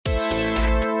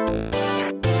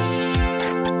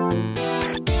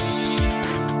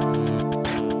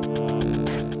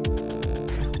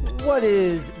What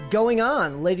is going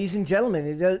on, ladies and gentlemen?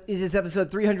 It is episode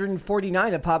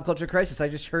 349 of Pop Culture Crisis. I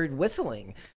just heard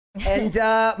whistling. And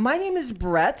my name is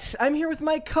Brett. I'm here with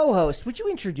my co-host. Would you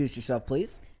introduce yourself,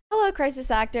 please? Hello,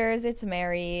 Crisis Actors. It's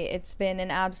Mary. It's been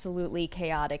an absolutely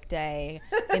chaotic day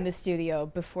in the studio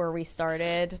before we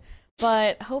started.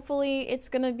 But hopefully it's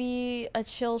going to be a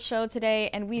chill show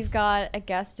today. And we've got a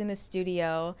guest in the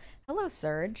studio. Hello,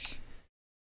 Serge.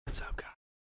 What's up, guys?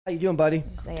 How you doing, buddy?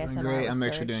 Doing great. I'm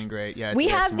actually doing great. Yeah. We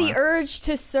have the urge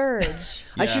to surge.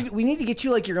 Yeah. We need to get you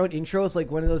like your own intro with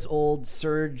like one of those old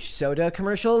Surge soda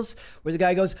commercials where the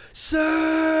guy goes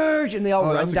Surge and they all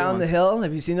run down the hill.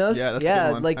 Have you seen those? Yeah, that's a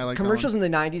good one. Like commercials in the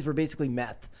 90s were basically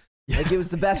meth. Like it was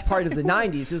the best part of the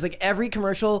 90s. It was like every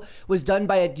commercial was done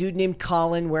by a dude named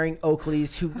Colin wearing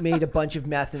Oakleys who made a bunch of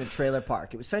meth in a trailer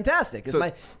park. It was fantastic. It was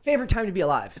my favorite time to be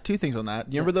alive. Two things on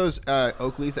that. You remember those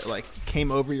Oakleys that like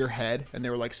came over your head and they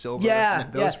were like silver? Yeah.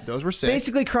 Those were sick.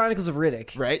 Basically Chronicles of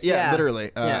Riddick. Right? Yeah,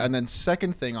 literally. And then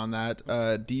second thing on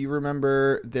that, do you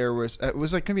remember there was, it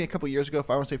was like maybe a couple years ago, if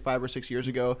I want to say 5 or 6 years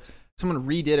ago, someone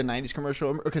redid a 90s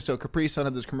commercial. Okay, so Capri Sun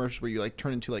had those commercials where you like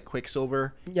turn into like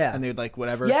Quicksilver. Yeah. And they'd like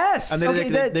whatever. Yes. And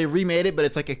then they remade it, but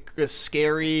it's like a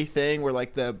scary thing where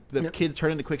like the kids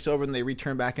turn into Quicksilver and they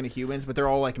return back into humans, but they're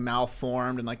all like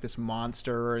malformed and like this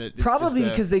monster. And probably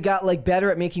because they got like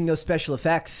better at making those special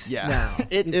effects. Yeah. Now.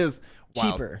 It is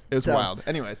wild. Cheaper. It was wild.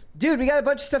 Anyways. Dude, we got a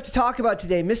bunch of stuff to talk about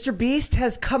today. MrBeast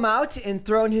has come out and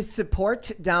thrown his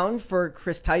support down for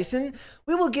Chris Tyson.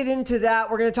 We will get into that.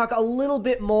 We're going to talk a little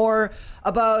bit more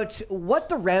about what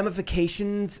the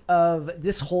ramifications of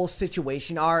this whole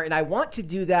situation are. And I want to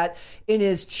do that in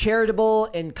as charitable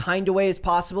and kind a way as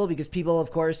possible because people,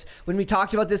 of course, when we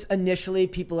talked about this initially,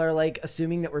 people are like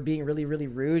assuming that we're being really, really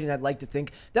rude. And I'd like to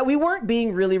think that we weren't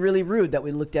being really, really rude, that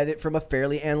we looked at it from a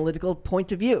fairly analytical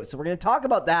point of view. So we're going to talk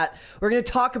about that. We're going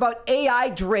to talk about AI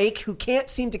Drake, who can't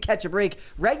seem to catch a break.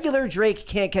 Regular Drake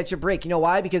can't catch a break. You know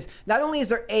why? Because not only is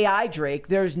there AI Drake,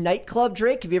 there's Nightclub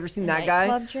Drake. Have you ever seen that guy?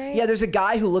 Nightclub Drake? Yeah, there's a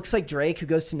guy who looks like Drake who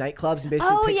goes to nightclubs and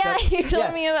basically picks up. You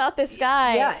told me about this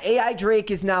guy. Yeah, AI Drake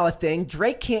is now a thing.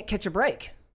 Drake can't catch a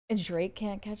break. Drake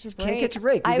can't catch a break. Can't catch a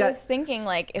break. I was thinking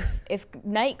like if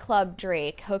Nightclub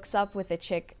Drake hooks up with a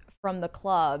chick from the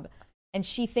club and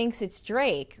she thinks it's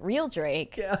Drake, real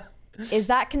Drake. Yeah. Is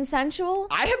that consensual?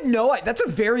 I have no idea. That's a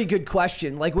very good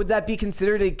question. Like, would that be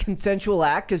considered a consensual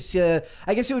act? Because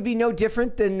I guess it would be no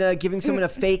different than giving someone a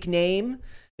fake name.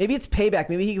 Maybe it's payback.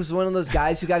 Maybe he was one of those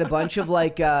guys who got a bunch of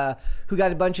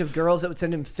girls that would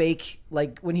send him fake,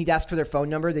 like when he'd ask for their phone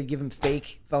number, they'd give him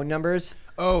fake phone numbers.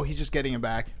 Oh, he's just getting him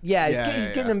back. Yeah,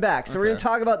 he's getting them back. So we're going to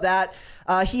talk about that.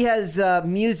 He has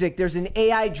music. There's an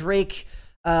AI Drake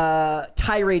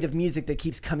tirade of music that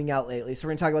keeps coming out lately. So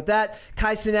we're going to talk about that.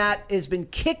 Cenat has been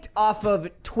kicked off of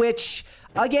Twitch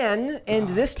again, and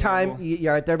this time, you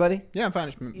all right there, buddy? Yeah, I'm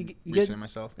fine. Just reasoning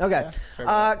myself. Okay.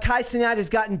 Yeah, Cenat has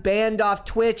gotten banned off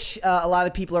Twitch. A lot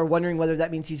of people are wondering whether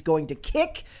that means he's going to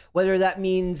kick, whether that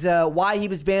means why he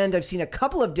was banned. I've seen a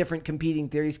couple of different competing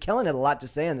theories. Kellen had a lot to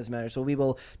say on this matter, so we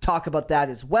will talk about that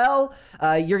as well.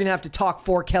 You're going to have to talk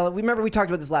for Kellen. Remember we talked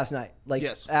about this last night, like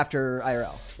after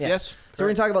IRL. Yeah. Yes. So we're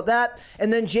going to talk about that.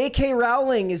 And then J.K.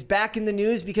 Rowling is back in the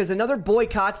news because another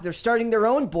boycott. They're starting their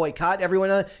own boycott.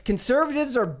 Everyone,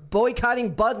 conservatives are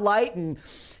boycotting Bud Light, and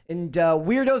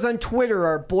weirdos on Twitter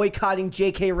are boycotting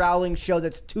J.K. Rowling's show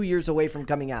that's 2 years away from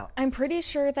coming out. I'm pretty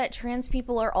sure that trans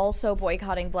people are also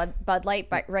boycotting Bud Light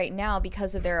right now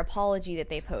because of their apology that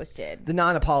they posted. The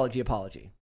non-apology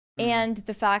apology. And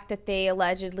the fact that they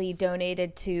allegedly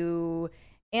donated to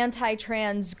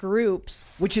anti-trans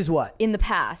groups, which is what in the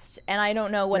past, and I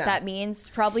don't know what that means.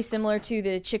 Probably similar to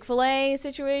the Chick-fil-A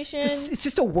situation. It's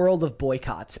just a world of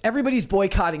boycotts. Everybody's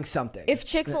boycotting something. If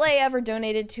Chick-fil-A ever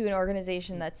donated to an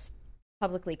organization that's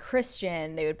publicly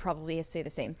Christian, they would probably say the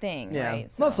same thing,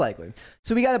 right? So, most likely.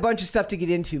 So we got a bunch of stuff to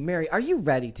get into. Mary, are you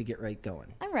ready to get right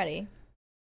going? I'm ready.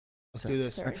 Let's do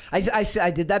this.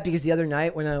 I did that because the other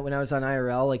night when I was on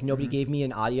IRL, like nobody gave me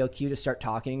an audio cue to start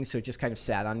talking, so it just kind of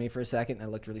sat on me for a second, and I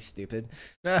looked really stupid.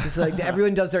 It's like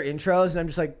everyone does their intros, and I'm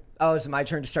just like, oh, it's my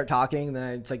turn to start talking, and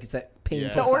then it's that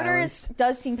painful The silence. order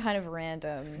does seem kind of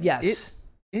random. Yes.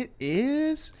 It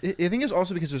is. I think it's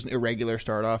also because there's an irregular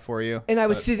start off for you. And I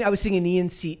was sitting in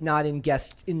Ian's seat, not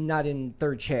in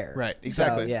third chair. Right.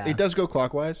 Exactly. So, yeah. It does go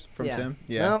clockwise from Tim.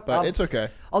 Yeah. Well, but it's okay.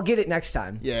 I'll get it next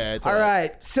time. Yeah. It's all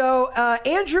right. So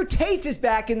Andrew Tate is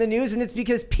back in the news, and it's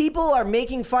because people are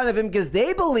making fun of him because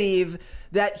they believe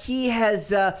that he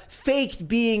has faked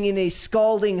being in a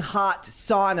scalding hot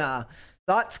sauna.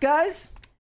 Thoughts, guys?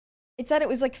 It said it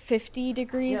was like 50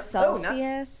 degrees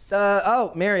Celsius.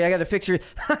 Mary, I got to fix your...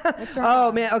 What's wrong?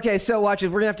 Oh, man. Okay, so watch it.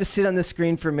 We're going to have to sit on the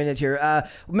screen for a minute here.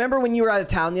 Remember when you were out of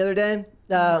town the other day,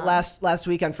 last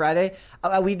week on Friday?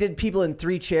 We did people in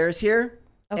 3 chairs here.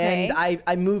 Okay. And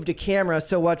I moved a camera,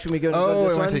 so watch when we go to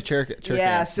this I one. went to chair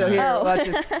yeah, cam. so here, watch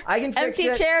this. I can fix Empty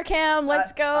it. chair cam,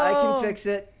 let's go. I can fix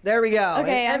it. There we go.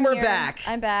 Okay, and we're back.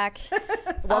 I'm back.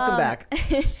 Welcome back.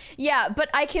 Yeah, but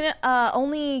I can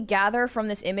only gather from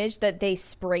this image that they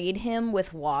sprayed him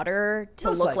with water to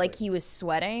Most look likely. like he was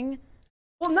sweating.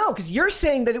 Well, no, because you're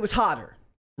saying that it was hotter.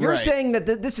 You're Right. saying that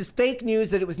this is fake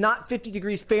news, that it was not 50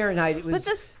 degrees Fahrenheit, it was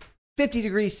 50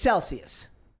 degrees Celsius.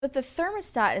 But the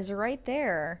thermostat is right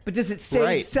there. But does it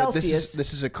say Celsius? But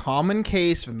this is a common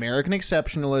case of American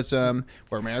exceptionalism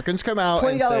where Americans come out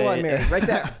and $20 say... one, Mary, right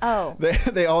there. Oh.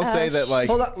 They all say that, like...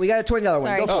 Hold on, we got a $20 one.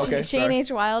 Sorry, Go for it. Shane sorry.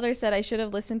 H. Wilder said, I should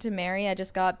have listened to Mary. I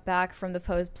just got back from the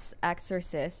Pope's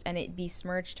exorcist, and it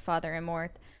besmirched Father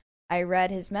Immorth. I read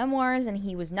his memoirs, and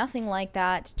he was nothing like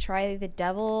that. Try the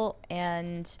Devil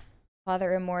and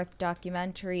Father Immorth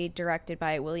documentary directed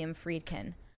by William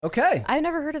Friedkin. Okay. I've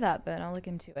never heard of that, but I'll look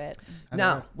into it.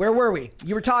 Now, where were we?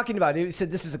 You were talking about it. You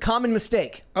said this is a common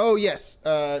mistake. Oh, yes.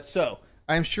 So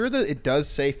I'm sure that it does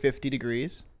say 50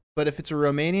 degrees, but if it's a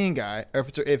Romanian guy, or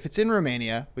if it's in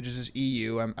Romania, which is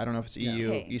EU, I don't know if it's EU,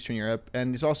 Okay. Eastern Europe,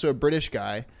 and he's also a British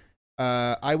guy,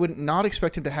 I would not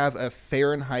expect him to have a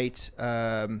Fahrenheit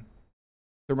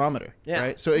thermometer,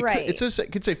 right? So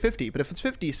it could say 50, but if it's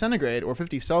 50 centigrade or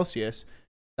 50 Celsius,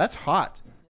 that's hot.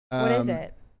 What is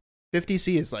it?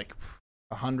 50C is like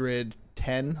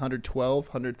 110, 112,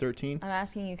 113. I'm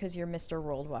asking you because you're Mr.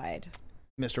 Worldwide.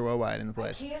 Mr. Worldwide in the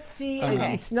place. I can't see.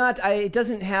 Okay. It's not. It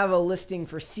doesn't have a listing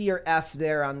for C or F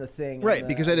there on the thing. Right,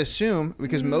 because I'd assume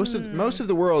most of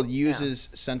the world uses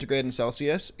centigrade and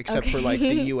Celsius, except for like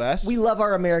the U.S. we love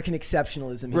our American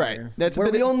exceptionalism here. Right. That's a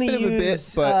where bit- we only bit of a bit,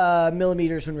 use but-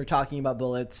 millimeters when we're talking about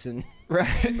bullets and.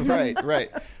 right.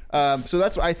 So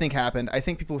that's what I think happened. I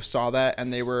think people saw that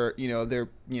and they were, they're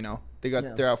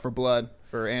out for blood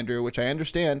for Andrew, which I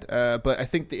understand. But I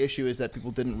think the issue is that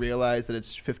people didn't realize that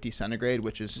it's 50 centigrade,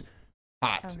 which is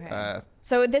hot. Okay.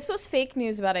 So this was fake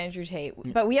news about Andrew Tate,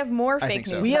 but we have more fake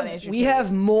so. news We about have Andrew we Tate.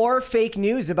 have more fake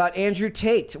news about Andrew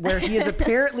Tate, where he is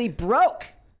apparently broke.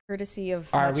 Courtesy of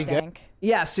Are Much we good? Dank.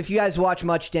 Yes, if you guys watch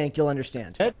Much Dank, you'll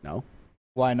understand. No.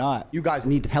 Why not? You guys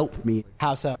need to help me.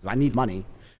 How so? I need money.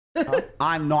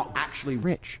 I'm not actually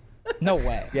rich. No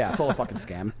way. Yeah, it's all a fucking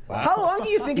scam. How long do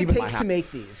you think it Even my takes to hat. make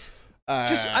these?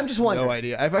 I'm just wondering. No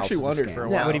idea. I've actually House is a wondered for a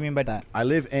scam. while. What do you mean by that? I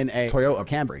live in a Toyota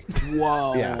Camry.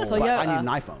 Whoa. Yeah, but I need an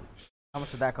iPhone. How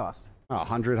much would that cost?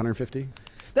 100, 150.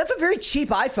 That's a very cheap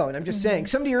iPhone. I'm just saying.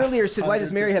 Somebody earlier said, "Why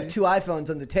does Mary have 2 iPhones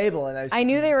on the table?" And I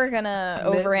knew they were gonna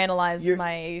overanalyze your-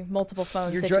 my multiple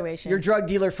phone your situation. your drug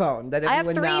dealer phone that I have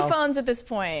everyone 3 now. phones at this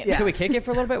point. Yeah. Can we kick it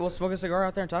for a little bit? We'll smoke a cigar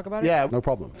out there and talk about it? Yeah, no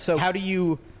problem. So how do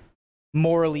you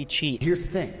morally cheat? Here's the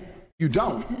thing. You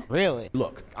don't. Really?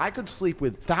 Look, I could sleep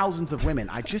with thousands of women.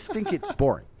 I just think it's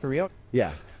boring. For real?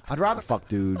 Yeah. I'd rather fuck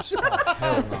dudes.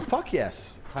 Fuck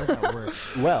yes. How does that work?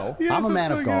 Well, I'm a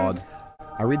man of God.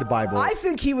 I read the Bible. I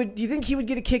think he would. Do you think he would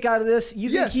get a kick out of this? You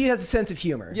think Yes. he has a sense of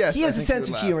humor? Yes, he I has a think he sense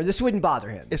would of laugh. humor. This wouldn't bother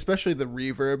him. Especially the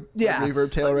reverb. Yeah, The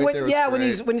reverb tail right when, there. Was yeah,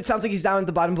 great. when it sounds like he's down at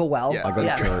the bottom of a well. Yeah. I go to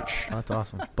Yes. church. That's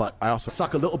awesome. But I also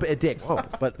suck a little bit of dick.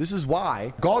 But this is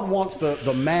why God wants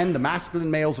the men, the masculine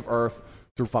males of earth,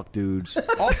 to fuck dudes.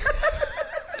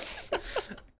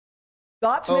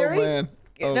 Thoughts, Oh Mary? man.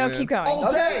 Oh, No, man. keep going.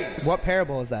 All day. What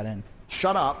parable is that in?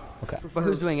 Shut up. Okay. But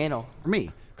who's doing anal? For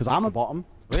me, because I'm a bottom,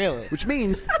 Really? which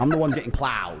means I'm the one getting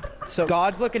plowed. So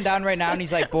God's looking down right now and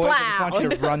he's like, boys, I just want you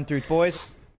to run through. Boys,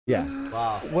 Yeah.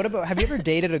 what about, have you ever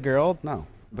dated a girl? No,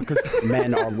 because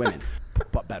men are women,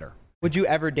 but better. Would you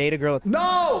ever date a girl?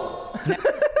 No.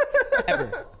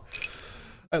 Ever?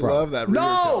 I love that. No! reverb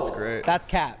tail. It's great. That's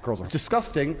cat. Girls are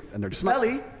disgusting and they're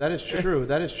smelly. That is true.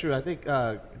 That is true. I think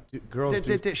girls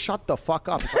do. Shut the fuck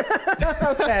up.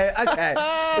 Okay.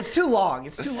 It's too long.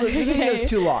 It's too. The video is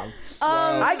too long.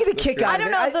 I get a kick out I of don't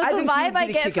it. know. I The think he vibe would I a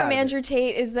get kick from out of it. Andrew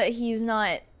Tate is that he's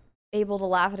not able to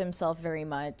laugh at himself very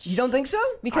much. You don't think so?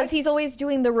 Because he's always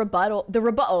doing the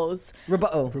rebuttals.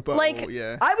 Rebuttal. Like,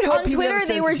 yeah. I would hope on he would have a Twitter, they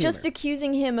sense were of humor. just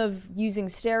accusing him of using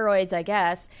steroids, I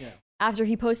guess. After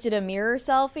he posted a mirror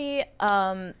selfie,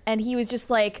 and he was just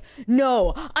like,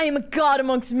 "No, I am a god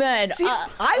amongst men." See,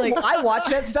 like, I watch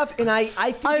that stuff and I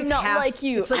think I'm it's not half, like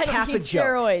you. It's like I don't half a take joke.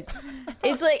 steroids.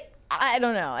 It's like I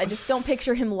don't know. I just don't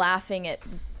picture him laughing at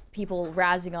people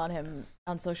razzing on him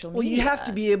on social media. Well, you have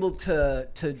to be able to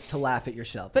laugh at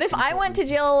yourself. But It's if I went to important.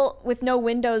 jail with no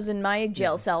windows in my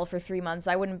jail cell for 3 months,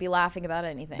 I wouldn't be laughing about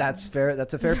anything. That's fair.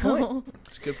 That's a fair point.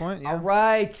 That's a good point. Yeah. All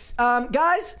right.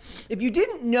 Guys, if you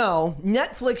didn't know,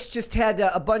 Netflix just had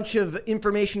a bunch of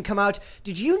information come out.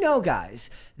 Did you know, guys,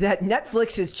 that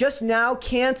Netflix is just now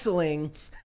canceling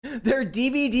their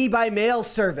DVD by mail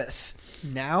service?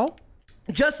 Now?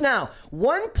 Just now,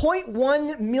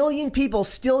 1.1 million people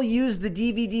still use the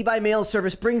DVD by mail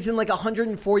service, brings in like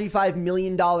 $145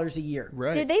 million a year.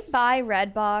 Right. Did they buy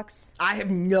Redbox? I have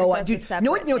no Or is that a idea. separate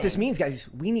You know what this thing? means, guys?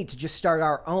 We need to just start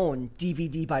our own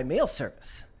DVD by mail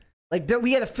service. Like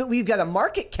we've got a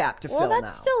market cap to Well, fill now.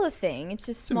 that's still a thing. It's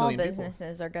just a small million people.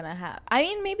 businesses are gonna have. I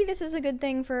mean, maybe this is a good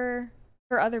thing for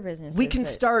other businesses. We can that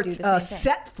start do the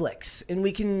same thing. Setflix,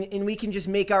 and we can just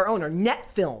make our own, or net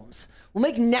films. We'll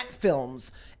make net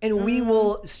films, and we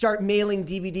will start mailing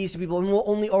DVDs to people, and we'll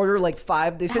only order like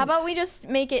 5. They said, How about we just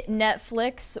make it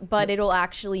Netflix, but it'll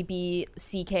actually be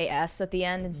CKS at the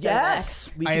end instead of yes,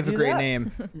 X? we I could have a do great that.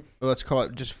 name. Well, let's call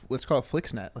it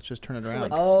Flixnet. Let's just turn it around.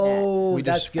 Flix. Oh, We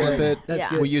that's just good. flip it. That's Yeah.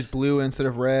 good. We use blue instead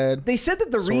of red. They said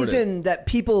that the Sorted. reason that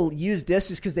people use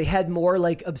this is because they had more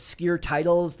like obscure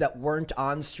titles that weren't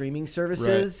on streaming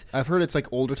services. I've heard it's like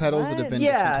older titles that have been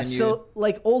Yeah, discontinued. so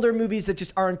like older movies that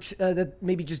just aren't that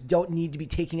maybe just don't need to be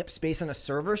taking up space on a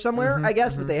server somewhere, I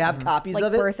guess, but they have copies Like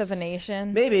of it. Birth of a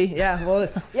Nation. Maybe, yeah. Well,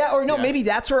 yeah, or no, maybe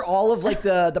that's where all of like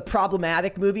the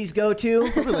problematic movies go to,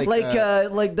 like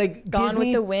Gone Disney,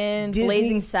 with the Wind, Disney,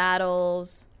 Blazing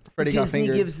Saddles. Freddie got Disney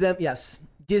fingered. gives them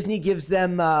Disney gives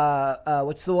them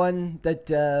what's the one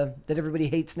that everybody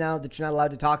hates now that you're not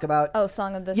allowed to talk about? Oh,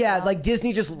 Song of the Yeah, South. like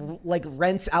Disney just like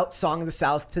rents out Song of the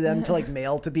South to them to like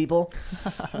mail to people.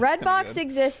 Redbox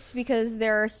exists because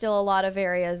there are still a lot of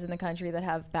areas in the country that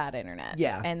have bad internet.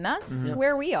 Yeah. And that's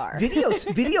where we are.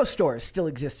 Video stores still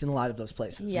exist in a lot of those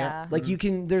places. Yeah. Like you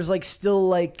can there's like still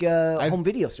like home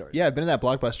video stores. Yeah, I've been in that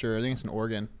Blockbuster. I think it's in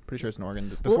Oregon. Pretty sure it's in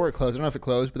Oregon. Before it closed. I don't know if it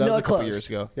closed, but that No, was a it couple closed. years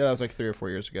ago. Yeah, that was like 3 or 4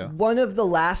 years ago. One of the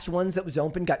last ones that was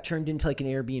open got turned into like an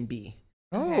Airbnb.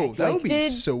 Oh, that would be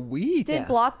Did- sweet. Did Yeah.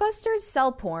 Blockbusters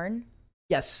sell porn?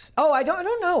 Yes. Oh, I don't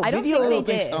know. I don't video, think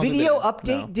they did. I don't think Video they did. Update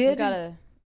No. You did. gotta.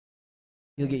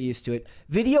 You'll get used to it.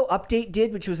 Video Update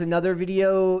did, which was another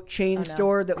video chain no.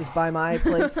 store that was by my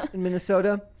place in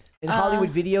Minnesota. And Hollywood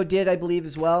Video did, I believe,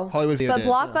 as well. Hollywood Video But did.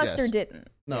 Blockbuster Yes. didn't.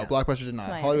 No, Yeah. Blockbuster did not.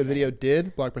 my Hollywood understanding. Video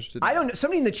did. Blockbuster did not. I don't know.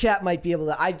 Somebody in the chat might be able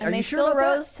to. Are And you they sure still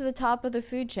about rose that? to the top of the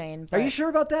food chain. Are you but sure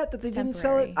about that they it's didn't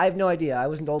sell it? temporary. I have no idea. I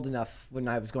wasn't old enough when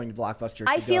I was going to Blockbuster.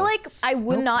 I to feel go. like I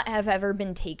would not have ever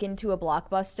been taken to a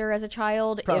Blockbuster as a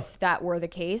child if that were the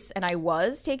case, and I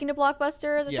was taken to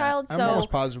Blockbuster as a child. I'm So almost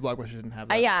positive Blockbuster didn't have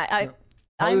that. I'm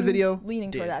Hollywood Video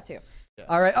leaning toward did. that too.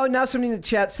 All right. Oh, now somebody in the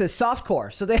chat says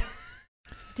softcore. So they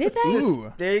Did they?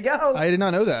 Ooh, there you go. I did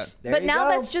not know that. There But you now go.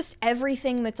 that's just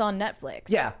everything that's on Netflix.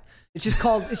 yeah. It's just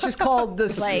called the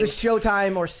Like- the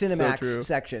Showtime or Cinemax true.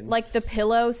 section. Like the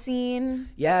pillow scene.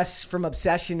 yes, from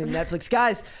Obsession and Netflix,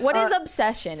 guys. What is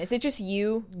Obsession? Is it just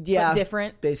you, Yeah, but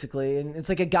different? basically. And it's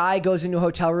like a guy goes into a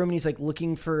hotel room and he's like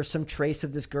looking for some trace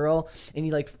of this girl, and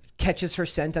he like catches her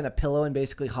scent on a pillow and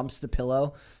basically humps the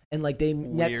pillow. And like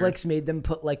Netflix made them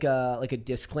put like a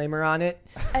disclaimer on it.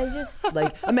 I just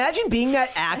Like imagine being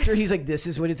that actor. He's like, this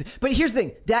is what it's. But here's the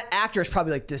thing: that actor is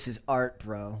probably like, this is art,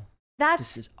 bro. This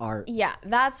that's is art. yeah,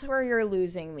 that's where you're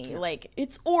losing me. Like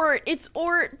it's art,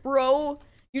 bro.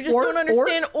 You just Ort, don't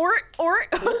understand art.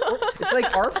 It's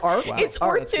like art. It's that's good.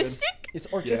 artistic. It's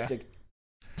artistic.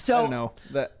 I So don't know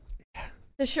that.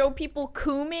 To show people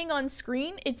cooming on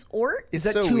screen, it's art. is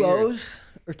It's that so two weird. O's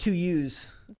or two U's?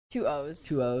 2 O's.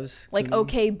 2 O's. Like Coom.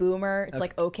 okay boomer. It's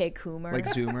like okay coomer. Like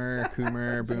Zoomer,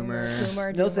 Coomer, Boomer,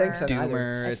 Coomer, No doomer, thanks on either.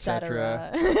 Doomer,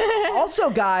 etc. Also,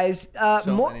 guys,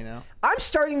 So many now. I'm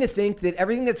starting to think that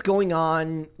everything that's going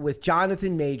on with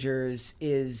Jonathan Majors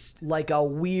is like a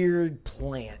weird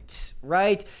plant,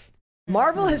 right?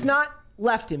 Marvel has not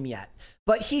left him yet,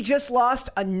 but he just lost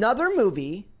another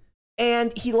movie,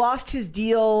 and he lost his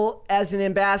deal as an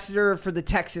ambassador for the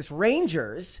Texas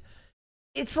Rangers.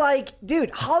 It's like, dude,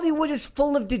 Hollywood is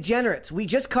full of degenerates. We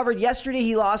just covered yesterday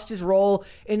he lost his role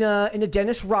in a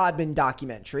Dennis Rodman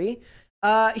documentary.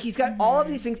 He's got all of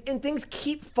these things, and things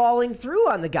keep falling through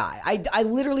on the guy. I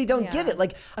literally don't get it.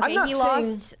 Like, I'm Okay, not he saying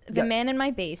lost The Man in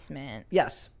My Basement,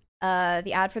 Yes, the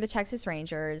ad for the Texas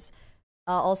Rangers,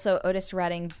 also Otis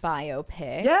Redding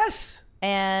biopic. yes.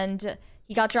 And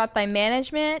he got dropped by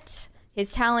management,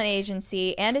 his talent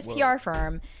agency, and his PR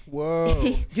firm.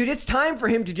 Whoa. Dude, it's time for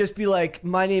him to just be like,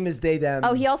 my name is they them.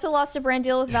 Oh, he also lost a brand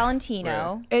deal with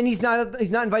Valentino. and he's not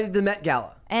invited to the Met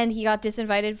Gala. And he got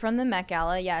disinvited from the Met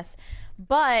Gala, yes.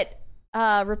 But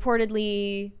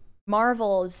reportedly,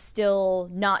 Marvel is still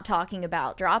not talking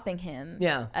about dropping him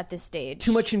at this stage.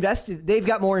 Too much invested. They've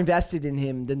got more invested in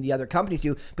him than the other companies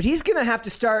do. But he's going to have to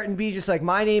start and be just like,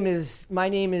 my name is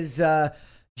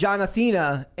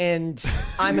Jonathina, and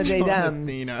I'm a they them.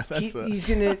 He's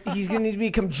gonna need to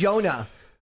become Jonah.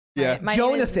 Yeah, my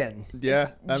Jonathan.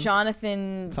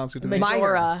 Jonathan. Sounds good to me.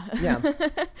 Majora. Yeah,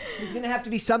 he's gonna have to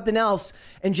be something else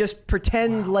and just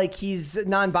pretend like he's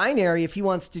non-binary if he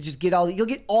wants to just get all. You'll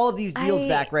get all of these deals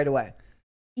back right away.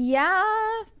 Yeah,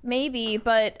 maybe,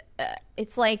 but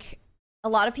it's like a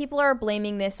lot of people are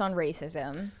blaming this on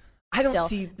racism. I don't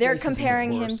see. They're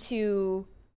comparing him to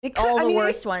the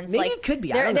worst ones. Maybe like, it could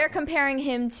be. They're comparing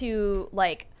him to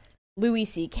like Louis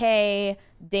C.K.,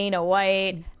 Dana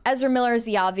White. Ezra Miller is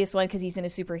the obvious one because he's in a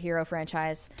superhero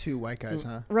franchise. 2 white guys,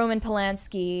 huh? Roman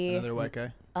Polanski. Another white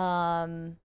guy.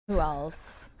 Who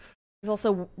else? There's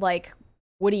also like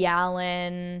Woody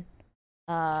Allen,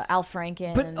 Al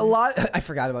Franken. But a lot. I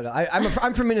forgot about it.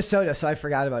 I'm from Minnesota, so I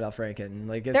forgot about Al Franken.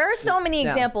 Like there are so many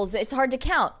examples. It's hard to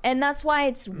count, and that's why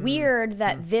it's weird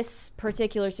that this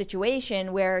particular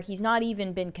situation, where he's not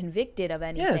even been convicted of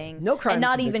anything, no crime, and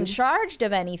not even charged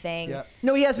of anything. Yeah.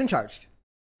 No, he has been charged.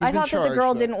 I thought that the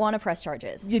girl didn't want to press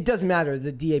charges. It doesn't matter.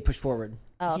 The DA pushed forward.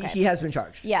 Oh, okay. He has been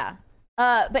charged. Yeah.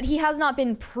 But he has not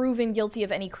been proven guilty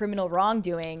of any criminal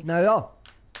wrongdoing. Not at all.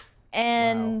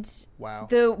 And Wow.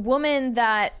 the woman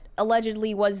that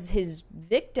allegedly was his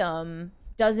victim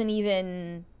doesn't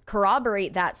even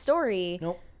corroborate that story.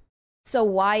 Nope. So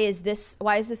why is this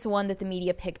the one that the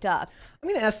media picked up? I'm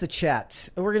going to ask the chat.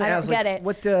 We're going to ask get it.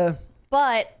 What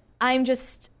But I'm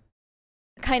just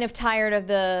kind of tired of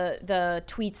the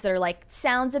tweets that are like,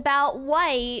 sounds about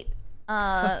white.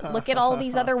 Look at all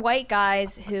these other white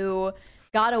guys who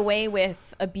got away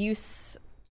with abuse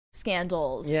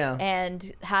scandals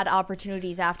and had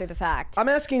opportunities after the fact. I'm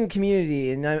asking the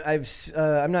community, and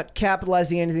I'm not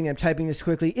capitalizing anything. I'm typing this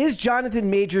quickly. Is Jonathan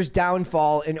Majors'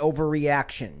 downfall an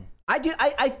overreaction?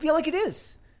 I feel like it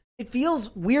is. It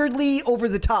feels weirdly over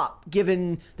the top,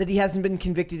 given that he hasn't been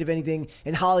convicted of anything,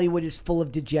 and Hollywood is full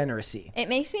of degeneracy. It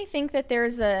makes me think that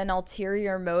there's an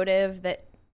ulterior motive that,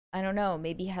 I don't know,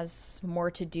 maybe has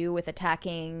more to do with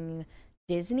attacking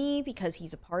Disney because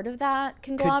he's a part of that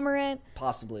conglomerate.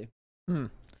 Possibly. That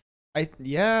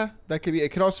could be. It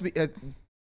could also be.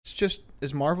 It's just,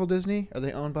 is Marvel Disney? Are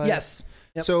they owned by? Yes.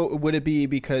 Yep. So would it be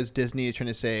because Disney is trying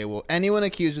to say, well, anyone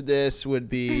accused of this would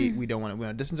be, we want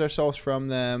to distance ourselves from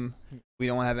them. We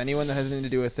don't want to have anyone that has anything to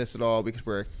do with this at all because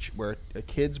we're a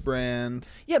kids brand.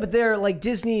 Yeah, but they're like,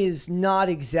 Disney is not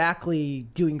exactly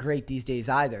doing great these days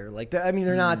either. Like,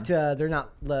 they're not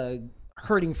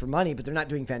hurting for money, but they're not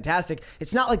doing fantastic.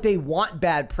 It's not like they want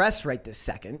bad press right this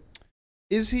second.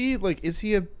 Is he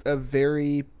a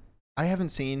very... I haven't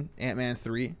seen Ant-Man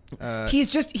 3.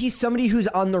 He's somebody who's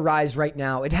on the rise right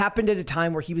now. It happened at a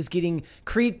time where he was getting...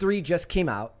 Creed 3 just came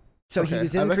out. So he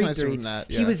was in Creed 3.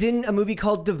 He was in a movie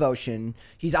called Devotion.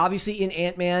 He's obviously in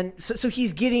Ant-Man. So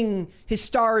he's getting... His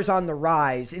star is on the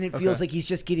rise, and it feels like he's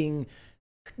just getting...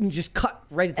 just cut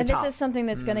right at the top. And this is something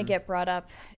that's going to get brought up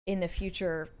in the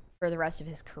future for the rest of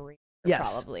his career. Yes,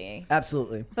 probably.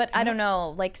 Absolutely. But I don't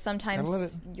know. Like,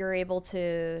 sometimes you're able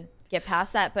to get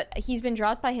past that. But he's been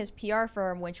dropped by his PR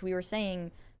firm, which we were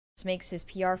saying just makes his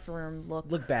PR firm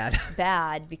look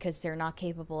bad because they're not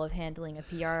capable of handling a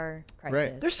PR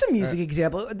crisis. Right. There's some music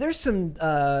example. There's some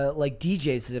like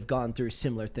DJs that have gone through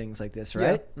similar things like this,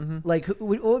 right? Yeah. Mm-hmm. Like,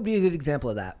 what would be a good example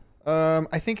of that?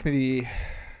 I think maybe...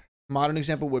 modern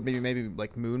example would maybe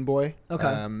like Moon Boy.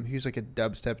 Okay. He was like a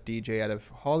dubstep DJ out of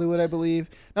Hollywood, I believe.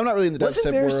 I'm not really in the dubstep world.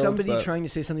 Wasn't there somebody trying to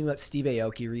say something about Steve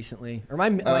Aoki recently? Or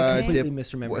am I completely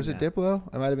misremembering? Was it Diplo?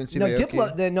 I might have been Steve Aoki.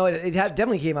 Diplo. It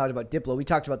definitely came out about Diplo. We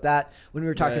talked about that when we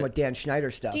were talking about Dan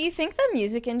Schneider stuff. Do you think the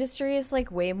music industry is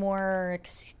like way more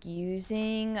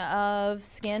excusing of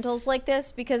scandals like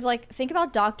this? Because like, think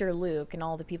about Dr. Luke and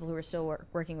all the people who are still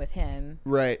working with him.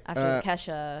 Right. After the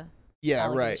Kesha.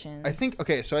 Yeah, right. I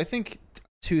think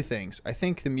two things. I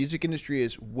think the music industry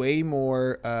is way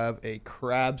more of a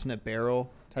crabs in a barrel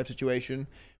type situation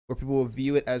where people will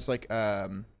view it as like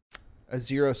a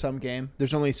zero-sum game.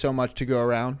 There's only so much to go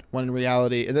around, when in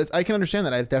reality, and I can understand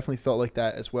that. I've definitely felt like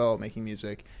that as well making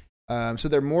music. So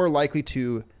they're more likely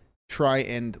to try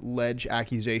and ledge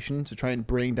accusations, to try and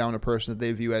bring down a person that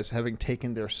they view as having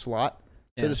taken their slot,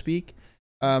 so to speak.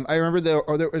 I remember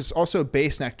there was also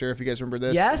Bass Nectar, if you guys remember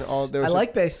this. Yes, I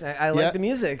like Bass. I like the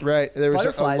music. Right. There was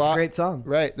Butterfly is a great song.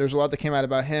 Right. There's a lot that came out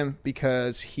about him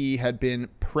because he had been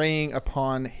preying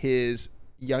upon his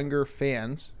younger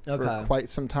fans for quite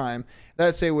some time. That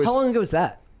I'd say was... How long ago was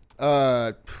that?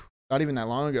 I not even that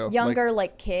long ago. Younger,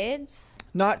 like kids?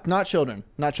 Not children.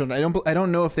 Not children. I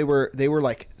don't know if they were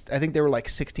like, I think they were like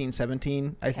 16,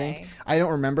 17, I think. I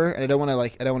don't remember, and I don't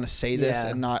want to say this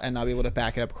and not be able to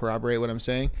back it up, corroborate what I'm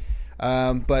saying.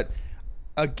 But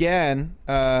again,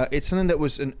 it's something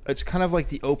that it's kind of like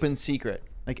the open secret.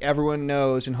 Like everyone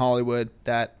knows in Hollywood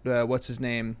that what's his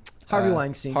name? Harvey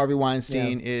Weinstein. Harvey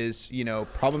Weinstein is,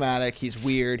 problematic. He's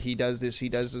weird. He does this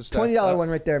stuff. $20 one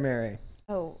right there, Mary.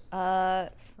 Oh,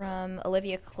 from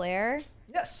Olivia Claire.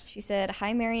 Yes. She said,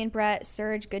 "Hi, Mary and Brett.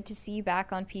 Serge, good to see you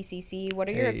back on PCC. What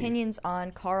are your opinions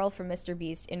on Carl from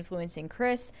MrBeast influencing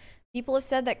Chris? People have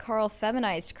said that Carl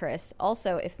feminized Chris.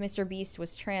 Also, if MrBeast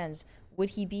was trans,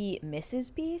 would he be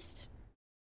Mrs. Beast?"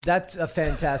 That's a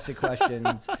fantastic question.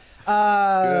 Beast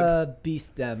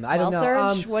them. I don't know.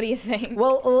 Serge, what do you think?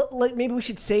 Well, maybe we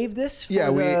should save this.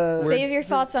 For save your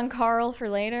thoughts on Carl for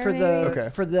later.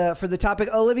 For the topic,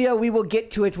 Olivia, we will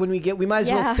get to it when we get. We might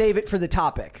as well save it for the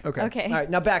topic. Okay. All right.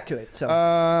 Now back to it. So,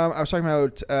 I was talking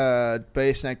about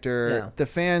Base Nectar. Yeah. The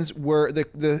fans were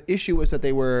the issue was that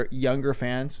they were younger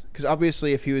fans, because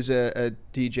obviously if he was a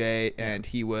DJ and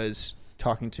he was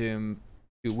talking to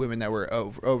women that were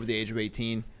over the age of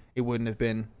 18, it wouldn't have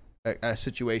been a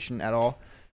situation at all.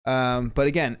 But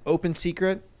again, open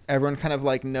secret. Everyone kind of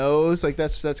like knows, like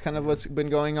that's kind of what's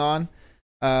been going on.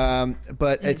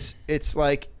 But it's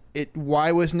like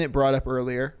why wasn't it brought up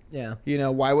earlier? Yeah.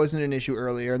 Why wasn't it an issue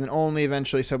earlier? And then only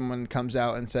eventually someone comes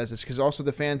out and says this, because also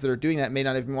the fans that are doing that may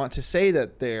not even want to say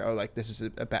that they are like, this is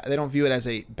a bad, they don't view it as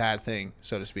a bad thing,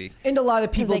 so to speak. And a lot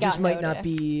of people just might not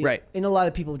be right. And a lot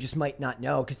of people just might not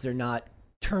know because they're not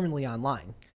terminally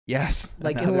online. Yes.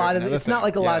 Like a lot of it's not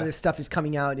like a lot of this stuff is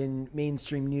coming out in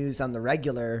mainstream news on the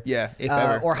regular. Yeah, if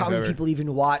ever. Or how many people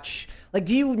even watch. Like,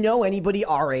 do you know anybody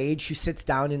our age who sits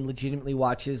down and legitimately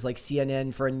watches like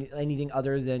CNN for anything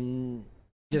other than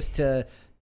just to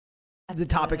the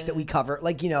topics that we cover?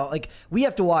 Like, like we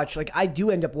have to watch, like I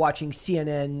do end up watching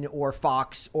CNN or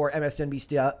Fox or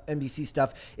MSNBC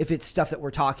stuff if it's stuff that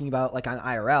we're talking about like on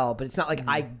IRL, but it's not like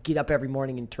I get up every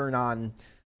morning and turn on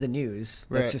the news.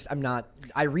 That's just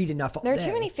I read enough all There are day.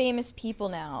 too many famous people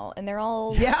now, and they're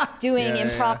all doing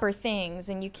improper things,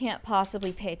 and you can't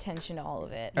possibly pay attention to all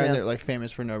of it. And they're like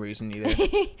famous for no reason either.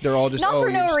 They're all just not for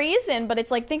no reason, but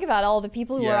it's like, think about all the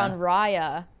people who are on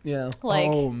Raya. Yeah. Like,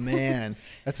 oh man,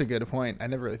 that's a good point. I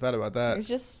never really thought about that. There's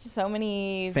just so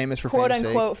many famous for quote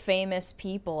unquote famous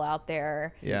people out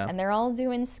there. Yeah. And they're all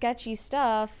doing sketchy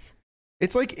stuff.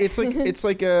 It's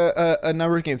like a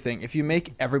numbers game thing. If you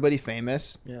make everybody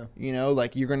famous,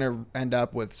 like you're gonna end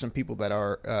up with some people that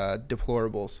are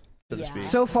deplorables, so to speak.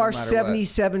 So far,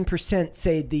 77%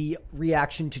 say the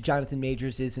reaction to Jonathan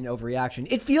Majors is an overreaction.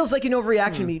 It feels like an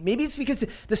overreaction to me. Maybe it's because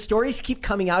the stories keep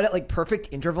coming out at like perfect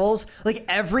intervals. Like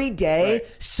every day,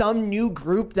 some new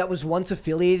group that was once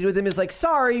affiliated with him is like,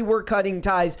 sorry, we're cutting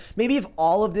ties. Maybe if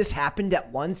all of this happened at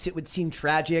once, it would seem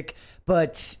tragic,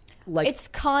 but like it's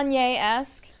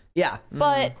Kanye-esque. Yeah.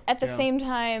 But at the same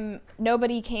time,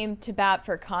 nobody came to bat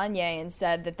for Kanye and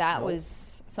said that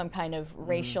was some kind of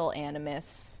racial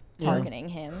animus targeting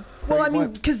him. Well, I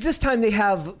mean, because this time they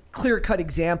have clear-cut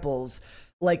examples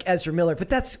like Ezra Miller,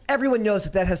 but everyone knows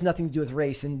that has nothing to do with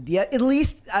race. And yet, at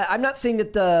least, I'm not saying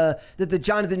that the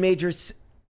Jonathan Majors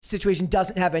situation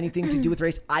doesn't have anything to do with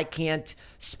race. I can't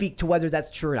speak to whether that's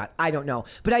true or not. I don't know.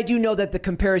 But I do know that the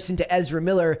comparison to Ezra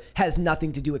Miller has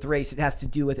nothing to do with race. It has to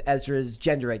do with Ezra's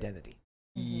gender identity.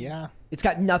 Yeah. It's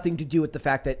got nothing to do with the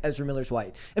fact that Ezra Miller's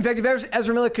white. In fact, if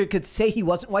Ezra Miller could say he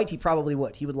wasn't white, he probably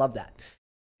would. He would love that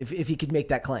if he could make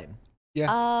that claim.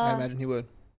 Yeah, I imagine he would.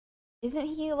 Isn't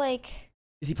he like...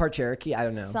 Is he part Cherokee? I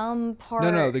don't know. Some part...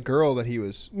 No, the girl that he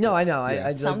was... No, I know. Yeah.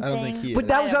 I don't think he is. But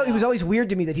it was always weird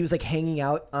to me that he was like hanging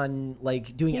out on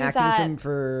like doing activism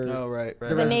for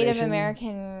the Native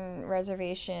American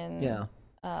reservation. Yeah.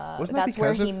 That's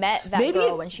where he met that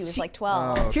girl when she was like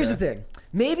 12. Oh, okay. Here's the thing.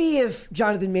 Maybe if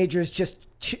Jonathan Majors just...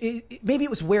 Maybe it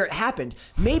was where it happened.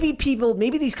 Maybe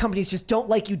these companies just don't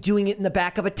like you doing it in the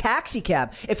back of a taxi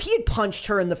cab. If he had punched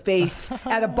her in the face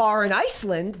at a bar in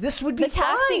Iceland, this would be the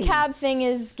taxi cab thing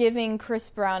is giving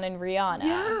Chris Brown and Rihanna.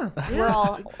 Yeah. We're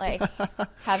all like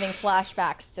having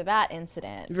flashbacks to that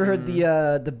incident. You ever heard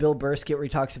the Bill Burr skit where he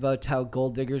talks about how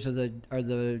gold diggers are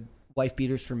the wife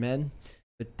beaters for men?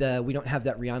 But we don't have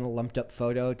that Rihanna lumped up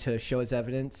photo to show as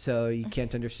evidence, so you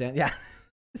can't understand. Yeah.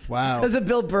 Wow. There's a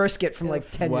Bill Burr skit from like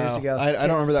 10 years ago. I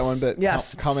don't remember that one, but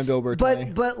yes. Common Bill Burr.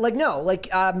 But like, no, like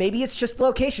maybe it's just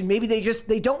location. Maybe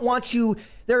they don't want you.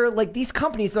 They're like, these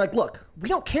companies, they're like, look, we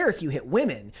don't care if you hit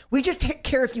women. We just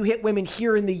care if you hit women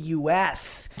here in the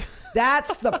U.S.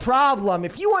 That's the problem.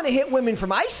 If you want to hit women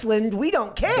from Iceland, we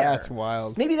don't care. That's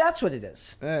wild. Maybe that's what it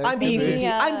is. I'm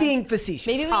being facetious.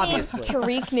 Maybe we obviously. need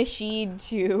Tariq Nasheed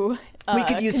to We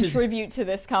could use contribute to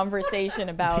this conversation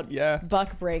about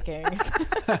buck breaking.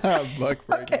 Buck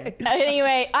breaking. Okay.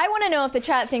 Anyway, I want to know if the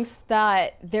chat thinks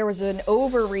that there was an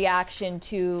overreaction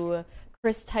to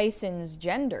Chris Tyson's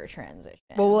gender transition.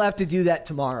 Well, we'll have to do that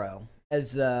tomorrow.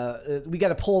 As we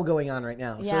got a poll going on right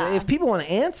now. So Yeah. if people want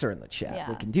to answer in the chat,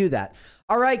 they can do that.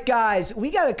 All right, guys, we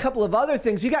got a couple of other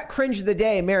things. We got cringe of the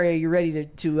day. Mary, are you ready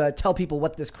to tell people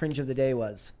what this cringe of the day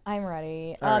was? I'm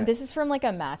ready. right. This is from like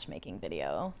a matchmaking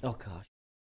video. Oh,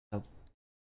 gosh.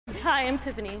 Hi, I'm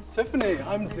Tiffany. Tiffany,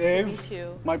 I'm Dave. Nice to meet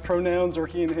you. My pronouns are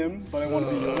he and him, but I want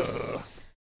to be yours.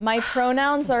 My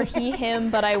pronouns are he, him,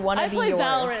 but I want to be I play yours.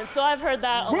 Valorant, so I've heard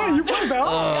that a lot. Wait, you play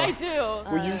Valorant? I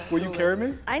do. Will you carry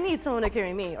me? I need someone to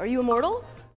carry me. Are you immortal?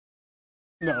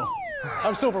 No.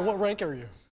 I'm silver. What rank are you?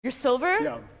 You're silver?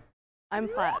 Yeah. I'm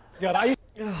plat. God,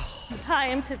 Hi,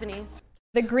 I'm Tiffany.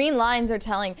 The green lines are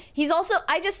telling. He's also,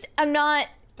 I'm not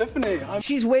Tiffany,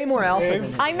 She's way more alpha than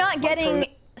him. I'm not getting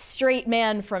straight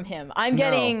man from him. I'm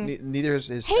getting. Neither is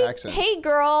his Hey, accent. hey,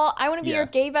 girl, I want to be your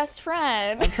gay best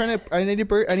friend. I'm trying to. I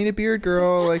need a beard,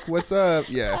 girl. Like, what's up?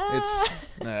 Yeah, it's.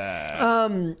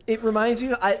 It reminds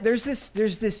me. There's this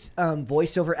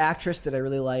voiceover actress that I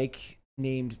really like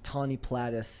named Tawny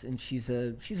Plattis, and she's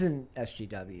an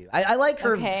SJW. I like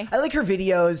her. Okay. I like her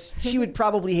videos. She would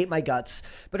probably hate my guts,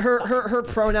 but her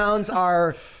pronouns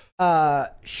are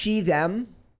she them.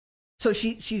 So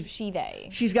she's she they.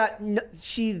 She's got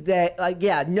she they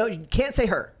no, you can't say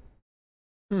her.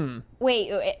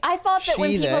 Wait, I thought that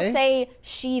when She, people they? say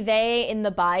she they in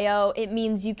the bio, it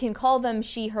means you can call them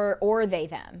she her or they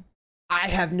them. I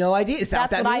have no idea. Is that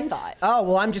That's what that what means? I thought. Oh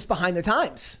well, I'm just behind the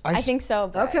times. I think so.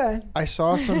 But Okay. I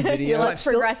saw some You're videos. less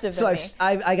progressive So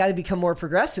than me. I got to become more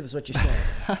progressive, is what you're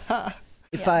saying.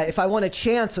 If I want a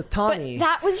chance with But Tawny,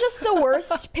 that was just the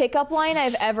worst pickup line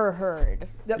I've ever heard.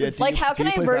 that Yeah, was do Like, you- how do can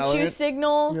you I play virtue Valorant?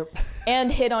 signal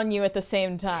and hit on you at the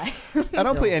same time? I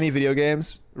don't play any video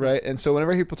games, right? And so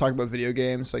whenever people talk about video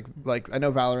games, like I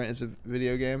know Valorant is a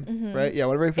video game, right? Yeah,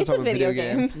 whenever people It's talk a about video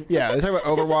game, game. yeah, they talk about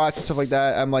Overwatch and stuff like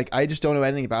that. I'm like, I just don't know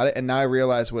anything about it, and now I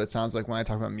realize what it sounds like when I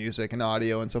talk about music and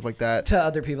audio and stuff like that. to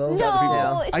other people.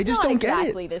 No, it's I just not don't get it.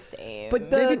 exactly the same. But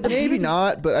Maybe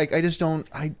not, but I just don't.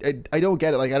 I don't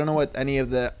get it. Like I don't know what any of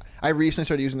the. I recently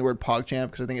started using the word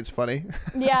PogChamp because I think it's funny.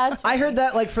 yeah, it's I heard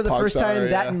that like for the first Pogstar, time,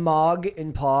 that yeah. Mog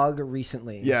and Pog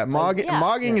recently. Yeah, Like,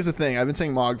 mogging is a thing. I've been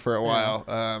saying mog for a while.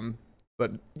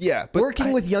 But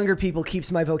working with younger people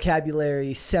keeps my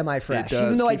vocabulary semi-fresh. It does,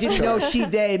 Even though I keeps it didn't know sharp. she,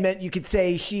 they meant you could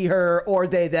say she, her, or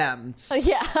they, them.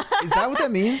 yeah. is that what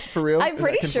that means for real? I'm Is that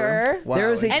pretty confirmed? sure. Wow,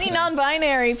 There is a- Any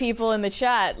non-binary people in the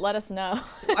chat, let us know.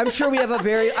 I'm sure we have a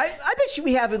very. I bet you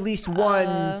we have at least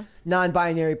one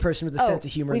non-binary person with a sense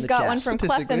of humor in We've the got chat. one from Clef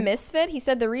the Statistically. Misfit. He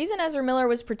said the reason Ezra Miller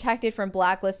was protected from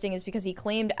blacklisting is because he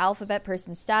claimed alphabet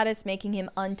person status, making him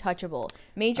untouchable.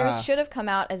 Majors should have come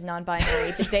out as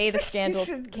non-binary the day the scandal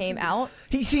came out.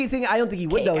 I don't think he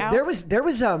would though. out. There was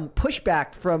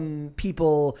pushback from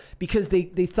people because they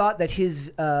thought that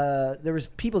there was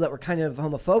people that were kind of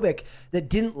homophobic that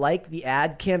didn't like the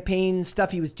ad campaign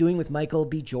stuff he was doing with Michael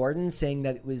B. Jordan, saying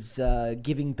that it was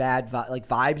giving bad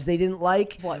vibes they didn't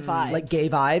like. What vibes? Like gay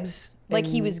vibes. Like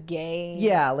And- he was gay.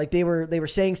 Yeah, like they were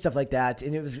saying stuff like that,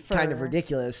 and it was kind of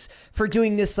ridiculous for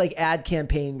doing this like ad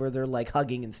campaign where they're like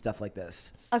hugging and stuff like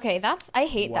this. Okay, I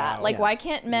hate that. Like, why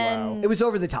can't men? It was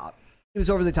over the top. It was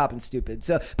over the top and stupid.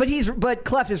 So, but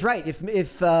Clef is right.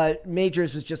 If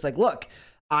Majors was just like, look,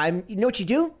 you know what you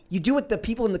do? You do what the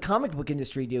people in the comic book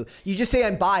industry do. You just say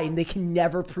I'm bi, and they can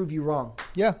never prove you wrong.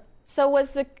 Yeah. So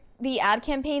was the ad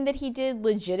campaign that he did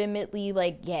legitimately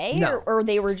like gay, No. or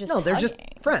they were just? No, they're just hugging?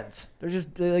 friends. They're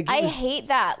just like. I hate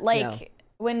that. Like. No.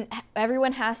 When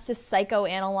everyone has to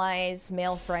psychoanalyze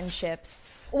male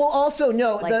friendships. Well, also,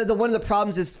 no, Like- the one of the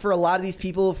problems is for a lot of these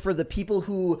people, for the people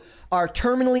who are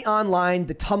terminally online,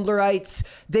 the Tumblrites,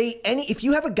 if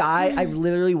you have a guy, I've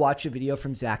literally watched a video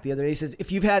from Zach the other day. He says,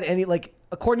 if you've had any, like,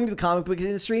 according to the comic book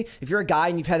industry, if you're a guy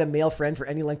and you've had a male friend for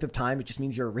any length of time, it just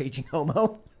means you're a raging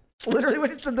homo. Literally what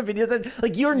it said in the video said.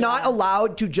 Like, you're not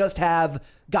allowed to just have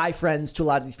guy friends to a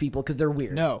lot of these people because they're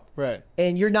weird. No. Right.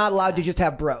 And you're not allowed to just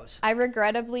have bros. I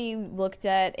regrettably looked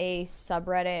at a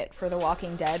subreddit for The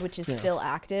Walking Dead, which is still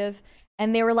active,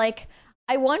 and they were like,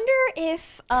 I wonder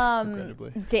if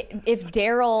if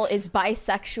Daryl is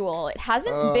bisexual. It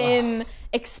hasn't been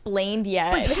explained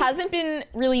yet. It hasn't been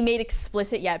really made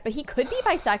explicit yet, but he could be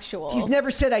bisexual. He's never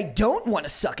said, I don't want to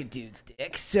suck a dude's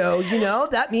dick. So,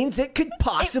 that means it could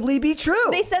possibly be true.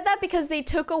 They said that because they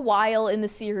took a while in the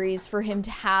series for him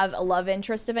to have a love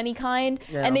interest of any kind.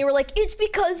 Yeah. And they were like, it's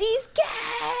because he's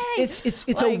gay.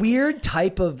 It's a weird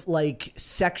type of like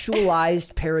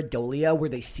sexualized pareidolia where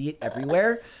they see it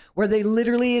everywhere. Where they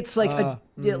literally, it's like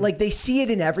like they see it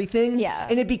in everything, Yeah.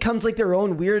 and it becomes like their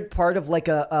own weird part of like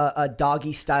a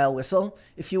doggy style whistle,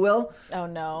 if you will. Oh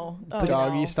no! Oh,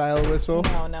 Doggy style whistle.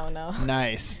 No!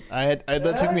 Nice. That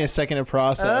took me a second to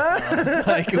process. I was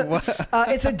like, what?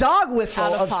 It's a dog whistle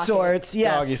Out of of pocket. sorts.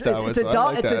 Yes, Doggy style it's a whistle. I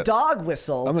like It's a that. dog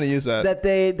whistle. I'm gonna use that.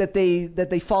 That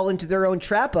they fall into their own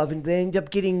trap of, and they end up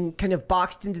getting kind of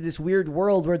boxed into this weird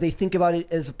world where they think about it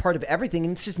as a part of everything,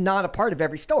 and it's just not a part of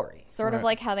every story. Sort of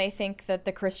like how they think that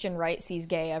the Christian right sees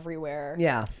gay everywhere.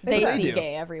 Yeah. They They see do.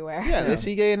 gay everywhere. Yeah, they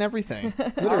see gay in everything.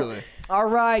 Literally. All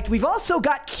right. We've also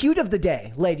got Cute of the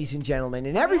Day, ladies and gentlemen.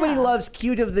 And everybody loves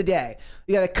Cute of the Day.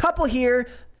 We got a couple here.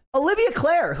 Olivia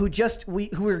Claire, who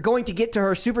we're going to get to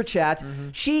her super chat.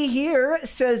 She here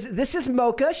says, this is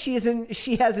Mocha. She has an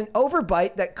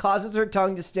overbite that causes her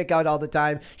tongue to stick out all the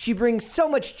time. She brings so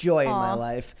much joy in my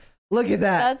life. Look at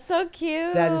that. That's so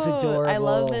cute. That is adorable. I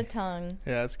love the tongue.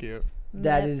 Yeah, that's cute.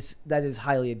 That is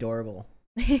highly adorable.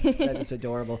 That is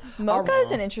adorable. Mocha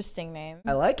is an interesting name.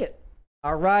 I like it.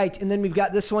 All right. And then we've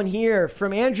got this one here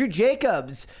from Andrew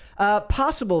Jacobs.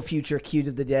 Possible future Cute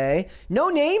of the Day. No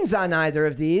names on either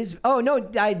of these. Oh, no,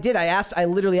 I did. I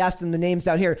literally asked them the names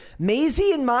down here.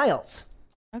 Maisie and Miles.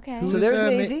 Okay. So there's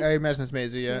Maisie. I imagine it's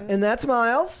Maisie, yeah. And that's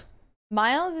Miles.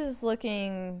 Miles is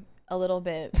looking a little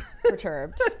bit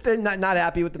perturbed. They're not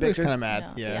happy with the He looks picture. kind of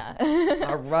mad. No, Yeah.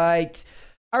 All right.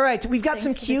 All right, we've got Thanks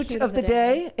some for the cute of the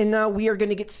day, and now we are going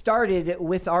to get started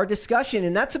with our discussion,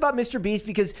 and that's about MrBeast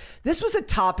because this was a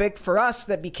topic for us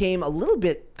that became a little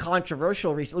bit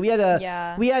controversial recently. We had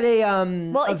a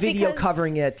It's video because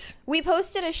covering it. We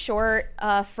posted a short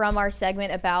from our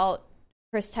segment about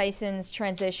Chris Tyson's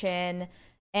transition,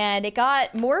 and it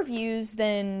got more views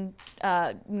than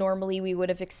normally we would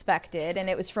have expected, and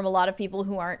it was from a lot of people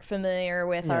who aren't familiar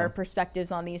with our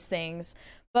perspectives on these things.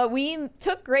 But we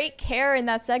took great care in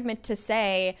that segment to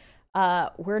say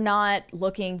we're not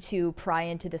looking to pry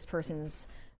into this person's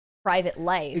private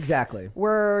life. Exactly.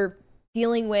 We're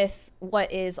dealing with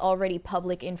what is already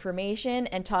public information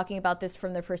and talking about this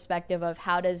from the perspective of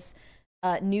how does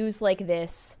news like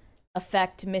this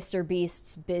affect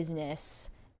MrBeast's business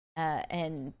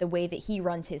and the way that he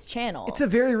runs his channel. It's a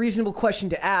very reasonable question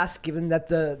to ask, given that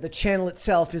the channel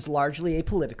itself is largely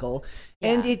apolitical,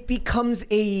 and it becomes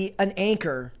an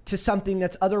anchor to something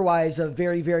that's otherwise a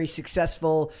very, very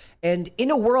successful, and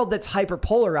in a world that's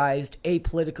hyper-polarized,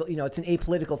 apolitical. It's an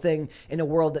apolitical thing in a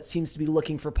world that seems to be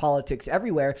looking for politics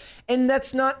everywhere. And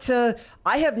that's not to.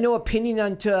 I have no opinion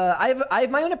on to. I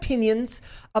have my own opinions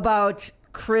about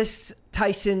Chris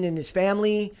Tyson and his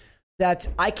family that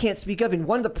I can't speak of. And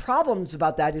one of the problems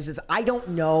about that is I don't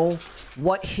know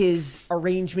what his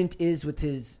arrangement is with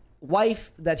his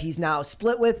wife that he's now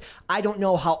split with. I don't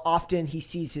know how often he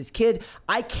sees his kid.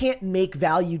 I can't make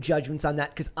value judgments on that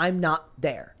because I'm not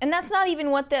there. And that's not even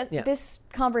what this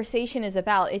conversation is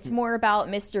about. It's more about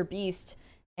MrBeast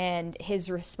and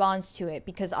his response to it,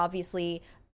 because obviously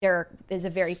there is a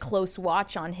very close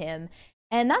watch on him.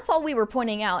 And that's all we were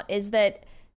pointing out, is that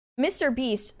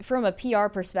MrBeast, from a PR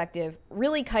perspective,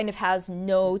 really kind of has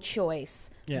no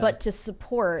choice but to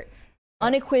support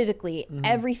unequivocally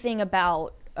everything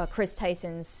about Chris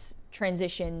Tyson's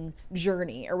transition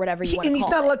journey, or whatever you want to call it. And he's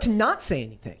not allowed to not say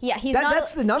anything. Yeah,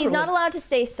 that's the number. He's not allowed to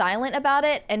stay silent about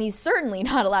it, and he's certainly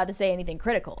not allowed to say anything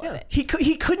critical of it. He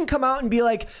couldn't come out and be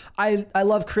like, I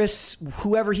love Chris,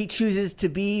 whoever he chooses to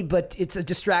be, but it's a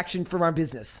distraction from our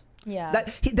business. Yeah.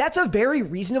 That's a very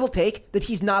reasonable take that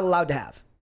he's not allowed to have.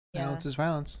 Violence is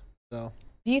violence. So.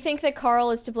 Do you think that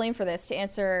Carl is to blame for this? To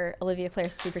answer Olivia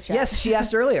Claire's super chat. Yes, she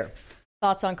asked earlier.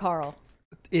 Thoughts on Carl?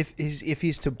 If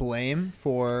he's to blame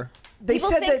for, People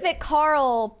think that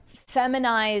Carl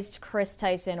feminized Chris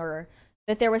Tyson, or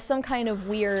that there was some kind of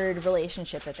weird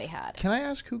relationship that they had. Can I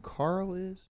ask who Carl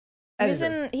is?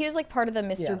 He was like part of the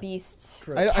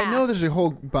MrBeast. I know there's a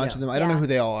whole bunch of them. I don't know Yeah. who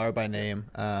they all are by name.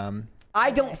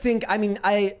 I don't think. I mean,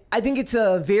 I think it's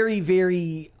a very,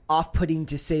 very off-putting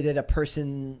to say that a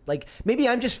person, like, maybe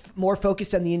I'm just more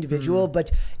focused on the individual, but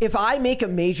if I make a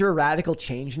major radical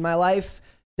change in my life,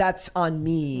 that's on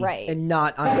me, Right. and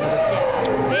not on you.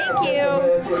 Thank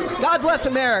you. God bless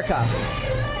America.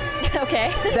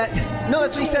 Okay.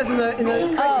 That's what he says in the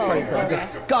crisis party. He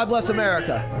goes, God bless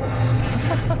America.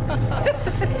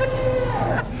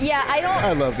 Yeah, I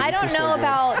don't know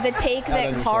about the take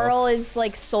that Carl is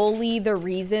like solely the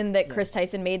reason that Chris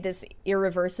Tyson made this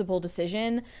irreversible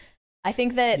decision. I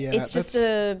think that it's just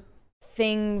a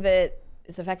thing that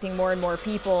is affecting more and more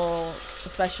people,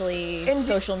 especially in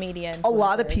social media. A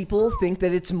lot of people think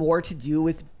that it's more to do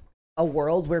with a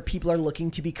world where people are looking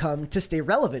to stay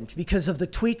relevant because of the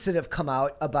tweets that have come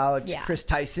out about Chris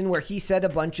Tyson, where he said a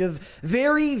bunch of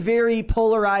very, very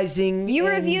polarizing. You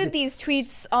reviewed these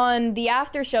tweets on the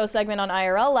after show segment on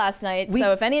IRL last night.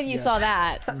 So if any of you saw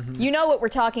that, you know what we're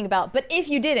talking about. But if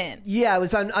you didn't. Yeah, it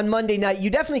was on Monday night. You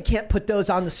definitely can't put those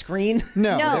on the screen.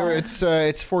 No. It's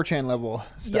 4chan level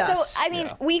stuff. Yes. So, I mean,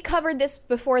 we covered this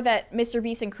before that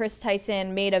MrBeast and Chris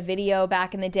Tyson made a video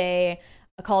back in the day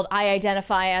called I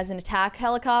Identify as an Attack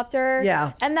Helicopter.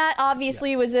 Yeah. And that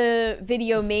obviously was a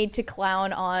video made to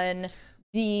clown on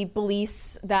the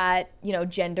beliefs that,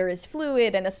 gender is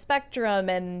fluid and a spectrum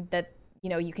and that,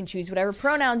 you can choose whatever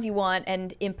pronouns you want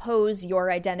and impose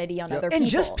your identity on other people. And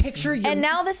just picture and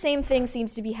now the same thing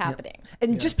seems to be happening.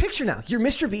 And just picture now, you're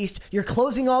MrBeast, you're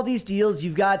closing all these deals,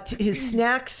 you've got his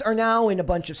snacks are now in a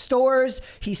bunch of stores,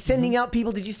 he's sending out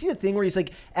people. Did you see the thing where he's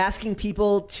like asking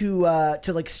people to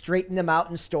like straighten them out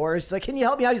in stores? He's like, can you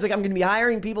help me out? He's like, I'm gonna be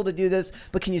hiring people to do this,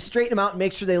 but can you straighten them out and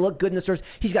make sure they look good in the stores?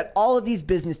 He's got all of these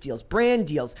business deals, brand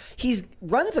deals. He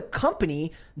runs a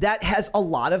company that has a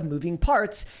lot of moving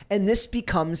parts, and this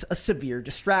becomes a severe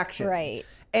distraction. Right.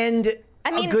 And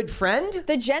a good friend?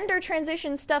 The gender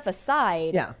transition stuff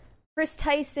aside, Chris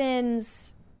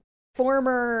Tyson's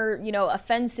former,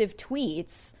 offensive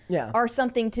tweets are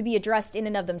something to be addressed in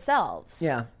and of themselves.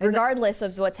 Yeah. Regardless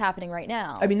of what's happening right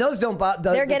now. I mean, those don't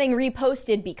bother. They're getting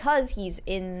reposted because he's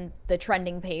in the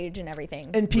trending page and everything.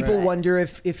 And people wonder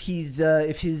if his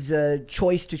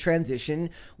choice to transition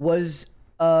was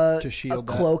a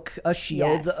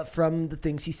shield from the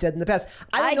things he said in the past.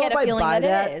 I don't know if I buy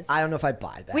that. I don't know if I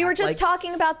buy that. We were just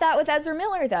talking about that with Ezra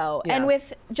Miller, though. And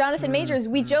with Jonathan Majors,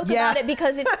 we joke about it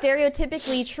because it's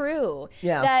stereotypically true.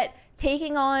 That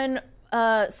taking on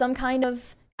some kind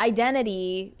of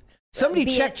identity... Somebody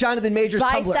check Jonathan Majors'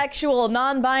 bisexual,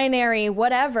 non-binary,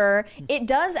 whatever. It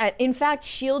does, in fact,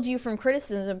 shield you from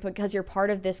criticism because you're part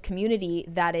of this community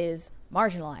that is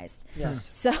marginalized. Yes.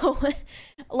 So,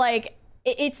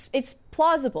 it's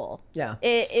plausible. Yeah.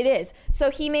 It is. So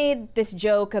he made this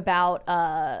joke about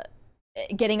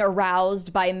getting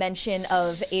aroused by mention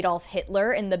of Adolf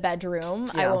Hitler in the bedroom.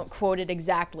 I won't quote it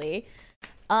exactly.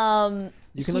 You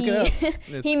can look it up.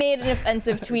 He made an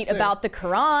offensive tweet about the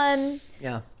Quran.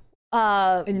 Yeah.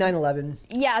 In 9/11.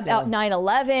 Yeah, about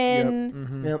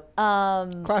 9/11. Yep.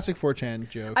 Classic 4chan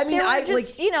jokes. I mean,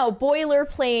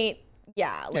 boilerplate.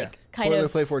 Yeah, kind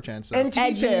of boilerplate 4chan stuff. And to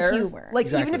be fair, humor.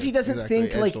 Even if he doesn't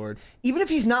think even if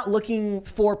he's not looking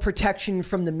for protection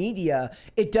from the media,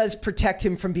 it does protect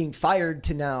him from being fired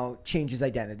to now change his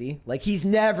identity. Like, he's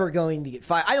never going to get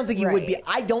fired. I don't think he would be.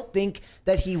 I don't think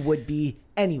that he would be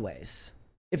anyways.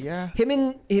 If him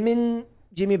and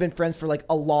Jimmy have been friends for like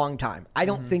a long time. I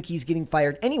don't think he's getting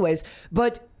fired anyways,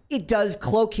 but it does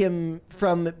cloak him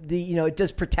from it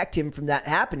does protect him from that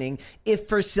happening if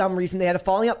for some reason they had a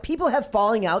falling out. People have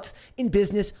falling outs in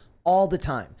business all the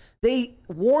time. They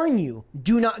warn you,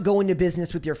 do not go into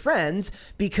business with your friends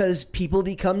because people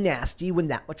become nasty when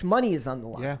that much money is on the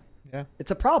line. Yeah.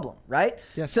 It's a problem, right?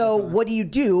 Yes, so definitely. what do you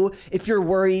do if you're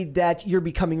worried that you're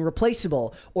becoming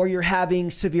replaceable or you're having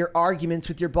severe arguments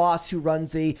with your boss who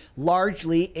runs a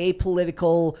largely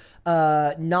apolitical,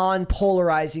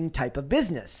 non-polarizing type of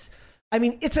business? I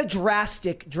mean, it's a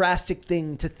drastic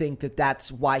thing to think that that's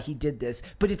why he did this,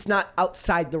 but it's not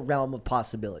outside the realm of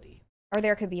possibility. Or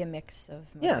there could be a mix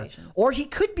of motivations. Yeah, or he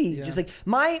could be just like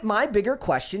my bigger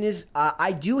question is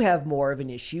I do have more of an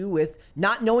issue with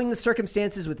not knowing the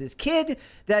circumstances with his kid,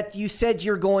 that you said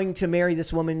you're going to marry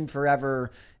this woman forever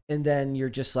and then you're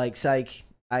just like, psych,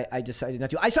 I decided not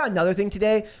to. I saw another thing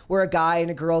today where a guy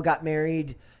and a girl got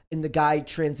married and the guy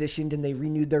transitioned and they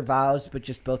renewed their vows, but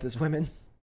just both as women.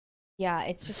 Yeah,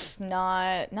 it's just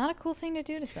not a cool thing to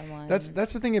do to someone. That's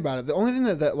the thing about it. The only thing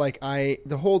that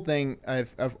the whole thing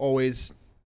I've always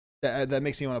that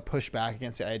makes me want to push back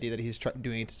against the idea that he's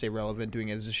doing it to stay relevant, doing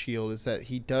it as a shield, is that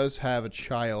he does have a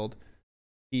child.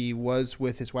 He was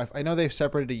with his wife. I know they've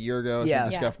separated a year ago.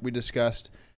 We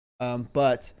discussed.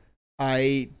 But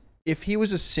if he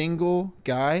was a single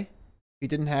guy, he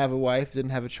didn't have a wife,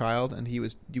 didn't have a child, and he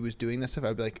was doing this stuff,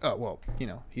 I'd be like, oh, well,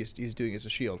 he's doing it as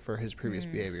a shield for his previous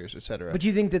behaviors, etc. But do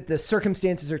you think that the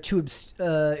circumstances are too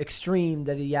extreme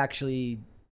that he actually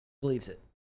believes it?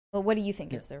 Well, what do you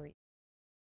think is the reason?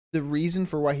 The reason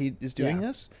for why he is doing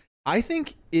this? I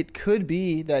think it could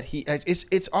be that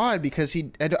it's odd because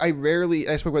I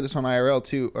spoke about this on IRL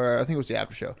too, or I think it was the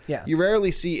after show. Yeah. You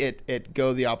rarely see it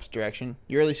go the opposite direction.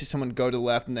 You rarely see someone go to the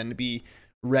left and then be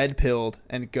red pilled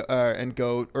and go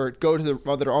to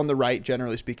the that are on the right,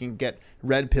 generally speaking, get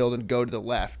red pilled and go to the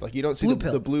left. Like you don't see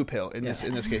the blue pill in this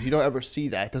case. You don't ever see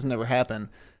that. It doesn't ever happen.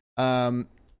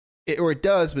 It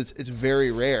does, but it's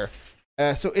very rare.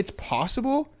 So it's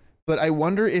possible, but I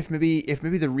wonder if maybe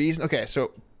the reason. Okay,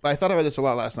 so I thought about this a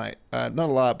lot last night. Not a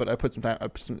lot, but I put some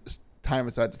time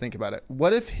aside to think about it.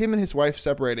 What if him and his wife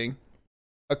separating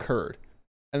occurred,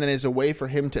 and then as a way for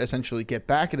him to essentially get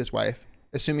back at his wife,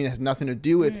 assuming it has nothing to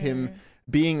do with him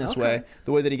being this way,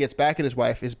 the way that he gets back at his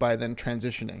wife is by then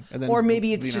transitioning. And then, or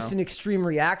maybe it's just an extreme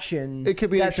reaction. It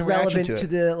could be that's relevant to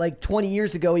the 20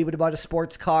 years ago. He would have bought a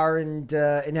sports car and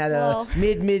had a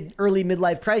early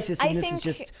midlife crisis. And I this think is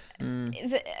just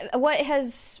what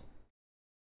has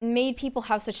made people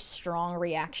have such strong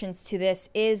reactions to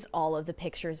this is all of the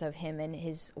pictures of him and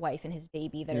his wife and his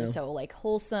baby that are so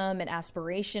wholesome and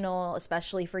aspirational,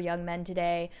 especially for young men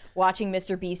today. Watching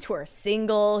MrBeast, who are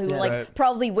single, who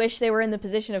probably wish they were in the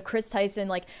position of Chris Tyson.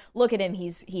 Like, look at him,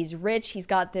 he's rich, he's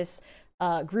got this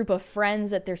group of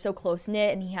friends that they're so close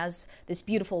knit, and he has this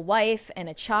beautiful wife and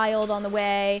a child on the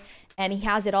way, and he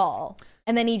has it all.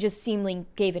 And then he just seemingly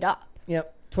gave it up.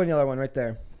 Yep, $20 one right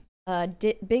there.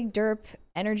 Big Derp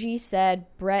Energy said,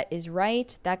 Brett is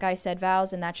right. That guy said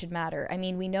vows, and that should matter. I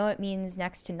mean, we know it means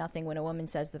next to nothing when a woman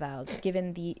says the vows,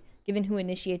 given who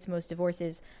initiates most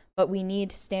divorces, but we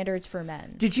need standards for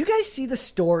men. Did you guys see the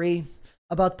story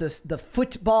about the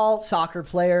football soccer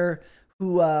player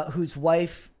whose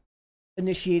wife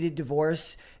initiated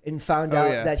divorce and found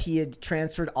out that he had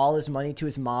transferred all his money to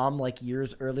his mom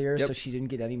years earlier, so she didn't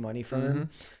get any money from him?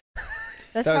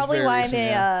 That's probably why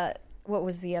they what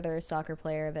was the other soccer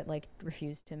player that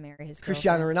refused to marry his girlfriend?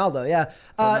 Cristiano Ronaldo, yeah.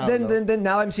 Then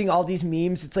now I'm seeing all these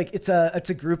memes. It's it's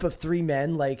a group of three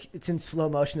men, it's in slow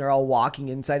motion. They're all walking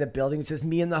inside a building. It says,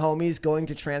 "Me and the homies going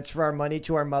to transfer our money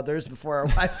to our mothers before our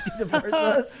wives get divorced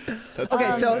us."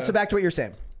 Okay, so back to what you're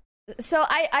saying. So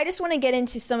I just want to get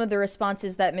into some of the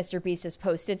responses that MrBeast has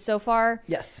posted so far.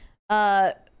 Yes.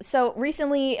 So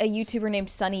recently, a YouTuber named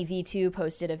SunnyV2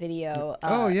 posted a video.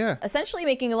 Essentially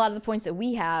making a lot of the points that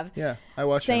we have. Yeah, I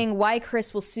watched. Saying why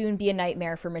Chris will soon be a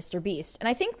nightmare for MrBeast. And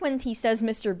I think when he says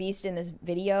MrBeast in this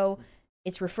video,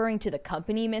 it's referring to the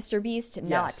company MrBeast,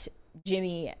 not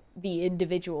Jimmy, the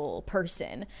individual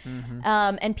person.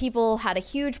 And people had a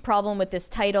huge problem with this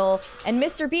title, and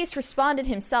MrBeast responded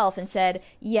himself and said,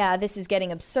 yeah, this is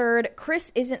getting absurd.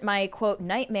 Chris isn't my quote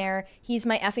nightmare, he's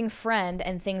my effing friend,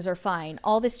 and things are fine.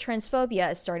 All this transphobia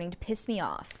is starting to piss me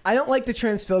off. I don't like the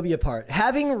transphobia part.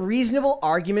 Having reasonable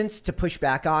arguments to push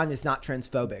back on is not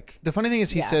transphobic. The funny thing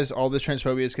is he says all this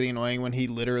transphobia is getting annoying when he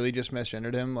literally just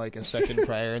misgendered him a second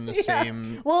prior in the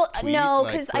same tweet. No,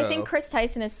 because I think Chris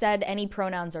Tyson has said any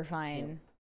pronouns are fine.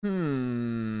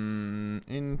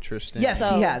 Interesting.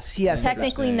 Yes, he has.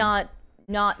 Technically not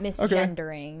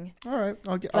misgendering. Okay. All right,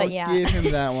 I'll give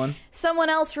him that one. Someone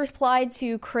else replied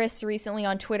to Chris recently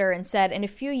on Twitter and said, in a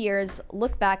few years,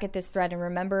 look back at this thread and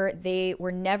remember they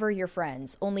were never your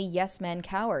friends, only yes men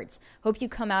cowards. Hope you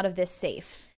come out of this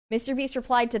safe. MrBeast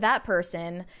replied to that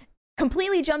person,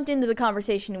 completely jumped into the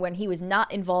conversation when he was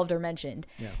not involved or mentioned.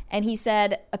 And he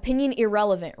said, opinion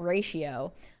irrelevant,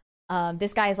 ratio.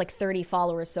 This guy has 30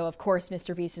 followers, so of course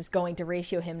MrBeast is going to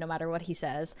ratio him no matter what he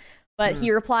says. But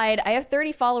he replied, I have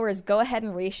 30 followers, go ahead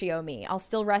and ratio me. I'll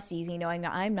still rest easy knowing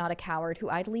that I'm not a coward who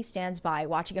idly stands by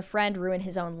watching a friend ruin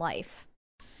his own life.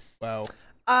 Wow.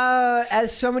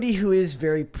 As somebody who is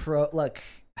very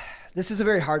this is a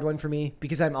very hard one for me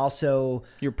because I'm also...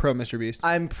 You're pro MrBeast.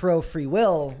 I'm pro free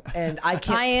will, and I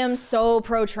can't... I am so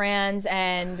pro trans,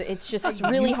 and it's just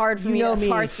really hard for me to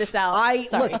parse this out.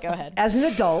 Sorry, go ahead. As an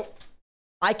adult,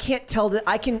 I can't tell that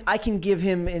I can give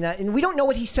him and we don't know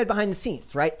what he said behind the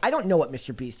scenes, right? I don't know what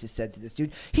MrBeast has said to this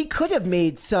dude. He could have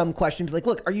made some questions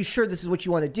look, are you sure this is what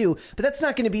you want to do? But that's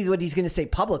not going to be what he's going to say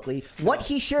publicly. What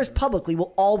he shares publicly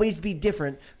will always be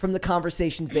different from the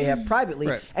conversations they have privately.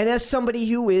 Right. And as somebody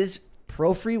who is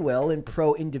pro free will and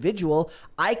pro individual,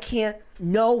 I can't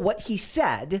know what he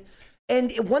said.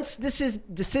 And once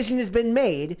decision has been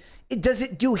made, does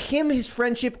it do him, his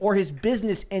friendship, or his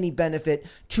business any benefit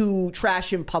to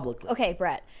trash him publicly? Okay,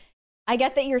 Brett, I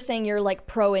get that you're saying you're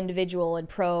pro-individual and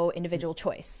pro-individual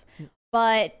choice.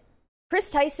 But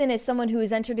Chris Tyson is someone who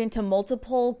has entered into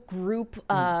multiple group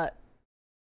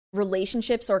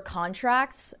relationships or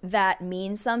contracts that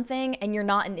mean something, and you're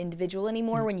not an individual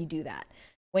anymore when you do that.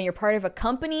 When you're part of a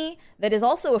company that is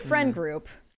also a friend group,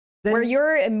 where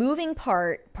you're a moving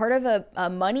part of a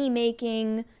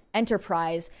money-making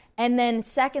enterprise. And then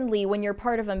secondly, when you're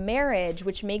part of a marriage,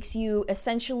 which makes you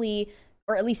essentially,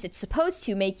 or at least it's supposed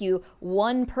to make you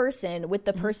one person with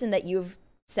the person that you've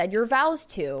said your vows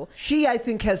to. She, I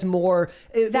think, has more.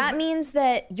 That means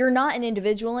that you're not an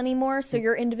individual anymore, so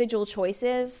your individual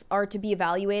choices are to be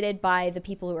evaluated by the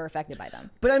people who are affected by them.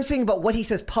 But I'm saying about what he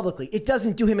says publicly. It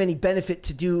doesn't do him any benefit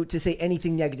to say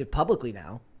anything negative publicly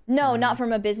now. No, not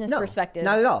from a business perspective.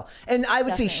 Not at all. And I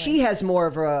would say Definitely. she has more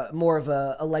of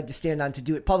a leg to stand on to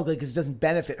do it publicly because it doesn't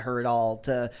benefit her at all.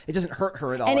 It doesn't hurt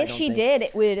her at all. And I if don't she think. did,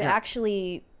 it would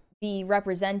actually be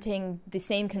representing the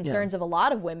same concerns of a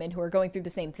lot of women who are going through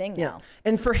the same thing now.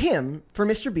 And for him, for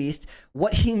MrBeast,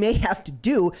 what he may have to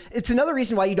do, it's another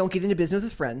reason why you don't get into business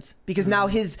with friends, because now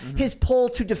his pull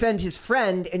to defend his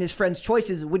friend and his friend's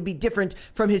choices would be different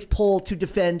from his pull to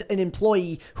defend an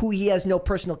employee who he has no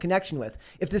personal connection with,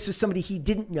 if this was somebody he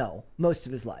didn't know most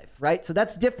of his life, right? So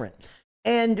that's different.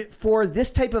 And for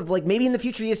this type of, like, maybe in the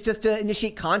future he has just to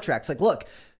initiate contracts. Like, look,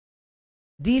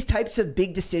 these types of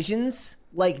big decisions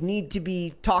need to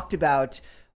be talked about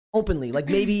openly. Like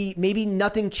maybe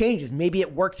nothing changes. Maybe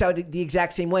it works out the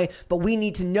exact same way, but we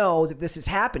need to know that this is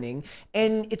happening.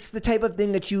 And it's the type of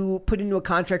thing that you put into a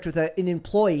contract with an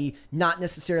employee, not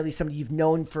necessarily somebody you've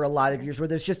known for a lot of years, where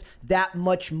there's just that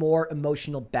much more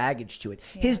emotional baggage to it.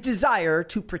 Yeah. His desire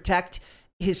to protect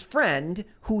his friend,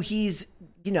 who he's,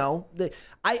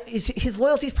 his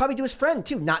loyalty is probably to his friend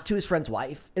too, not to his friend's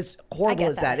wife. As horrible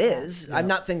as that is, I'm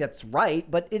not saying that's right,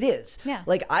 but it is. Yeah.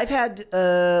 Like I've had,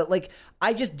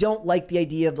 I just don't like the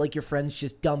idea of your friends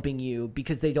just dumping you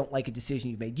because they don't like a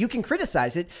decision you've made. You can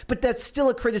criticize it, but that's still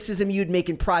a criticism you'd make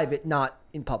in private, not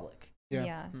in public.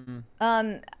 Yeah.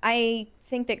 I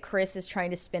think that Chris is trying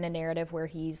to spin a narrative where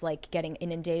he's getting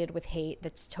inundated with hate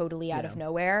that's totally out of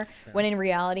nowhere, when in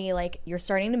reality, you're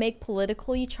starting to make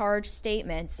politically charged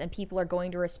statements and people are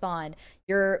going to respond.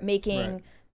 You're making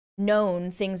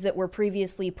known things that were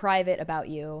previously private about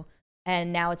you,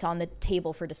 and now it's on the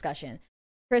table for discussion.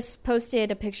 Chris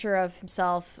posted a picture of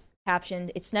himself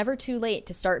captioned, "It's never too late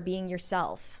to start being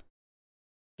yourself."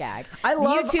 Gag.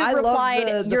 YouTube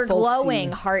replied, "You're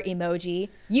glowing," heart emoji.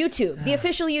 YouTube, the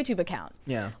official YouTube account.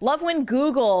 Yeah. "Love when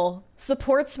Google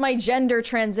supports my gender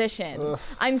transition."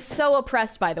 I'm so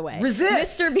oppressed, by the way.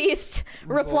 Resist! MrBeast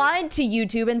replied to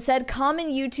YouTube and said, "Common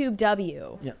YouTube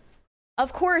W." Yeah.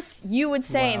 Of course, you would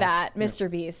say that,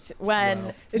 MrBeast,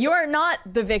 when you're not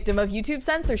the victim of YouTube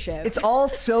censorship. It's all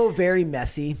so very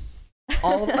messy.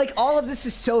 All of this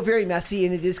is so very messy,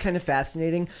 and it is kind of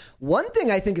fascinating. One thing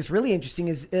I think is really interesting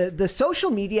is the social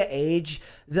media age,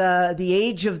 the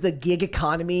age of the gig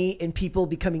economy and people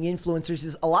becoming influencers.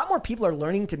 Is a lot more people are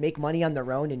learning to make money on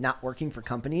their own and not working for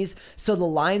companies. So the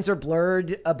lines are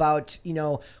blurred about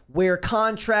where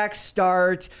contracts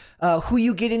start, who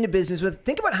you get into business with.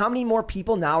 Think about how many more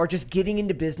people now are just getting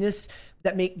into business,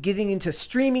 getting into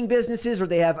streaming businesses, or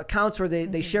they have accounts where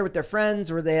they share with their friends,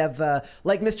 or they have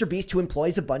like MrBeast, who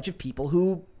employs a bunch of people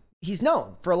who he's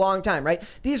known for a long time, right?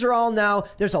 These are all now,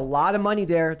 there's a lot of money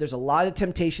there. There's a lot of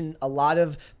temptation, a lot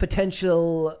of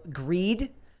potential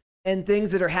greed and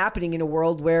things that are happening in a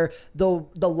world where the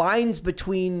lines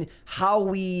between how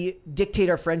we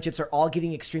dictate our friendships are all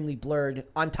getting extremely blurred,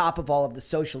 on top of all of the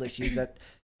social issues that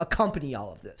accompany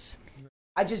all of this.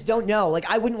 I just don't know.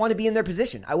 I wouldn't want to be in their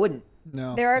position. I wouldn't.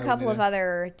 No. There are a couple of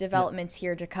other developments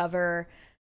here to cover.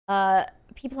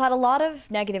 People had a lot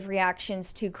of negative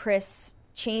reactions to Chris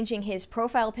changing his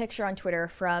profile picture on Twitter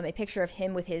from a picture of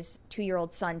him with his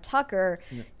 2-year-old son Tucker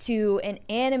to an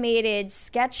animated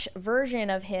sketch version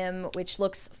of him, which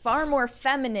looks far more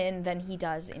feminine than he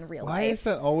does in real life. Why is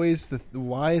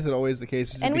it always the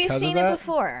case? Is and we've seen it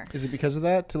before. Is it because of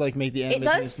that, to make the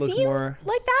animation look more? It does seem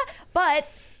like that, but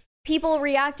people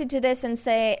reacted to this and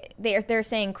say they're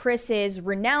saying Chris is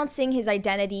renouncing his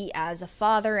identity as a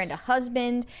father and a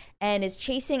husband and is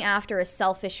chasing after a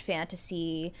selfish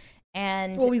fantasy.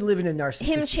 And we live in a narcissistic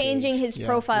him changing age. his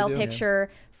profile picture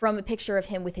from a picture of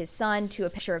him with his son to a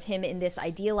picture of him in this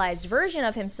idealized version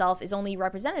of himself is only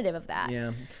representative of that.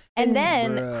 Yeah. And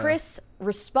then Chris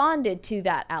responded to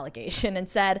that allegation and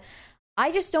said,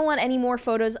 "I just don't want any more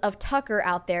photos of Tucker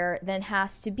out there than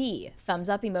has to be." Thumbs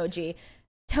up emoji.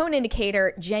 Tone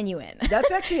indicator, genuine. That's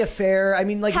actually a fair, now I'm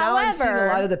seeing a However,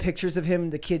 lot of the pictures of him,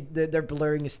 the kid, they're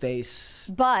blurring his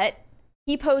face. But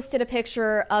he posted a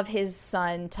picture of his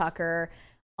son, Tucker,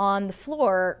 on the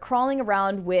floor, crawling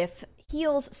around with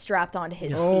heels strapped onto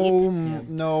his feet.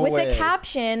 No with way. a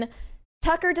caption,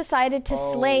 "Tucker decided to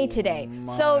slay today."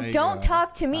 So don't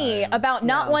talk to me about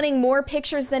not wanting more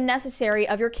pictures than necessary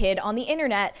of your kid on the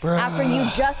internet after you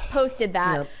just posted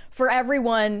that for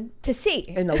everyone to see.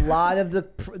 And a lot of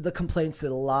the complaints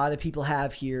that a lot of people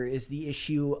have here is the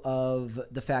issue of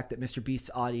the fact that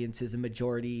MrBeast's audience is a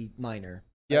majority minor.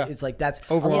 Yeah. It's like that's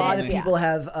a Overwhelming. lot of people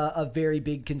have a very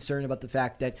big concern about the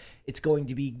fact that it's going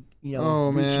to be, reaching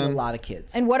a lot of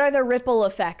kids. And what are the ripple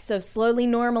effects of slowly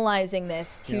normalizing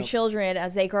this to children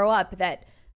as they grow up that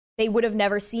they would have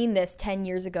never seen this 10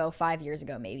 years ago, 5 years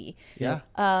ago, maybe. Yeah.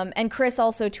 And Chris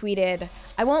also tweeted,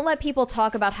 I won't let people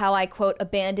talk about how I, quote,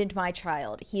 abandoned my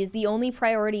child. He is the only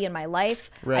priority in my life.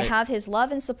 Right. I have his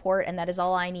love and support, and that is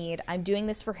all I need. I'm doing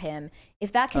this for him.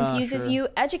 If that confuses you,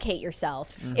 educate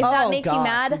yourself. If that makes you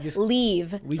mad,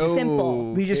 leave.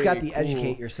 Simple. We just got the cool.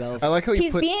 educate yourself. I like how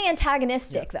He's being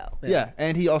antagonistic, though. Yeah,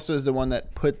 and he also is the one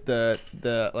that put the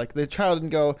child didn't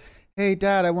go, hey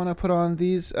Dad, I want to put on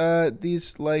these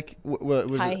like what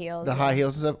was high it? heels, the high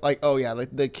heels and stuff. Like, oh yeah,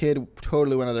 like the kid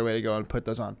totally went out of their way to go and put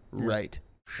those on. Right.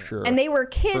 Sure. And they were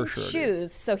kids' sure,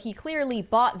 shoes, so he clearly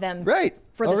bought them right.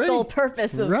 for the sole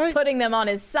purpose of putting them on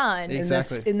his son.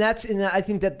 Exactly. And I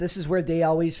think that this is where they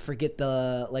always forget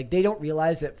they don't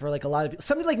realize that for like a lot of people,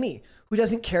 somebody like me who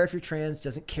doesn't care if you're trans,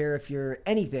 doesn't care if you're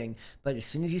anything, but as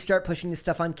soon as you start pushing this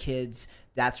stuff on kids,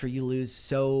 that's where you lose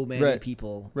so many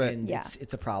people. Right. And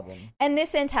it's a problem. And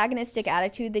this antagonistic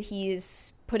attitude that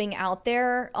he's putting out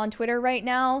there on Twitter right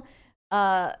now,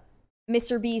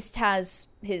 MrBeast has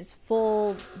his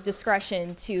full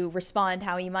discretion to respond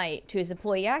how he might to his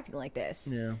employee acting like this.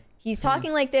 Yeah. He's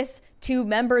talking like this to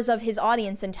members of his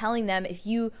audience and telling them, if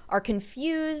you are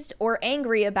confused or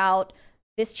angry about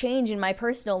this change in my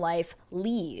personal life,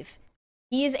 leave.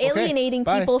 He is alienating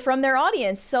people from their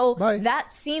audience. So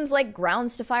that seems like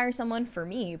grounds to fire someone for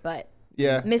me, but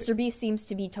MrBeast seems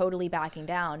to be totally backing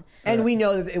down. And we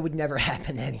know that it would never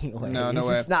happen anyway. No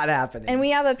way. It's not happening. And we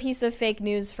have a piece of fake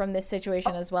news from this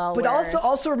situation as well. But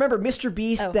also remember,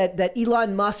 MrBeast, that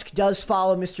Elon Musk does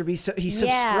follow MrBeast. So he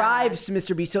subscribes to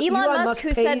MrBeast. So Elon Musk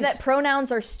who said that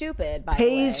pronouns are stupid, by the way.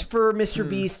 Pays for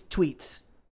MrBeast tweets.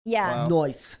 Yeah. Wow.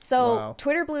 Nice. So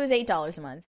Twitter Blue is $8 a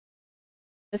month.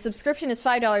 The subscription is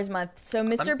 $5 a month. So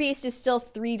MrBeast is still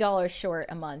 $3 short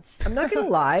a month. I'm not going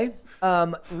to lie.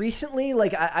 Recently,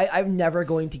 like I'm never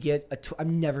going to get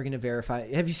I'm never going to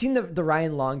verify. Have you seen the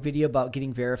Ryan Long video about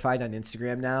getting verified on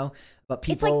Instagram now? But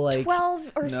people it's like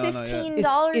 $12 or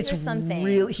 $15 or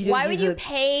something. Why would you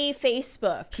pay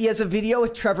Facebook? He has a video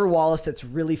with Trevor Wallace that's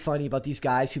really funny about these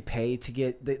guys who pay to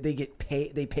get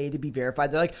they pay to be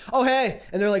verified. They're like, oh hey,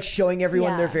 and they're like showing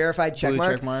everyone their verified check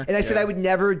mark. And I said I would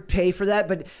never pay for that,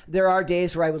 but there are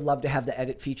days where I would love to have the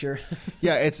edit feature.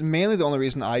 Yeah, it's mainly the only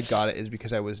reason I got it is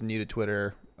because I was new to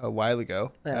Twitter a while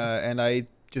ago, and I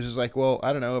just was like, well,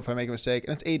 I don't know if I make a mistake,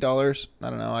 and it's $8. I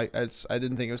don't know. I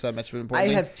didn't think it was that much of an important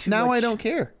thing. have too now much... I don't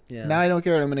care. Yeah. Now I don't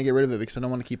care, and I'm going to get rid of it because I don't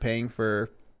want to keep paying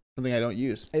for something I don't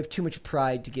use. I have too much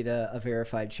pride to get a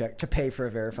verified check, to pay for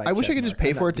a verified check. I wish I could just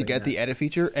pay for it to get the edit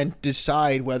feature and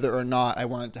decide whether or not I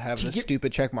want it to have the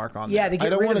stupid check mark on there. Yeah, to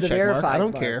get rid of the verified I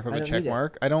don't care if I have a check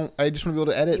mark. I just want to be able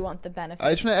to edit. You want the benefits.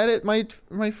 I just want to edit my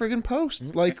friggin'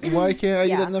 post. Like, why can't I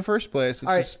do that in the first place?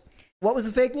 It's just... What was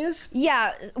the fake news?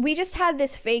 Yeah, we just had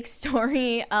this fake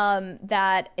story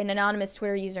that an anonymous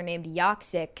Twitter user named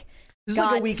Yoxic This is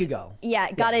like a week ago.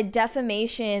 Yeah, got a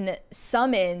defamation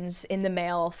summons in the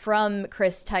mail from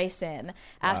Chris Tyson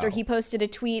after he posted a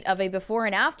tweet of a before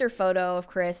and after photo of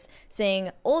Chris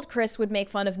saying old Chris would make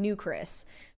fun of new Chris.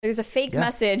 There's a fake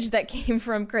message that came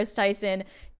from Chris Tyson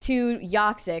to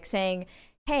Yoxic saying,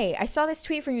 hey, I saw this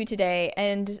tweet from you today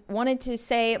and wanted to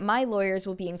say my lawyers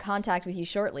will be in contact with you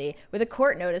shortly with a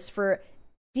court notice for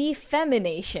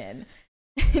defemination.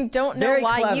 Don't know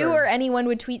why you or anyone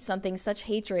would tweet something such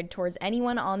hatred towards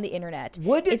anyone on the internet.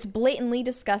 It's blatantly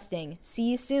disgusting.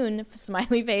 See you soon,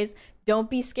 smiley face. Don't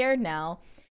be scared now.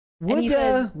 I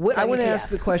want to ask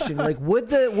the question: like, would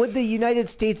the United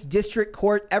States District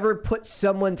Court ever put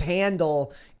someone's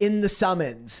handle in the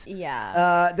summons?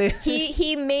 Yeah,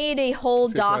 he made a whole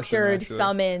doctored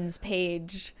summons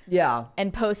page. Yeah,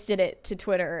 and posted it to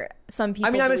Twitter. Some people.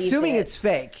 I mean, I'm assuming it's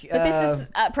fake, but this is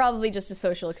probably just a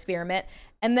social experiment.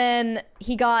 And then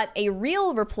he got a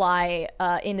real reply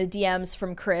in the DMs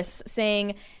from Chris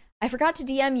saying, I forgot to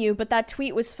DM you, but that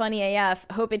tweet was funny AF.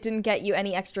 Hope it didn't get you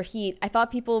any extra heat. I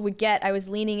thought people would get I was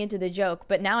leaning into the joke,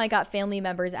 but now I got family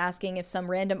members asking if some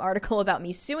random article about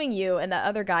me suing you and that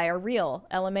other guy are real.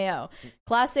 LMAO.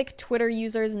 Classic Twitter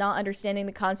users not understanding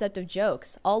the concept of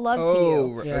jokes. All love to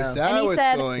you. Yeah. Is that And he what's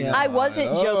said, going I on?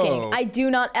 wasn't joking. I do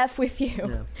not F with you.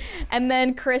 Yeah. And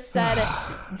then Chris said,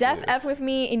 Def F with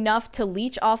me enough to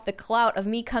leech off the clout of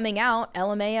me coming out.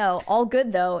 LMAO. All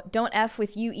good though. Don't F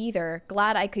with you either.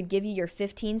 Glad I could give you your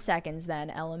 15 seconds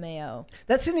then. LMAO.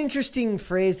 That's an interesting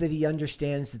phrase that he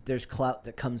understands that there's clout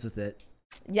that comes with it.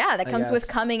 Yeah, that comes with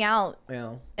coming out.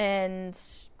 Yeah. And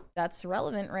that's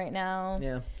relevant right now.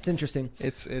 Yeah, it's interesting.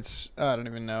 It's I don't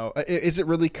even know. Is it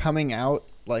really coming out?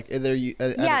 Like, there you?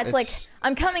 It's like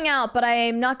I'm coming out, but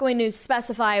I'm not going to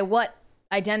specify what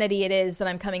identity it is that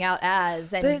I'm coming out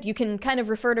as, and you can kind of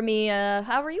refer to me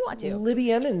however you want to.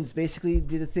 Libby Emmons basically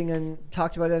did a thing and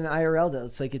talked about it in IRL. Though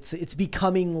it's like it's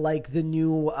becoming like the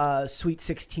new Sweet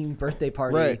 16 birthday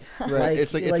party. Right. Like,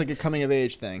 it's like a coming of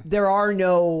age thing. There are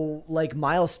no like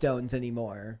milestones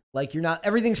anymore. Like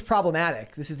everything's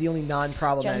problematic. This is the only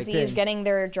non-problematic Gen Z thing. is getting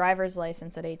their driver's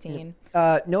license at 18.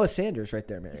 Noah Sanders right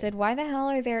there, Mary. He said, why the hell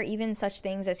are there even such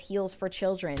things as heels for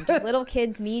children? Do little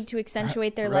kids need to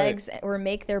accentuate their legs or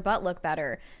make their butt look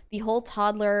better? The whole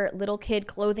toddler little kid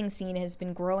clothing scene has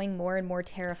been growing more and more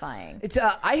terrifying. It's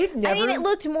I mean, it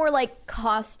looked more like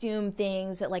costume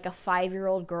things that like a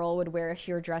 5-year-old girl would wear if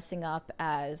she were dressing up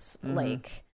as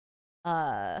like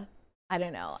I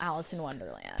don't know, Alice in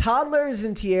Wonderland. Toddlers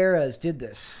and tiaras did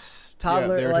this.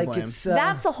 Toddler, like it's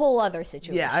that's a whole other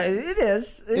situation. Yeah, it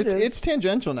is. It's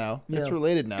tangential now. Yeah. It's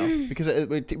related now because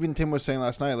even Tim was saying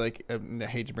last night. Like, I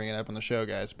hate to bring it up on the show,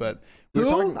 guys, but we were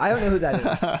talking. I don't know who that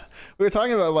is. We were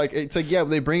talking about like it's like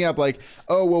they bring up like,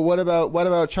 oh well, what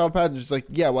about child pageants? It's like,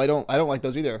 yeah, well I don't like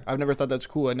those either. I've never thought that's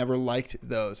cool. I never liked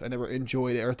those. I never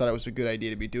enjoyed it or thought it was a good idea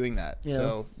to be doing that. Yeah.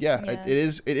 So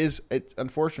it's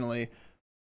unfortunately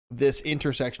this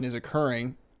intersection is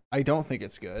occurring. I don't think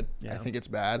it's good. Yeah. I think it's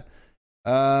bad.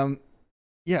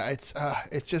 It's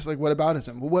just like, what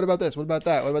aboutism? Well, what about this? What about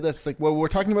that? What about this? It's like, well, we're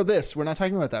talking about this. We're not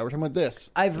talking about that. We're talking about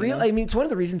this. I mean, it's one of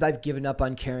the reasons I've given up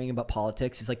on caring about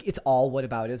politics is like it's all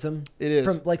whataboutism. It is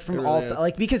from really all is.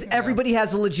 like because everybody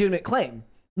has a legitimate claim.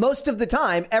 Most of the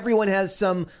time, everyone has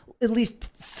some at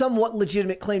least somewhat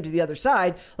legitimate claim to the other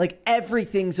side. Like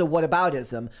everything's a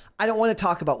whataboutism. I don't want to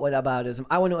talk about whataboutism.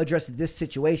 I want to address this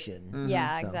situation.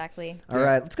 Yeah, exactly. All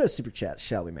right, let's go to super chat,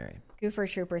 shall we, Mary? Goofer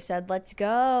Trooper said, let's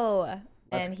go.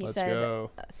 And he let's said,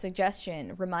 go.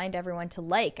 Suggestion, remind everyone to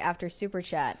like after super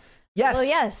chat. Yes. Well,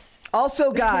 yes.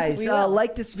 Also, guys, We will.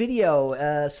 like this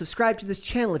video, subscribe to this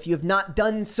channel if you have not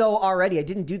done so already. I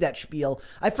didn't do that spiel.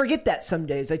 I forget that some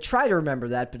days. I try to remember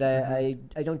that, but I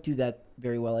don't do that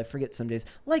very well. I forget some days.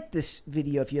 Like this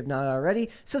video if you have not already.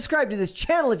 Subscribe to this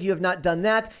channel if you have not done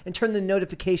that, and turn the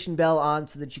notification bell on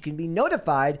so that you can be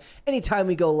notified anytime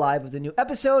we go live with a new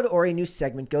episode or a new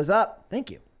segment goes up. Thank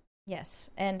you. Yes.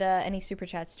 And any super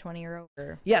chats 20 or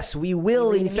over. Yes, we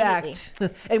will, Read in fact.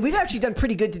 And we've actually done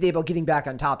pretty good today about getting back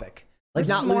on topic. Like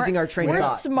not losing our train of We're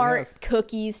thought. smart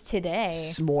cookies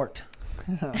today. Smart.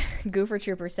 Goofer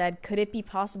Trooper said, could it be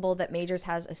possible that Majors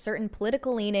has a certain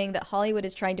political leaning that Hollywood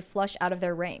is trying to flush out of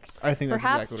their ranks? I think that's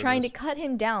perhaps exactly what it trying is. to cut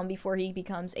him down before he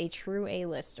becomes a true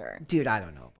A-lister. Dude, I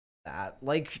don't know about that.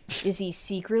 Like, is he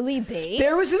secretly based?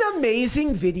 there was an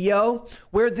amazing video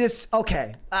where this,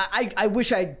 I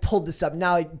wish I'd pulled this up.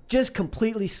 Now it just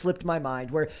completely slipped my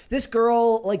mind, where this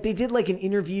girl, like they did like an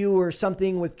interview or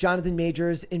something with Jonathan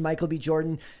Majors and Michael B.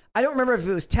 Jordan. I don't remember if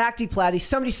it was Tacty Platty.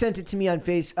 Somebody sent it to me on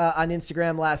on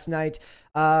Instagram last night.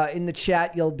 In the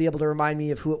chat, you'll be able to remind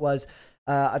me of who it was.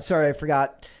 I'm sorry, I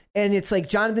forgot. And it's like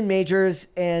Jonathan Majors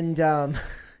and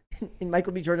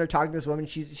Michael B. Jordan are talking to this woman.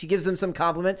 She gives them some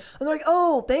compliment. And they're like,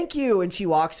 oh, thank you. And she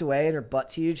walks away and her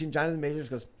butt's huge. And Jonathan Majors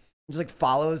goes, just like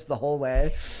follows the whole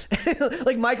way.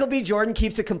 Like Michael B. Jordan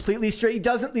keeps it completely straight.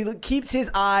 He keeps his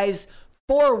eyes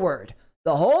forward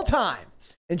the whole time.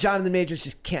 And Jonathan Majors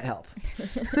just can't help.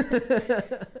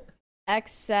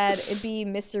 X said it'd be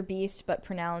MrBeast, but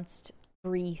pronounced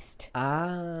Breast.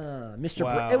 Ah, Mr.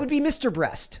 Wow. It would be Mr.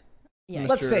 Breast. Yeah.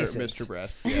 Let's face it. Mr.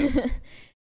 Breast. Yes.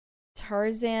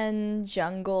 Tarzan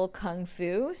Jungle Kung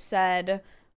Fu said,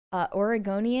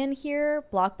 Oregonian here.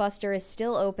 Blockbuster is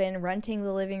still open. Renting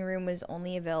the living room was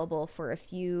only available for a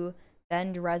few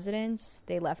Bend residents.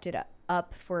 They left it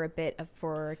up for a bit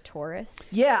for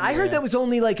tourists. Yeah, I heard that was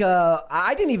only like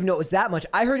I didn't even know it was that much.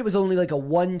 I heard it was only like a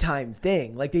one-time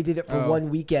thing. Like they did it for one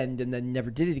weekend and then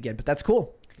never did it again. But that's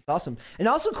cool. It's awesome. And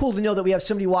also cool to know that we have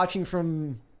somebody watching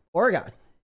from Oregon.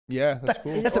 Yeah, that's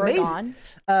cool. Is it That's Oregon?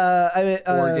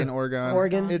 amazing.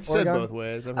 Oregon. It's said Oregon. both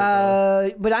ways. I've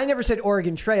heard But I never said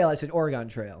Oregon Trail. I said Oregon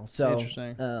Trail. So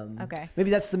Interesting. Okay. maybe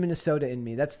that's the Minnesota in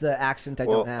me. That's the accent I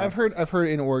well, don't have. I've heard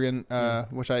in Oregon,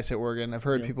 which I say Oregon. I've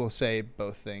heard people say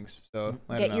both things. So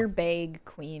I don't Get know. your bag,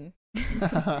 queen.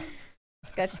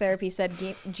 Sketch Therapy said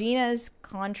Gina's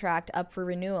contract up for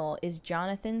renewal. Is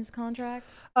Jonathan's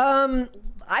contract?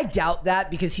 I doubt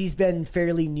that because he's been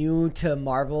fairly new to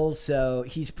Marvel, so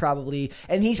he's probably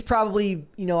on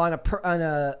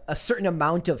a certain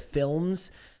amount of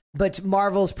films. But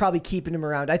Marvel's probably keeping him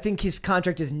around. I think his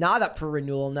contract is not up for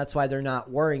renewal, and that's why they're not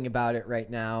worrying about it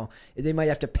right now. They might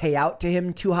have to pay out to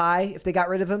him too high if they got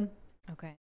rid of him.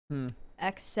 Okay.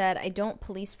 X said, I don't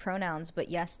police pronouns, but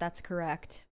yes, that's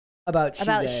correct. About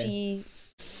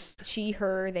she,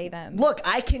 her, they, them. Look,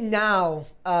 I can now,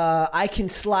 I can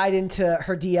slide into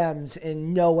her DMs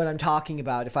and know what I'm talking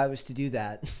about if I was to do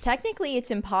that. Technically, it's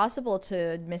impossible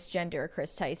to misgender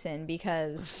Chris Tyson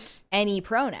because any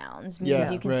pronouns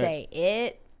means you can say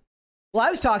it. Well,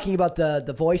 I was talking about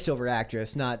the voiceover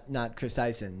actress, not Chris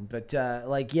Tyson, but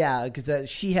because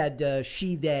she had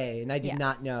she, they, and I did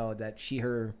not know that she,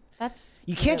 her. That's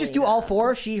you can't just do all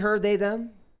four: she, her, they, them.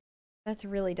 That's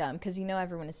really dumb because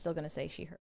everyone is still going to say she,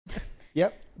 her.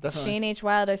 Yep, definitely. Shane H.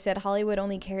 Wilder said Hollywood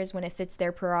only cares when it fits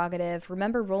their prerogative.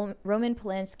 Remember Roman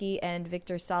Polanski and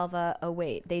Victor Salva? Oh,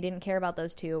 wait, they didn't care about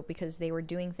those two because they were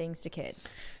doing things to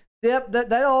kids. Yep,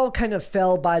 that all kind of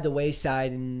fell by the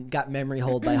wayside and got memory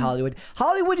hold by Hollywood.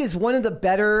 Hollywood is one of the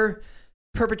better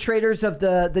perpetrators of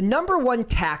the number one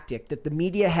tactic that the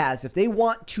media has. If they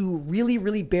want to really,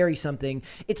 really bury something,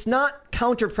 it's not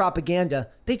counter propaganda.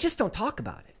 They just don't talk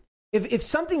about it. If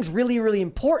something's really, really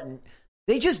important,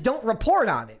 they just don't report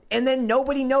on it. And then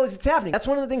nobody knows it's happening. That's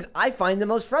one of the things I find the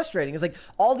most frustrating. It's like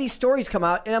all these stories come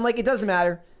out and I'm like, it doesn't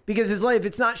matter. Because it's like, if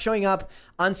it's not showing up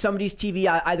on somebody's TV,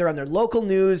 either on their local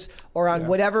news or on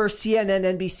whatever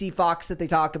CNN, NBC, Fox that they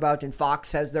talk about, and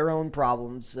Fox has their own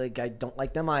problems. Like, I don't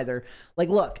like them either. Like,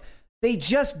 look, they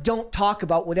just don't talk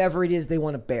about whatever it is they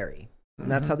want to bury. And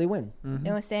that's how they win.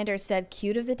 Noah Sanders said,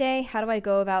 cute of the day, how do I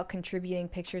go about contributing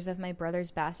pictures of my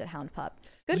brother's Basset Hound pup?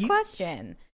 Good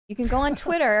question. You can go on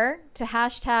Twitter to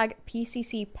hashtag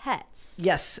PCC Pets.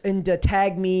 Yes, and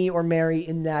tag me or Mary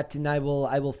in that, and I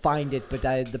will find it. But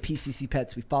the PCC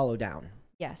Pets we follow down.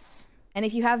 Yes, and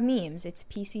if you have memes, it's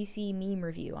PCC Meme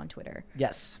Review on Twitter.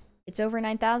 Yes. It's over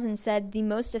 9,000 said the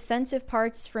most offensive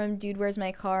parts from Dude Where's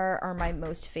My Car are my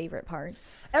most favorite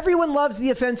parts. Everyone loves the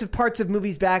offensive parts of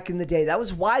movies back in the day. That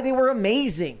was why they were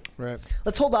amazing. Right.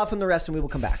 Let's hold off on the rest and we will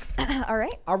come back. All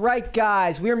right. All right,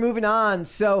 guys, we're moving on.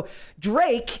 So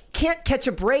Drake can't catch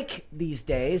a break these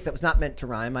days. That was not meant to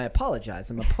rhyme. I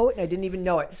apologize. I'm a poet and I didn't even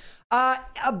know it.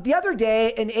 The other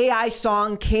day, an AI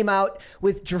song came out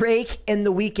with Drake and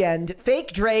The Weeknd.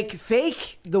 Fake Drake,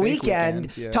 fake The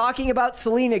Weeknd, talking about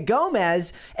Selena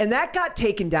Gomez, and that got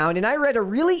taken down. And I read a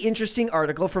really interesting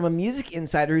article from a music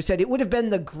insider who said it would have been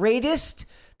the greatest,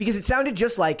 because it sounded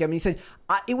just like him. He said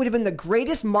it would have been the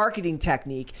greatest marketing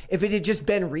technique if it had just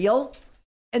been real.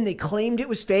 And they claimed it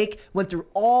was fake, went through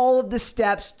all of the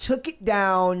steps, took it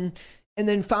down, and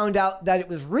then found out that it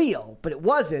was real, but it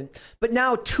wasn't. But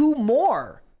now 2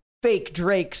 more fake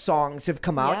Drake songs have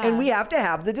come out, and we have to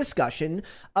have the discussion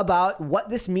about what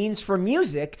this means for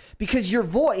music, because your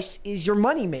voice is your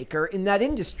moneymaker in that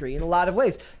industry in a lot of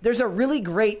ways. There's a really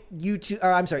great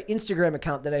Instagram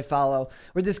account that I follow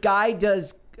where this guy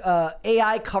does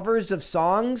AI covers of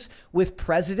songs with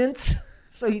presidents.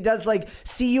 So he does like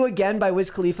See You Again by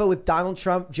Wiz Khalifa with Donald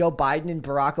Trump, Joe Biden, and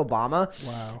Barack Obama.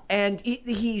 Wow. And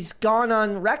he's gone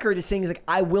on record as saying, he's like,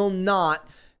 I will not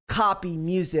copy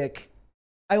music.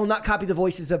 I will not copy the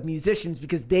voices of musicians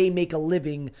because they make a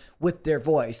living with their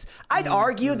voice. I'd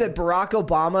argue that Barack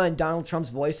Obama and Donald Trump's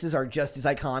voices are just as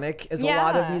iconic as a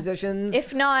lot of musicians.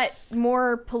 If not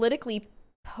more politically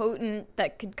potent,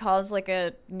 that could cause like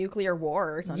a nuclear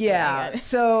war or something. Yeah.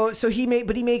 So he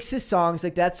makes his songs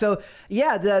like that. So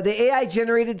yeah, the AI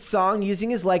generated song using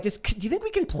his likeness. Do you think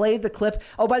we can play the clip?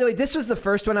 Oh, by the way, this was the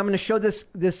first one. I'm going to show this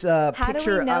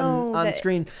picture on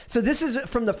screen. So this is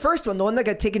from the first one, the one that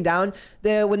got taken down.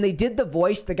 When they did the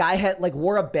voice, the guy had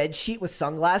wore a bed sheet with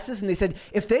sunglasses, and they said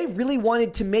if they really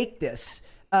wanted to make this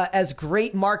as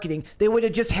great marketing, they would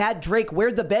have just had Drake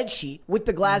wear the bed sheet with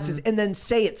the glasses and then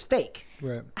say it's fake.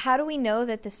 Right. How do we know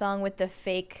that the song with the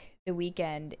fake The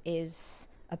Weeknd is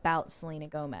about Selena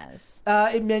Gomez?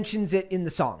 It mentions it in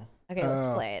the song. Okay, let's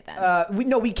play it then.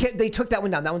 We can't. They took that one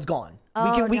down. That one's gone.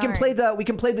 We can play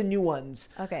the new ones.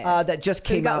 Okay. That just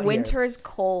came out. So we got Winter's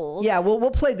Cold. Yeah, we'll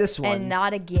play this one. And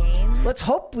Not a Game. Let's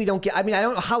hope we don't get. I mean, I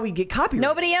don't know how we get copyright.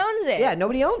 Nobody owns it. Yeah,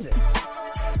 nobody owns it.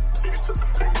 When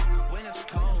it's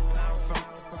cold where I'm from.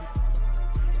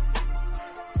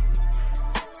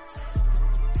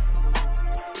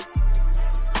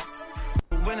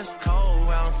 When it's cold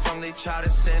where I'm from, they try to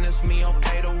sentence me.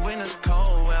 Okay, the winter's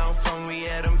cold where I'm from. We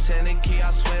had them tenant key.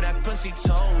 I swear that pussy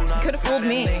told. Could have fooled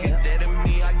me.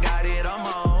 I got it on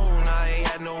my own. I ain't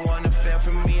had no one to fend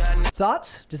for me.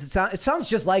 Thoughts? Does it sound? It sounds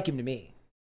just like him to me.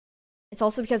 It's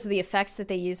also because of the effects that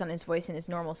they use on his voice in his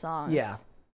normal songs. Yeah.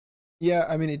 Yeah,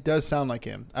 I mean, it does sound like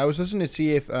him. I was listening to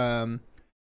see if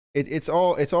it's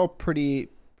all pretty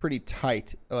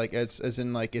tight. Like as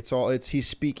in like he's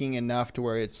speaking enough to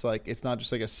where it's like it's not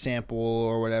just like a sample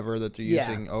or whatever that they're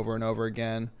using over and over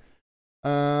again.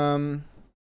 I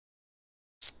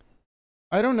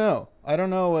don't know. I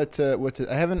don't know what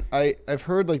to. I've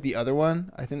heard like the other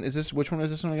one. I think which one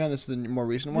is this one again? This is the more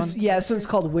recent one. This one's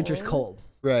called Winter's Cold.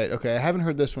 Right. Okay. I haven't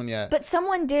heard this one yet. But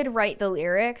someone did write the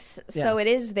lyrics, so it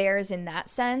is theirs in that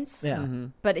sense. Yeah. Mm-hmm.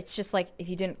 But it's just like if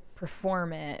you didn't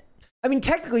perform it. I mean,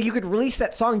 technically, you could release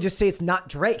that song and just say it's not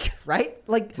Drake, right?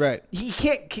 Like, right. He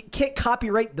can't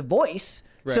copyright the voice,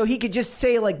 right. So he could just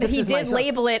say like, "This is my song." He did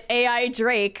label it AI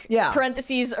Drake. Yeah.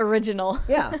 Parentheses original.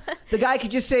 Yeah. The guy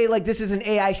could just say like, "This is an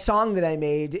AI song that I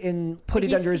made," and put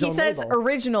it under his own label. He says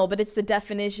original, but it's the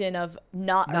definition of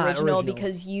not original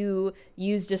because you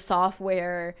used a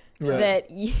software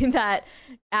that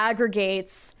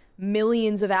aggregates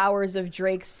millions of hours of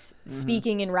Drake's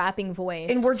speaking and rapping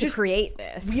voice and we're to create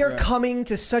this. We are coming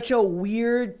to such a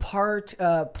weird point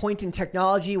in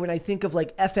technology when I think of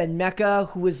like FN Mecca,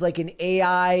 who was like an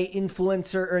AI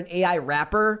influencer or an AI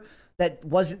rapper that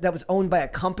was owned by a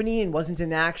company and wasn't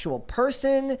an actual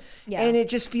person. Yeah. And it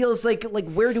just feels like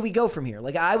where do we go from here?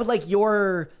 Like I would like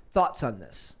your thoughts on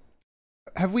this.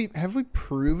 Have we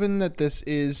proven that this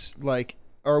is like,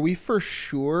 are we for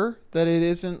sure that it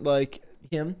isn't like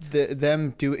him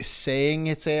saying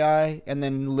it's AI and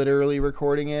then literally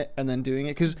recording it and then doing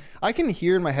it? Because I can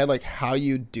hear in my head like how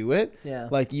you do it. Yeah.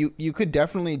 Like you could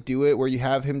definitely do it where you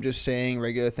have him just saying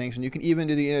regular things, and you can even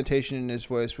do the intonation in his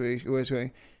voice where he's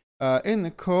going in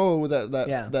the cold with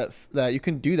that you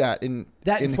can do that in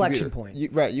that in inflection the point. You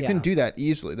can do that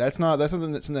easily. That's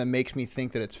something that makes me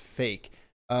think that it's fake.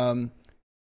 I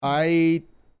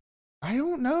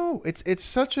don't know. It's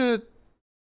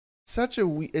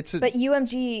but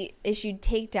UMG issued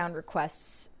takedown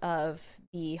requests of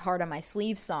the "Heart on My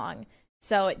Sleeve" song,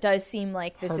 so it does seem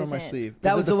like this Heart isn't. on My Sleeve.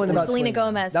 That was the one about Selena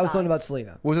Gomez. That was the one about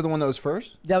Selena. Was it the one that was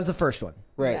first? That was the first one.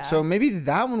 Right. Yeah. So maybe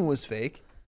that one was fake.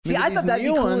 See, I thought that'd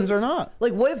be cool. Ones are not.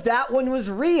 Like, what if that one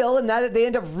was real and that they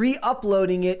end up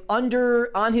re-uploading it on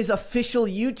his official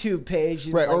YouTube page?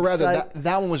 Right, or rather,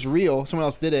 that one was real. Someone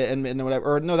else did it, and whatever.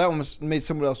 Or no, that one was made.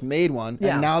 Someone else made one,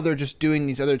 and now they're just doing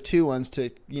these other two ones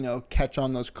to catch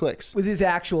on those clicks with his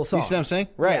actual songs. You see what I'm saying?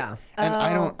 Right. Yeah. And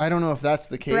I don't know if that's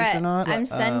the case Brett, or not. I'm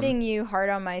sending you "Heart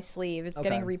on My Sleeve." It's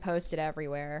getting reposted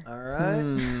everywhere. All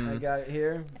right, I got it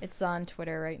here. It's on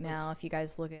Twitter right now. If you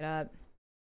guys look it up.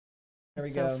 Here we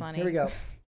It's go. So funny. Here we go.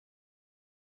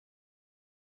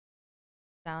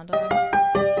 Sound of it.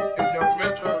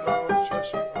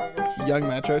 Young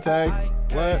Metro tag.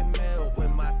 What?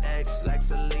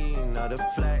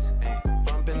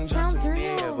 It sounds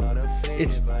real.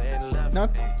 It's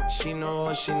not.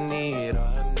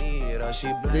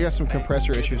 They got some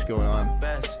compressor issues going on.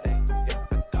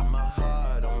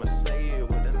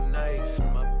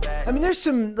 I mean, there's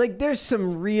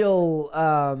some real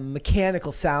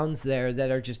mechanical sounds there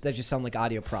that just sound like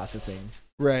audio processing.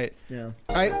 Right. Yeah.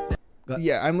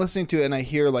 I'm listening to it and I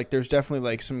hear like there's definitely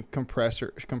like some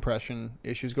compression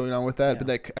issues going on with that, but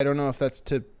like I don't know if that's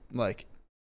to like.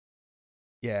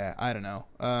 Yeah, I don't know.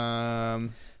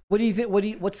 What do you think?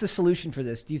 What's the solution for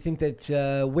this? Do you think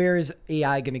that where is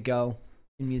AI going to go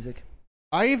in music?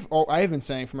 I've been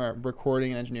saying from a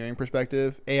recording and engineering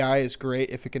perspective, AI is great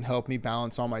if it can help me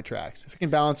balance all my tracks. If it can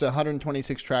balance a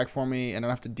 126 track for me and I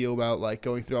don't have to deal about like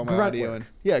going through all my audio and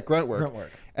grunt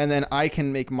work. And then I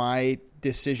can make my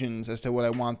decisions as to what I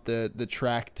want the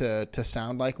track to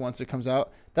sound like once it comes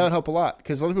out. That would help a lot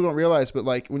because a lot of people don't realize, but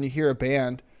like when you hear a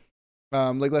band,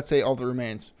 like let's say All That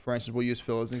Remains, for instance, we'll use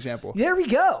Phil as an example. There we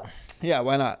go. Yeah,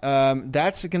 why not?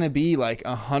 That's going to be like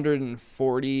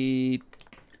 140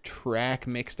 track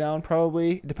mixdown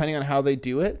probably, depending on how they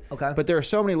do it. Okay. But there are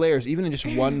so many layers, even in just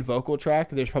one vocal track,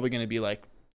 there's probably going to be like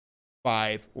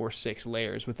 5 or 6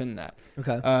 layers within that.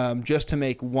 Okay. Just to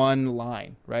make one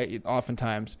line, right?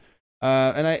 Oftentimes.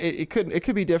 And it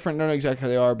could be different. I don't know exactly how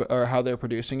they are, or how they're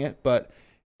producing it, but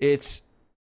it's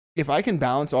if I can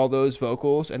balance all those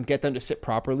vocals and get them to sit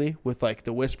properly with like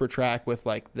the whisper track, with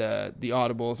like the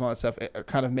audibles and all that stuff,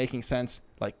 kind of making sense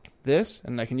like this,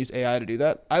 and I can use AI to do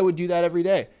that, I would do that every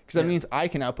day, because that means I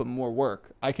can output more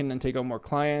work. I can then take on more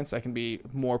clients. I can be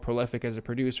more prolific as a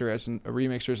producer, as a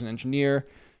remixer, as an engineer.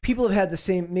 People have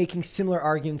had making similar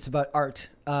arguments about art,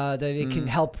 that it can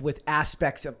help with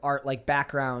aspects of art, like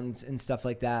backgrounds and stuff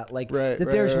like that. Like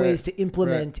there's ways to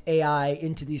implement AI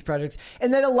into these projects.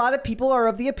 And then a lot of people are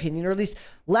of the opinion, or at least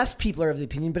less people are of the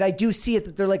opinion, but I do see it,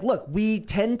 that they're like, look, we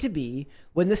tend to be,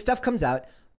 when this stuff comes out,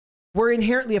 we're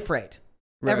inherently afraid.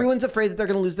 Right. Everyone's afraid that they're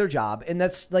going to lose their job. And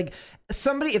that's like,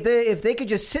 somebody, if they could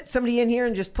just sit somebody in here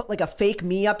and just put like a fake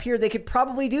me up here, they could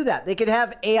probably do that. They could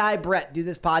have AI Brett do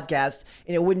this podcast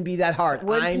and it wouldn't be that hard.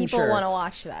 Would people want to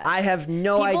watch that? I have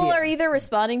no idea. People are either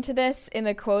responding to this in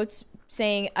the quotes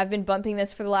saying, I've been bumping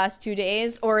this for the last 2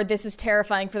 days, or this is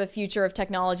terrifying for the future of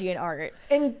technology and art.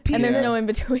 And there's no in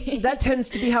between. That tends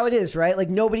to be how it is, right? Like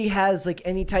nobody has like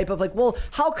any type of like, well,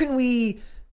 how can we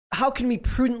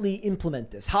prudently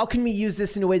implement this? How can we use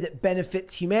this in a way that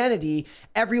benefits humanity?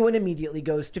 Everyone immediately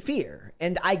goes to fear.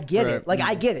 And I get it. Like,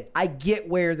 I get it. I get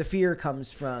where the fear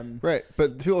comes from. Right.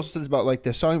 But people also said this about, like,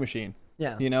 the sewing machine.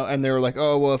 Yeah. You know, and they were like,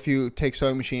 oh, well, if you take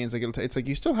sewing machines, like, it's like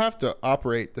you still have to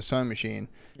operate the sewing machine.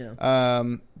 Yeah.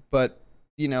 But,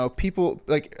 you know, people,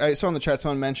 like, I saw in the chat,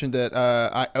 someone mentioned that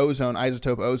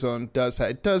Isotope Ozone does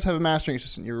have a mastering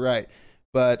assistant. You're right.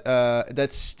 But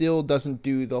that still doesn't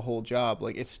do the whole job.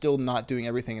 Like, it's still not doing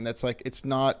everything. And that's like, it's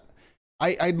not,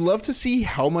 I'd love to see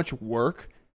how much work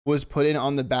was put in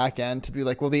on the back end to be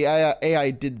like, well, the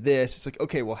AI did this. It's like,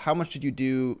 okay, well, how much did you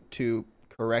do to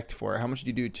correct for it? How much did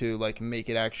you do to like make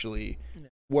it actually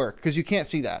work? Because you can't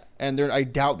see that. And I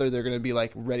doubt that they're going to be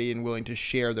like ready and willing to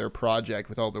share their project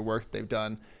with all the work that they've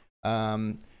done.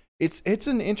 It's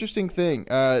an interesting thing.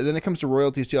 Then it comes to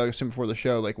royalties too. Like I said before the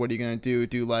show, like, what are you gonna do?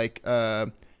 Do like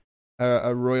a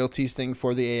royalties thing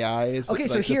for the AI? Is okay, it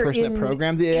so like here the person that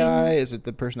programmed the AI? Is it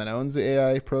the person that owns the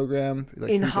AI program? Like,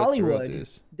 in Hollywood,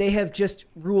 they have just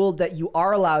ruled that you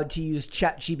are allowed to use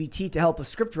ChatGPT to help with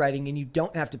script writing, and you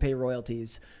don't have to pay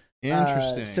royalties.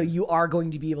 Interesting. So you are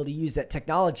going to be able to use that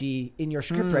technology in your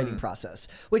script writing process,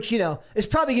 which, you know, is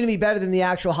probably going to be better than the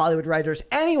actual Hollywood writers.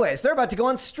 Anyways, they're about to go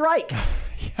on strike.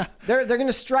 Yeah. They're going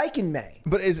to strike in May.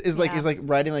 But is like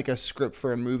writing like a script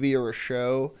for a movie or a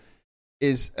show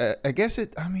is I guess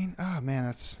it. I mean, oh man,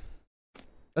 that's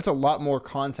a lot more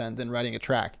content than writing a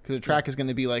track, because a track is going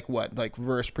to be like what, like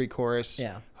verse, pre-chorus,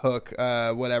 hook,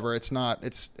 whatever. It's not.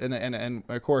 It's and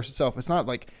a chorus itself. It's not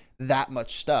like that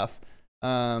much stuff.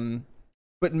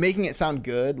 But making it sound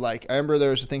good, like I remember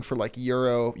there was a thing for like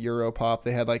Euro pop.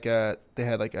 They had like an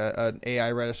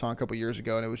AI write a song a couple years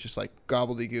ago, and it was just like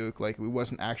gobbledygook, like it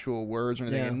wasn't actual words or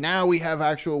anything. Yeah. And now we have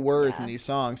actual words in these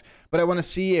songs. But I want to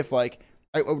see if like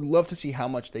I would love to see how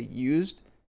much they used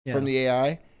from the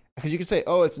AI, because you could say,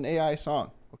 oh, it's an AI song.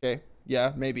 Okay,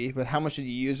 yeah, maybe, but how much did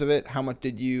you use of it? How much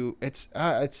did you?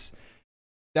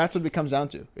 That's what it comes down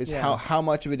to, is how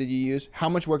much of it did you use? How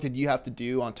much work did you have to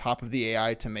do on top of the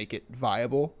AI to make it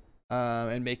viable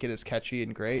and make it as catchy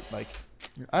and great? Like,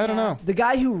 I don't know. The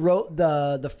guy who wrote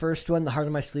the first one, The Heart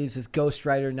of My Sleeves, is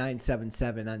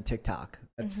Ghostwriter977 on TikTok.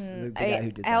 That's the guy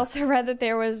who did that. I also read that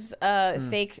there was a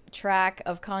fake track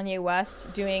of Kanye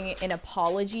West doing an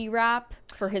apology rap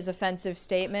for his offensive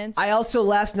statements. I also,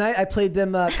 last night, I played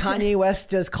them Kanye West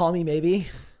does Call Me Maybe.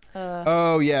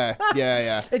 Oh yeah.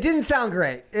 It didn't sound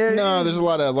great. No, there's a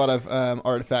lot of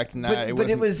artifacts in that. But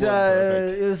it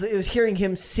was hearing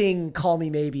him sing "Call Me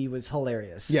Maybe" was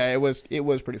hilarious. Yeah, it was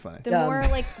pretty funny. The more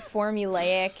like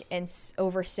formulaic and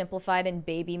oversimplified and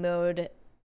baby mode,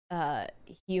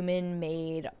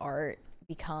 human-made art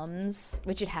becomes,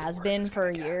 which it has been for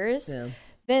years. Yeah.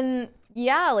 Then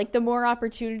like the more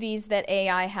opportunities that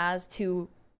AI has to,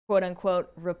 quote unquote,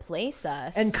 replace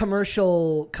us. And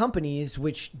commercial companies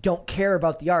which don't care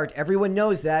about the art. Everyone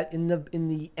knows that in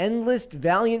the endless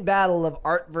valiant battle of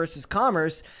art versus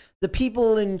commerce, the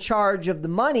people in charge of the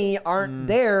money aren't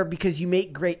there because you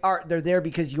make great art. They're there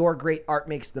because your great art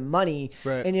makes the money.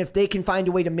 Right. And if they can find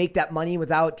a way to make that money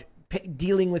without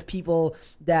dealing with people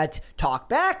that talk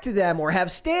back to them or have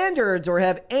standards or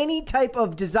have any type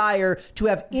of desire to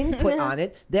have input on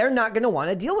it, they're not going to want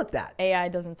to deal with that. AI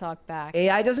doesn't talk back.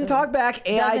 AI doesn't talk back.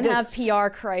 AI doesn't have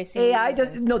PR crises. AI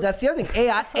does, no, that's the other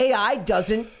thing. AI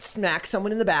doesn't smack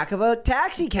someone in the back of a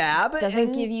taxi cab.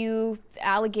 Doesn't give you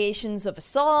allegations of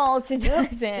assault. It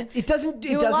doesn't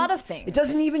do a lot of things. It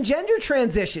doesn't even gender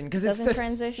transition, because it doesn't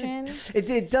transition.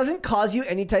 It doesn't cause you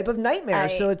any type of nightmare.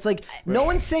 So it's like no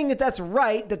one's saying that that's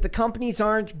right, that the companies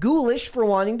aren't ghoulish for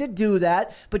wanting to do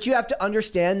that, but you have to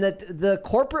understand that the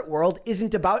corporate world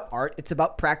isn't about art, it's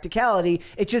about practicality.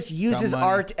 It just uses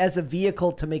art as a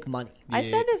vehicle to make money. I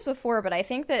said this before, but I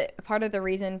think that part of the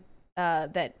reason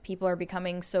that people are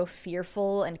becoming so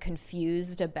fearful and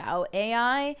confused about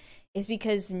AI is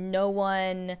because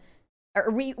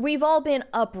we've all been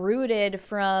uprooted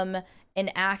from an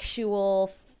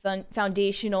actual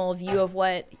foundational view of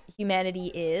what humanity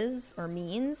is or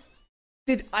means.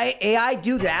 Did AI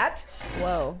do that?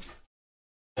 Whoa.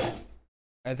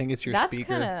 I think it's your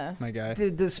speaker, my guy.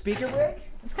 Did the speaker break?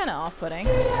 It's kind of off-putting.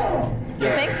 Yeah.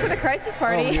 Thanks for the crisis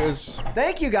party.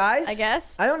 Thank you, guys. I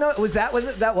guess. I don't know. Was that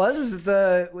what that was? Was it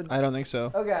the? I don't think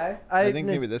so. Okay. I think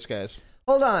maybe this guy's.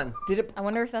 Hold on. Did it? I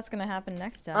wonder if that's gonna happen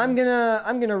next time. I'm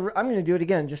gonna do it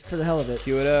again just for the hell of it.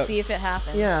 Cue it up. See if it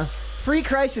happens. Yeah. Free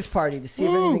crisis party to see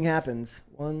if anything happens.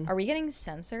 1. Are we getting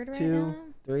censored right 2, now?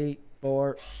 3,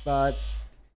 4, 5.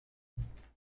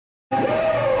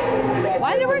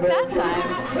 Why did it work that time?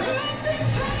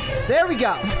 There we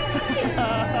go.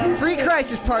 Free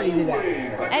crisis party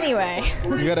today. Anyway.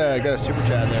 You got a super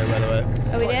chat there, by the way.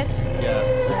 Oh, we did? Yeah.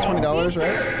 It's $20,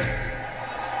 right?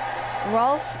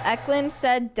 Rolf Eklund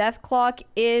said Death Clock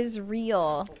is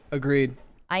real. Agreed.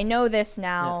 I know this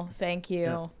now. Yeah. Thank you.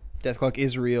 Yeah. Death Clock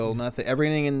is real. Nothing.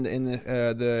 Everything in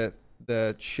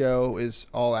the show is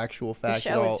all actual fact. The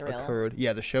show it all is real. Occurred.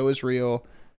 Yeah, the show is real.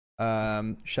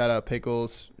 Shout out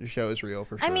Pickles. The show is real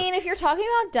for sure. I mean, if you're talking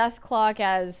about Death Clock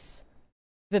as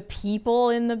the people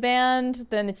in the band,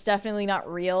 then it's definitely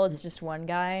not real. It's just one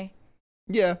guy.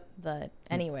 Yeah. But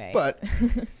anyway. But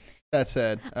that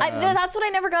said, that's what I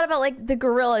never got about like the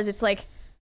gorillas. It's like,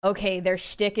 okay, their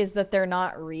shtick is that they're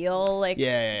not real. Like,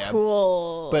 yeah.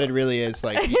 Cool. But it really is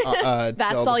like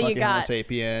that's all you got. Homo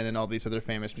sapien and all these other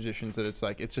famous musicians that it's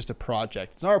like it's just a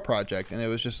project. It's our project, and it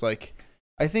was just like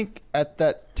I think at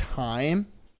that time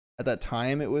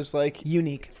it was like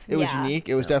unique. It was unique.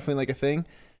 It was definitely like a thing.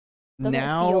 Doesn't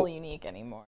now, feel unique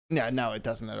anymore. No, it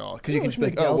doesn't at all. Because you can just be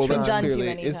like, oh, well, that's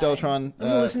clearly is Deltron,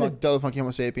 Del Funky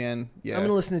Homo Sapien. Yeah, I'm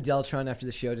gonna listen to Deltron after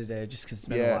the show today, just because it's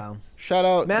been a while. Shout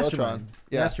out Mastermind. Deltron.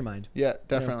 Yeah. Mastermind. Yeah,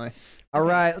 definitely. Yeah. All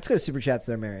right, let's go to super chats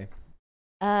there, Mary.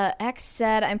 X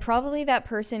said, I'm probably that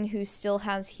person who still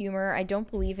has humor. I don't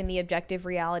believe in the objective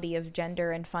reality of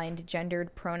gender and find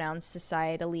gendered pronouns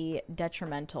societally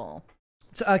detrimental.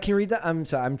 So, can you read that? I'm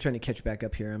sorry, I'm trying to catch back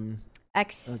up here.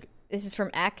 X. Okay. This is from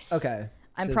X. Okay.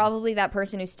 I'm probably that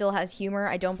person who still has humor.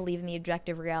 I don't believe in the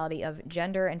objective reality of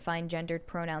gender and find gendered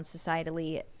pronouns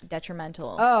societally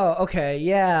detrimental. Oh, okay,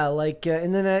 yeah, like,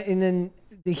 and then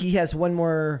he has one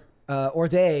more, or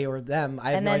they or them.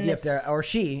 I have no idea if they're or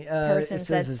she. Person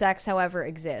said sex, however,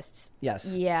 exists.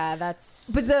 Yes. Yeah,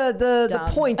 that's. But the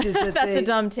point is that that's a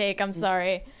dumb take. I'm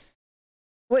sorry.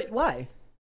 Wait, why?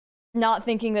 Not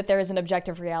thinking that there is an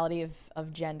objective reality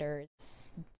of gender.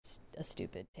 It's a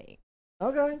stupid take.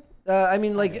 Okay. I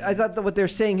mean, like, I thought that what they're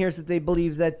saying here is that they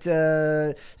believe that,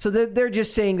 so they're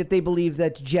just saying that they believe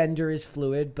that gender is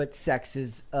fluid, but sex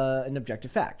is an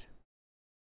objective fact.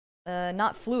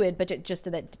 Not fluid, but just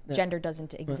that gender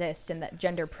doesn't exist and that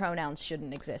gender pronouns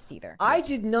shouldn't exist either. I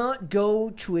did not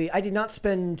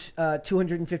spend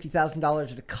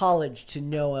 $250,000 at a college to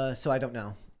know, so I don't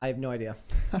know. I have no idea.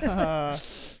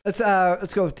 Let's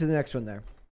go to the next one there.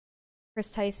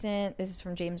 Chris Tyson, this is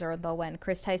from James Orthel when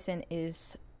Chris Tyson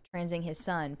is transing his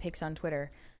son, pics on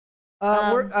Twitter.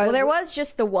 Well, there was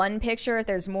just the one picture.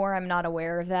 There's more. I'm not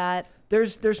aware of that.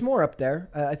 There's more up there.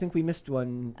 I think we missed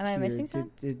one. Am I missing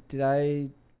some? Did I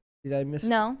miss?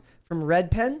 No. From Red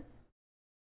Pen?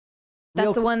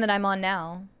 That's the one that I'm on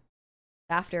now.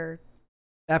 After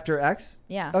X?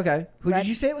 Yeah. Okay. Who did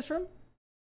you say it was from?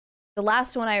 The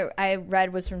last one I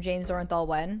read was from James Orenthal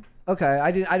Wen. Okay,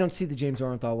 I don't see the James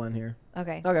Orenthal one here.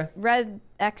 Okay. Okay. Red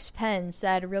X Pen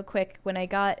said real quick, when I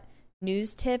got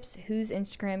news tips, whose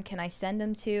Instagram can I send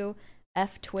them to?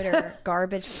 F Twitter,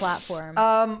 garbage platform.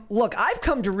 Look, I've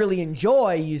come to really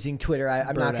enjoy using Twitter.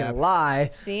 I'm not going to lie.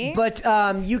 See? But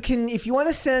you can, if you want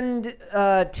to send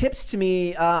tips to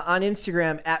me on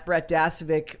Instagram at Brett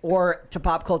Dasovic or to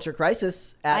Pop Culture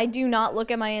Crisis. I do not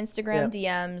look at my Instagram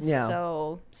DMs,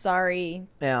 so sorry.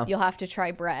 Yeah. You'll have to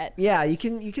try Brett. Yeah, you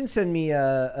can send me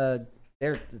they're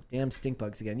the damn stink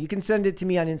bugs again. You can send it to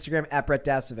me on Instagram at Brett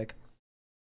Dasovic.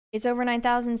 It's over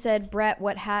 9,000 said, Brett,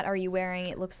 what hat are you wearing?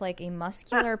 It looks like a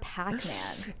muscular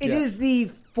Pac-Man. It is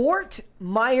the Fort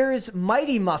Myers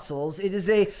Mighty Muscles. It is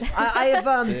a I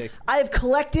have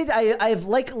collected. I have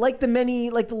like the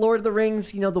many, like the Lord of the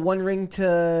Rings. You know, the one ring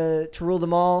to rule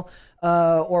them all.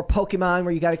 or Pokemon,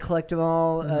 where you got to collect them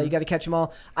all. You got to catch them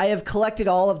all. I have collected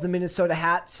all of the Minnesota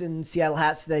hats and Seattle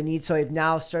hats that I need, so I've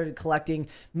now started collecting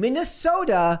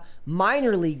Minnesota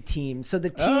minor league teams. So the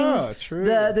teams,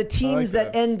 the teams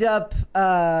that end up,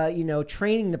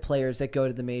 training the players that go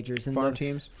to the majors and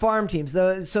farm teams.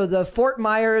 So the Fort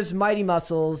Myers Mighty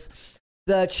Muscles,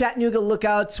 the Chattanooga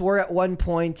Lookouts were at one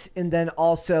point, and then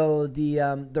also the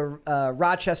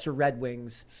Rochester Red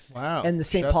Wings. Wow. And the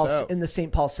St.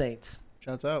 Paul Saints.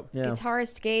 Shouts out. Yeah.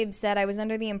 Guitarist Gabe said, I was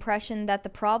under the impression that the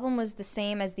problem was the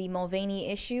same as the Mulvaney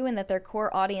issue and that their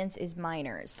core audience is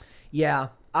minors. Yeah.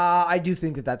 I do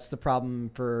think that that's the problem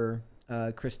for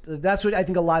Chris. That's what I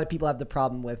think a lot of people have the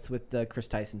problem with the Chris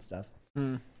Tyson stuff.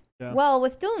 Yeah. Well,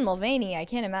 with Dylan Mulvaney, I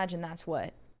can't imagine that's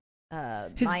what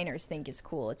minors think is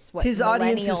cool. It's what his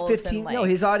audience is 15.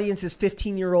 His audience is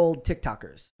 15-year-old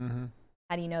TikTokers. Mm-hmm.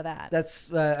 How do you know that? That's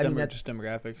that's just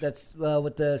demographics. That's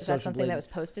what the is that something that was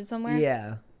posted somewhere?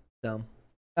 Yeah. So,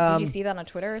 did you see that on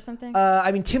Twitter or something?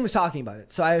 Tim was talking about it,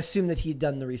 so I assume that he'd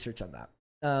done the research on that.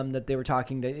 That they were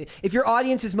talking to. If your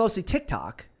audience is mostly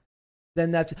TikTok,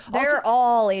 then they're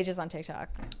all ages on TikTok.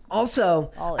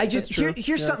 Also,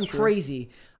 here's something crazy.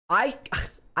 I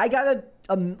got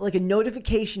a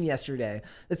notification yesterday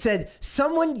that said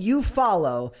someone you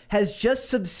follow has just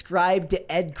subscribed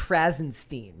to Ed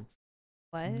Krasenstein.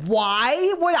 What?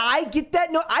 Why would I get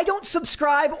that? No, I don't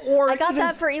subscribe I got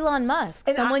that for Elon Musk.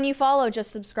 Someone you follow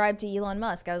just subscribed to Elon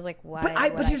Musk. I was like, why?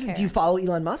 But do you follow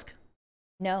Elon Musk?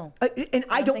 No. And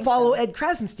I don't follow Ed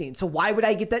Krasenstein, so why would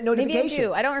I get that notification? Maybe I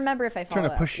do. I don't remember if I follow.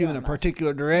 Trying to push you in a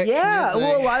particular direction. Yeah.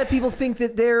 Well, a lot of people think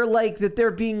that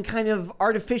they're being kind of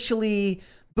artificially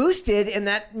boosted, and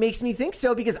that makes me think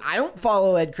so because I don't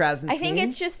follow Ed Krasenstein. I think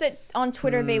it's just that on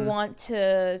Twitter they want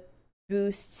to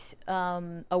boost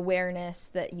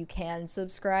awareness that you can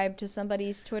subscribe to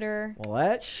somebody's Twitter. Well,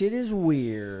 that shit is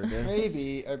weird.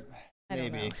 Maybe.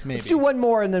 Let's do one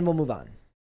more and then we'll move on.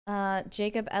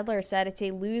 Jacob Edler said it's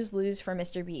a lose-lose for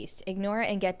MrBeast. Ignore it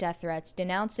and get death threats,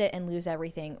 denounce it and lose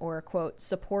everything, or, quote,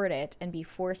 support it and be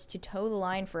forced to toe the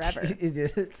line forever.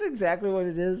 It's exactly what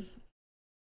it is.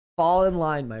 Fall in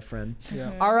line, my friend.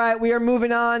 Yeah. All right, we are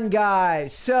moving on,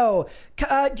 guys. So, do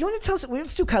you want to tell us?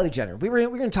 Let's do Kylie Jenner. We're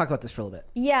going to talk about this for a little bit.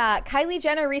 Yeah, Kylie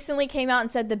Jenner recently came out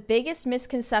and said the biggest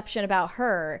misconception about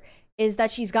her is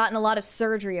that she's gotten a lot of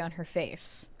surgery on her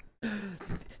face.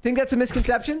 Think that's a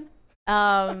misconception?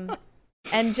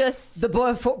 And just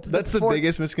that's the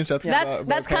biggest misconception.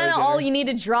 That's kind of all you need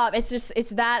to drop. It's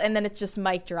that, and then it's just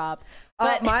mic drop.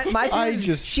 But my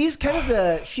favorite, she's kind of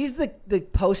the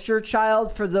poster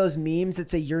child for those memes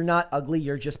that say you're not ugly,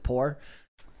 you're just poor.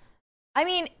 I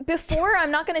mean, before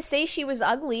I'm not going to say she was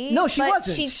ugly. No, she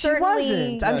wasn't. She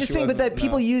wasn't. I'm just saying, but that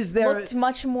people use their looked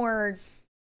much more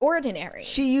ordinary.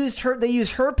 They use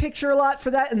her picture a lot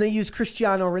for that, and they use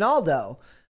Cristiano Ronaldo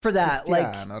for that.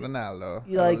 Ronaldo.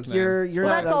 Like you're not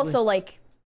that's ugly. Also like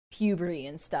puberty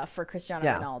and stuff for Cristiano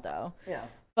Ronaldo. Yeah.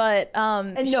 But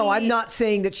no, I'm not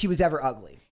saying that she was ever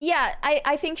ugly. Yeah,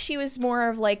 I think she was more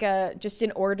of like just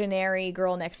an ordinary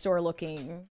girl next door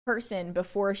looking person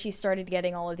before she started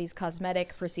getting all of these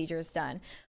cosmetic procedures done.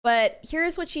 But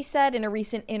here's what she said in a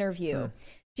recent interview.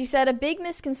 She said, a big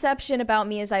misconception about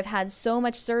me is I've had so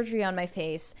much surgery on my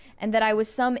face and that I was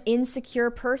some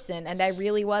insecure person, and I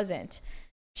really wasn't.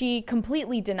 She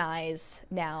completely denies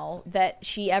now that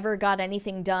she ever got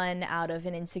anything done out of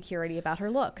an insecurity about her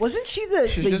looks. Wasn't she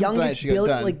the youngest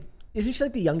isn't she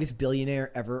like the youngest billionaire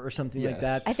ever or something like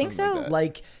that? I think so.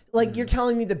 Like you're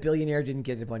telling me the billionaire didn't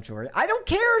get a bunch of work. I don't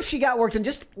care if she got work done.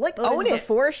 Just own it.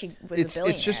 Before she was a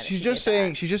billionaire. It's just she's just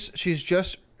saying she's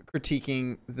just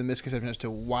critiquing the misconception as to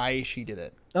why she did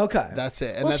it. Okay, that's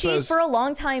it. And well, that's she for a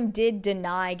long time did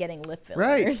deny getting lip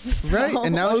fillers. Right.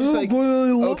 And now she's like,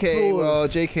 okay, well,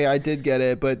 JK, I did get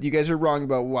it, but you guys are wrong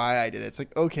about why I did it. It's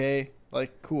like, okay,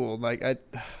 like cool, like I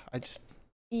just.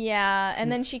 Yeah,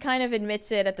 and then she kind of admits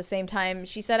it at the same time.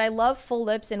 She said, I love full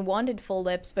lips and wanted full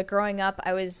lips, but growing up,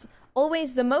 I was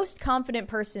always the most confident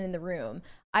person in the room.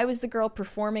 I was the girl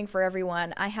performing for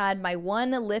everyone. I had my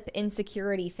one lip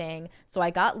insecurity thing, so I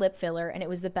got lip filler, and it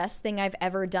was the best thing I've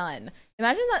ever done.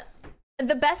 Imagine that.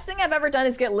 The best thing I've ever done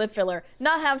is get lip filler,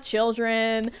 not have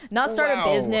children, not start a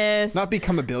business, not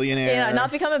become a billionaire. Yeah,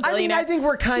 not become a billionaire. I think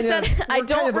we're kind of. I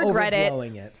don't regret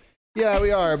it. Yeah,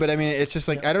 we are, but I mean, it's just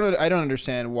like I don't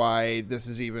understand why this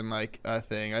is even like a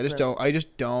thing. I just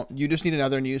don't. You just need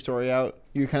another news story out.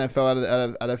 You kind of fell out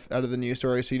of the news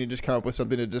story, so you need to just come up with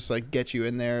something to just like get you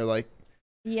in there, like.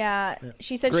 Yeah,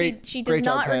 she said she does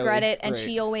not regret it, and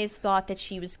she always thought that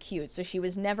she was cute, so she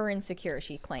was never insecure,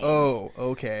 she claims. Oh,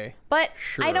 okay. But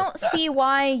sure. I don't see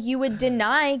why you would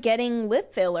deny getting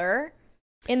lip filler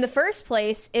in the first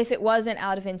place if it wasn't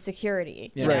out of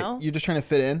insecurity. You know? You're just trying to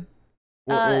fit in.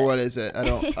 Or what is it? I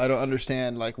don't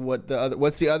understand. Like,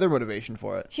 what's the other motivation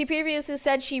for it? She previously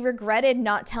said she regretted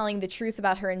not telling the truth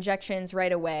about her injections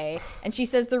right away, and she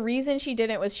says the reason she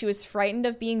didn't was she was frightened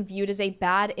of being viewed as a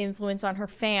bad influence on her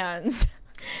fans.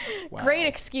 Wow. Great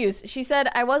excuse. She said,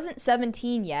 I wasn't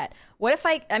 17 yet. What if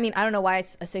I don't know why a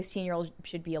 16-year-old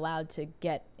should be allowed to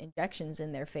get injections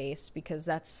in their face, because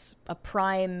that's a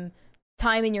prime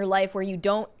time in your life where you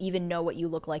don't even know what you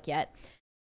look like yet.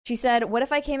 She said, what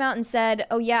if I came out and said,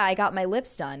 oh yeah, I got my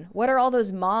lips done? What are all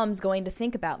those moms going to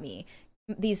think about me?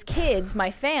 These kids,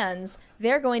 my fans,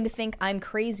 they're going to think I'm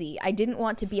crazy. I didn't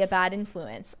want to be a bad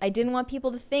influence. I didn't want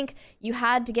people to think you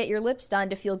had to get your lips done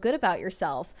to feel good about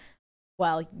yourself.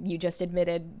 Well, you just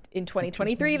admitted in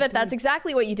 2023 that that's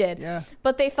exactly what you did. Yeah.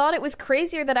 But they thought it was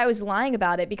crazier that I was lying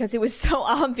about it because it was so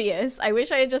obvious. I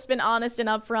wish I had just been honest and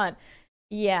upfront.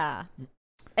 Yeah.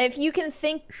 If you can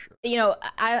think,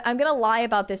 I'm going to lie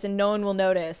about this and no one will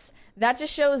notice. That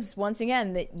just shows, once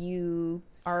again, that you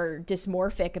are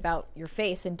dysmorphic about your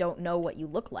face and don't know what you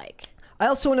look like. I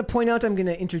also want to point out, I'm going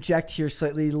to interject here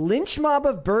slightly. Lynch Mob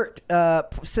of Bert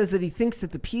says that he thinks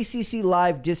that the PCC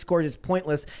Live Discord is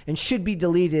pointless and should be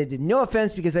deleted. No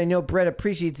offense, because I know Brett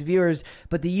appreciates viewers,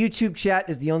 but the YouTube chat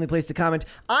is the only place to comment.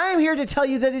 I am here to tell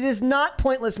you that it is not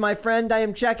pointless, my friend. I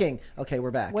am checking. Okay,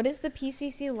 we're back. What is the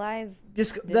PCC Live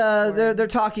Discord? They're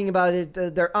talking about it.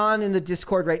 They're on in the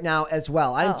Discord right now as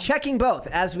well. I'm checking both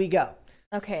as we go.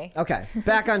 Okay. Okay,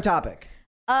 back on topic.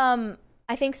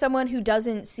 I think someone who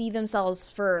doesn't see themselves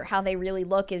for how they really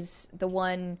look is the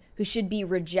one who should be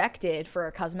rejected for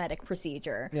a cosmetic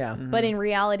procedure. Yeah. Mm-hmm. But in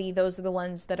reality, those are the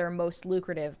ones that are most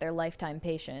lucrative. They're lifetime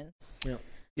patients. Yeah.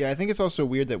 Yeah, I think it's also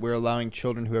weird that we're allowing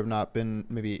children who have not been,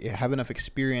 maybe have enough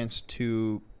experience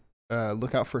to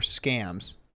look out for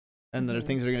scams and that are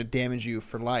things that are going to damage you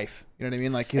for life. You know what I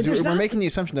mean? Like, because we're making the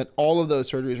assumption that all of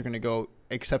those surgeries are going to go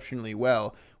exceptionally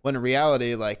well, when in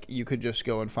reality, like, you could just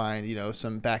go and find,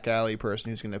 some back alley person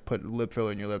who's going to put lip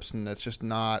filler in your lips, and that's just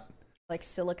not... Like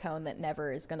silicone that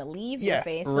never is going to leave your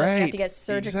face. So you have to get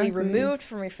surgically removed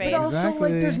from your face. But also,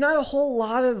 like, there's not a whole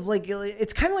lot of, like,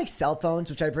 it's kind of like cell phones,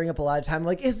 which I bring up a lot of time.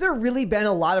 Like, has there really been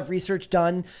a lot of research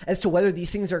done as to whether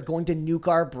these things are going to nuke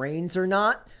our brains or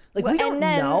not? Like, we don't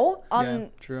know. Yeah,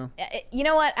 true. You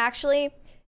know what? Actually,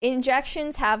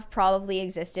 injections have probably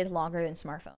existed longer than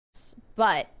smartphones.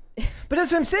 But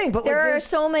that's what I'm saying. But there are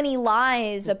so many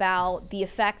lies about the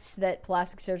effects that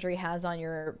plastic surgery has on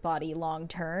your body long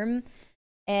term.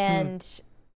 And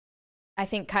I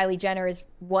think Kylie Jenner is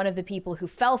one of the people who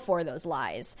fell for those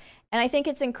lies. And I think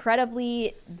it's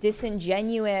incredibly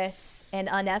disingenuous and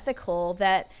unethical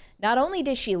that not only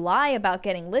did she lie about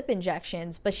getting lip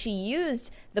injections, but she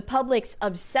used the public's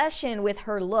obsession with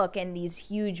her look and these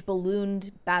huge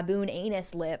ballooned baboon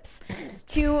anus lips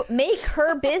to make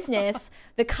her business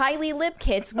the Kylie Lip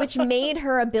Kits, which made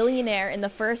her a billionaire in the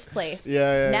first place.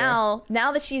 Now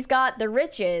that she's got the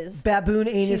riches, baboon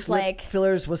anus lip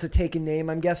fillers was a taken name,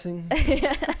 I'm guessing.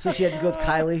 So she had to go with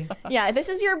Kylie. Yeah, this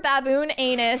is your baboon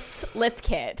anus lip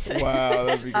kit. Wow,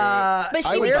 that'd be great. But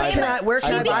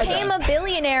she became a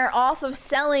billionaire off of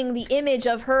selling the image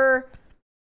of her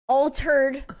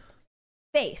altered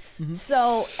face.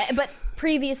 So, but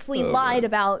previously lied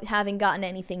about having gotten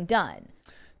anything done.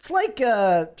 It's like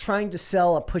trying to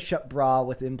sell a push-up bra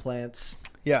with implants.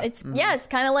 Yeah. It's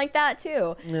kind of like that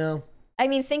too. Yeah. I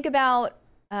mean, think about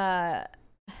like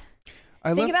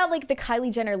the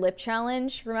Kylie Jenner lip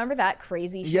challenge. Remember that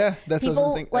crazy shit? Yeah, that's what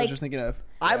I was just thinking of.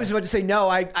 I was about to say, no,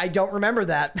 I don't remember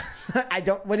that.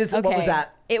 What was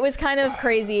that? It was kind of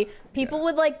crazy. People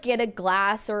would like get a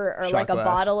glass or like a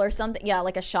bottle or something. Yeah,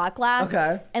 like a shot glass.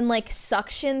 Okay. And like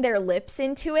suction their lips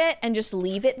into it and just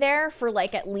leave it there for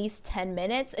like at least 10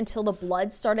 minutes until the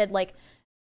blood started like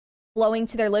flowing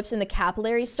to their lips and the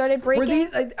capillaries started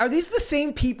breaking. Are these the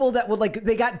same people that would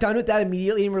they got done with that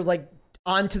immediately and were like,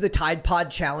 onto the Tide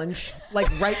Pod challenge,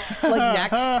 next?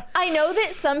 I know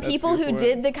that some people who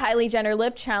did the Kylie Jenner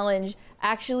lip challenge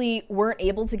actually weren't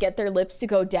able to get their lips to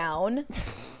go down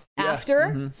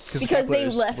after because they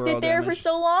left it there for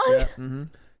so long.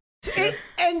 Yeah.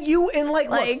 And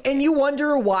you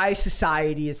wonder why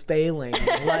society is failing.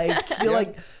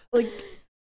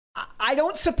 I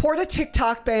don't support a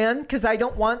TikTok ban because I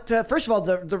don't want to. First of all,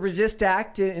 the Resist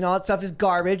Act and all that stuff is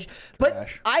garbage. But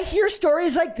Trash. I hear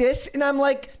stories like this, and I'm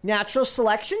like, natural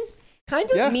selection, kind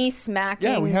of. Me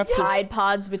smacking Tide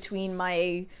Pods between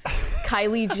my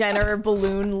Kylie Jenner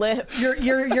balloon lips.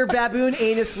 Your baboon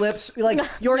anus lips. Like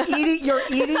you're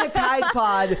eating a Tide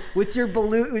Pod with your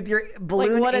balloon Like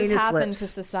what anus has happened lips. to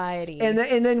society? And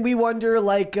then we wonder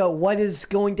like what is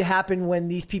going to happen when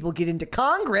these people get into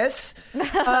Congress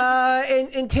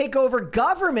and take over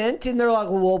government, and they're like,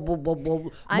 I'm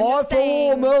more just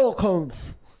saying- Americans.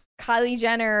 Kylie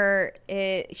Jenner,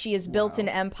 she has built an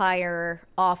empire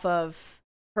off of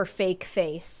her fake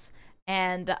face.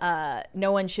 And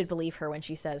no one should believe her when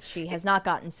she says she has not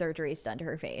gotten surgeries done to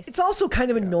her face. It's also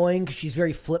kind of annoying because she's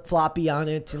very flip-floppy on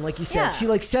it. And like you said, she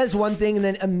like says one thing and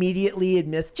then immediately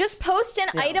admits. Just post an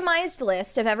itemized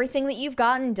list of everything that you've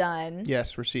gotten done.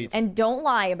 Yes, receipts. And don't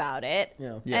lie about it.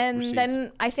 Yeah. And receipts.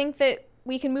 then I think that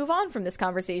we can move on from this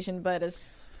conversation. But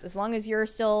as long as you're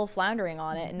still floundering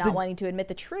on it and not wanting to admit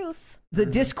the truth. The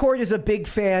Discord is a big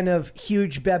fan of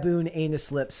huge baboon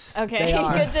anus lips. Okay, They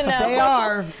are. good to know. They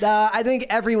are. I think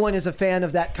everyone is a fan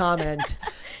of that comment.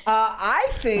 I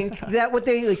think that what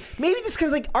they like, maybe just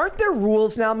because like, aren't there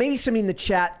rules now? Maybe somebody in the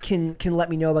chat can let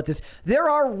me know about this. There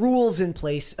are rules in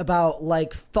place about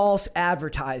like false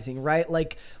advertising, right?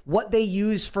 Like what they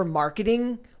use for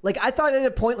marketing. Like I thought at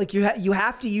a point like you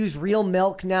have to use real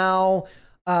milk now.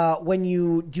 When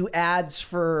you do ads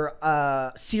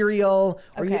for cereal,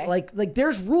 or you, like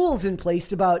there's rules in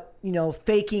place about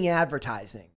faking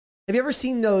advertising. Have you ever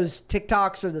seen those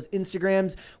TikToks or those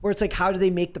Instagrams where it's like, how do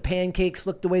they make the pancakes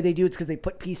look the way they do? It's because they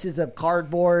put pieces of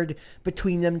cardboard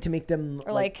between them to make them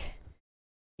or like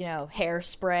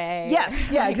hairspray. Yes,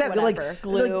 yeah, exactly. Whatever,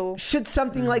 glue. Like, should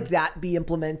something like that be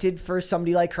implemented for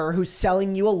somebody like her who's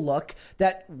selling you a look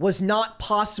that was not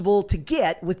possible to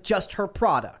get with just her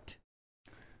product?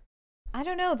 I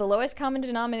don't know. The lowest common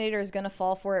denominator is going to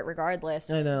fall for it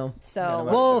regardless. I know. So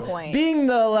well, what's the point? Being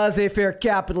the laissez-faire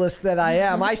capitalist that I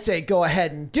am, I say go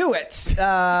ahead and do it.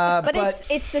 But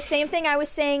it's the same thing I was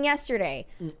saying yesterday.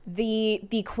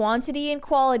 The quantity and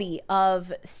quality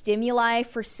of stimuli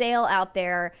for sale out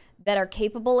there that are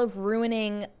capable of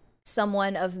ruining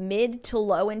someone of mid to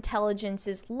low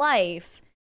intelligence's life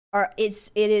it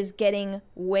is getting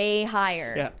way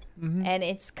higher. Yeah. Mm-hmm. And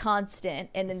it's constant.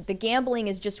 And the gambling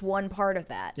is just one part of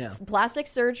that. Yeah. Plastic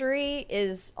surgery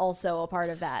is also a part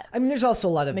of that. I mean, there's also a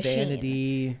lot of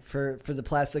vanity for the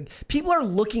plastic. People are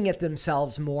looking at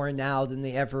themselves more now than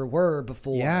they ever were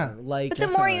before. Yeah. But the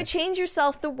more you change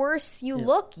yourself, the worse you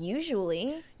look,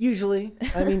 usually.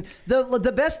 I mean,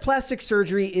 the best plastic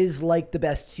surgery is like the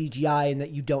best CGI in that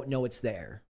you don't know it's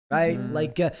there. Right? Mm-hmm.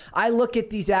 Like, I look at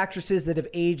these actresses that have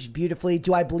aged beautifully.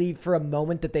 Do I believe for a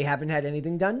moment that they haven't had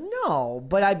anything done? No.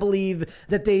 But I believe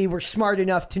that they were smart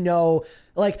enough to know,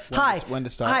 like, when to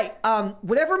stop.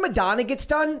 Whatever Madonna gets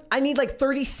done, I need like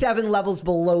 37 levels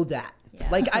below that. Yeah.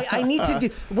 Like, I need to do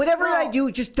whatever I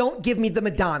do, just don't give me the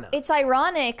Madonna. It's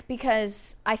ironic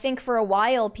because I think for a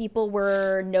while people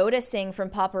were noticing from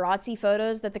paparazzi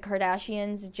photos that the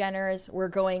Kardashians, Jenners were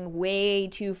going way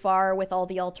too far with all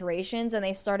the alterations, and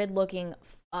they started looking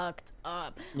fucked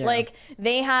up. Yeah. Like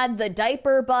they had the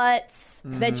diaper butts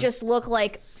that just look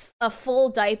like a full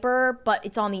diaper, but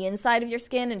it's on the inside of your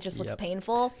skin and just looks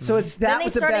painful. So it's that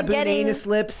with the baboon anus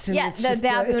lips. And it's the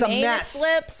baboon anus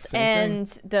lips and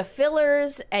the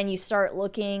fillers, and you start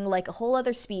looking like a whole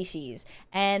other species.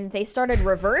 And they started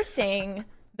reversing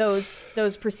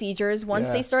those procedures once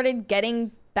they started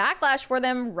getting backlash for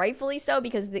them, rightfully so,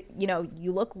 because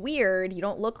you look weird, you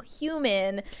don't look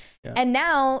human. And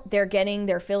now they're getting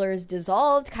their fillers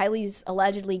dissolved. Kylie's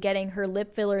allegedly getting her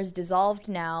lip fillers dissolved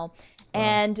now.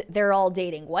 And they're all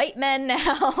dating white men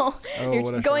now.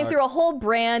 You're going through a whole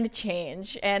brand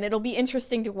change, and it'll be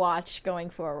interesting to watch going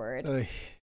forward.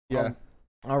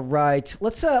 All right,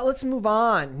 let's move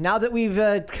on. Now that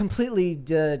we've completely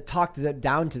talked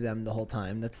down to them the whole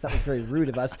time, that was very rude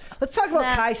of us. Let's talk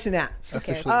about Kai Cenat.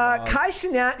 Kai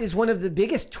Cenat is one of the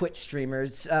biggest Twitch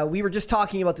streamers. We were just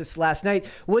talking about this last night.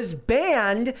 Was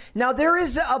banned. Now there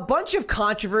is a bunch of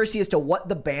controversy as to what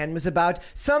the ban was about.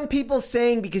 Some people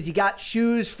saying because he got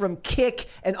shoes from Kick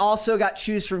and also got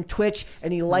shoes from Twitch,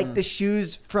 and he liked the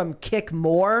shoes from Kick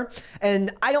more. And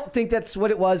I don't think that's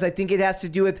what it was. I think it has to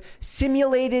do with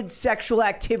simulated sexual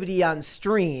activity on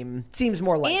stream. Seems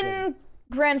more likely. In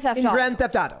Grand Theft Auto. In Grand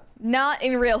Theft Auto. Not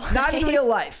in real life. Not in real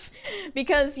life.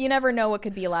 Because you never know what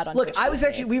could be allowed on Twitch.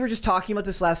 Look, we were just talking about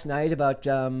this last night about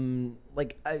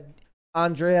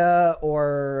Andrea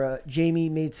or Jamie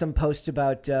made some post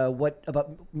about what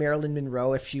about Marilyn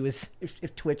Monroe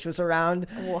if Twitch was around.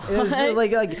 What? It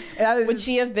was Would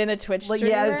she have been a Twitch streamer?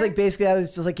 Yeah, it's like basically I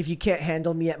was just like, if you can't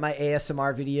handle me at my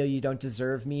ASMR video, you don't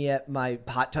deserve me at my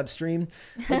hot tub stream.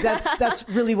 Like that's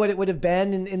really what it would have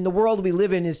been. And the world we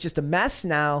live in is just a mess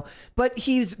now. But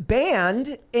he's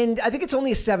banned, and I think it's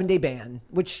only a 7-day ban,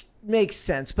 which makes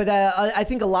sense. But I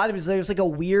think a lot of it is there's like a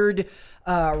weird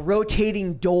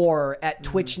rotating door at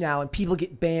Twitch now, and people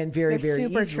get banned very They're very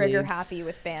super easily. trigger happy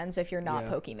with bans if you're not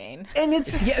Pokimane. And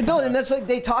it's and that's like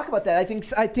they talk about that.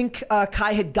 I think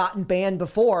Kai had gotten banned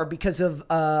before because of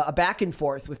a back and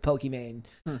forth with Pokimane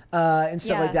and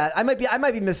stuff like that. I might be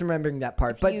misremembering that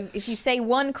part. If you say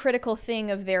one critical thing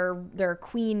of their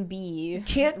queen bee,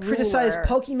 can't criticize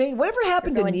Pokimane. Whatever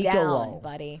happened to Nico Lol,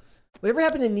 buddy? Whatever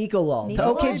happened to Nico Lol?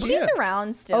 Okay, she's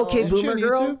around still. Okay, Boomer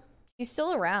Girl. She's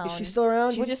still around. Is she still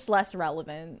around? She's just less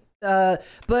relevant. But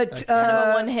kind of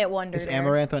a one-hit wonder. Is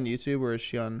Amaranth on YouTube or is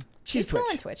she on? She's still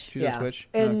on Twitch. She's on Twitch.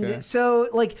 And so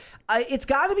like it's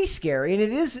got to be scary, and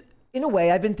it is in a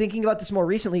way. I've been thinking about this more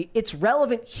recently. It's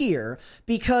relevant here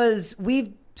because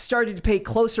we've started to pay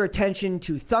closer attention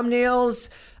to thumbnails.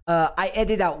 I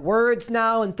edit out words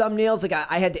now in thumbnails. Like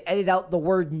I had to edit out the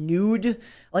word nude.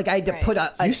 Like I had to put an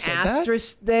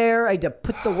asterisk there. I had to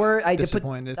put the word. I had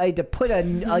to put a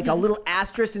little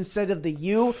asterisk instead of the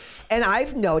U. And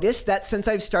I've noticed that since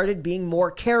I've started being more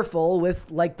careful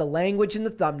with like the language in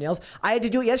the thumbnails, I had to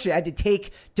do it yesterday. I had to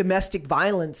take domestic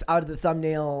violence out of the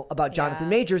thumbnail about Jonathan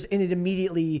Majors, and it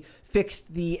immediately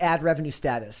fixed the ad revenue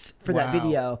status for that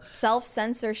video.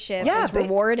 Self-censorship is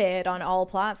rewarded on all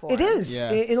platforms. It is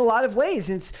in a lot of ways.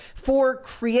 It's for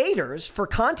creators, for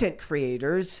content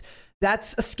creators.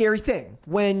 That's a scary thing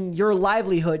when your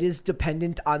livelihood is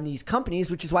dependent on these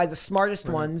companies, which is why the smartest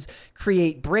ones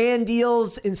create brand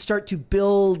deals and start to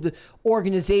build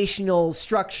organizational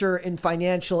structure and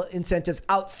financial incentives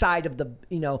outside of the,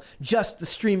 just the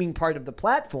streaming part of the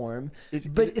platform.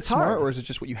 But it's smart, hard. or is it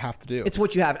just what you have to do? It's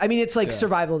what you have. I mean, it's like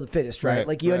survival of the fittest, right?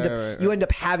 Like you end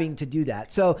up having to do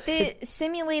that. So the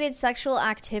simulated sexual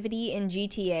activity in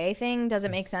GTA thing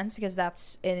doesn't make sense because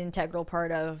that's an integral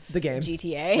part of the game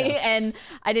GTA. And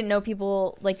I didn't know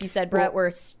people, like you said, Brett,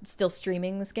 were still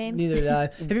streaming this game. Neither did I.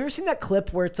 Have you ever seen that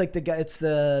clip where it's like the guy? It's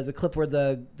the clip where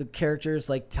the character's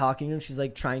like talking to him. She's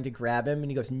like trying to grab him,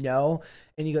 and he goes no,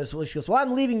 and he goes, well, she goes, well,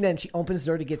 I'm leaving. Then she opens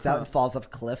the door to gets out and falls off a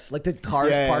cliff. Like the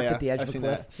car's parked at the edge of the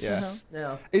cliff.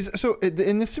 So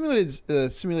in the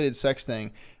simulated sex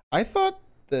thing, I thought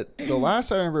that the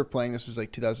last I remember playing this was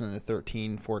like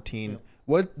 2013, 14.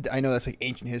 What I know that's like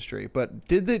ancient history, but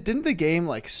didn't the game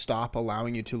like stop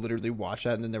allowing you to literally watch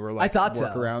that, and then there were like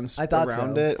workarounds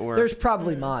around it? Or there's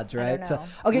probably mods, right? So,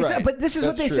 right. but this is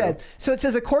what they said. So it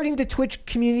says, according to Twitch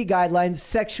community guidelines,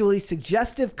 sexually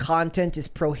suggestive content is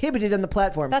prohibited on the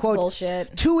platform. That's Quote,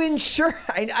 bullshit. To ensure,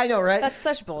 I know, right? That's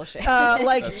such bullshit.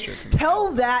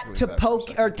 Tell that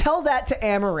to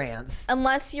Amaranth.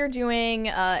 Unless you're doing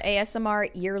ASMR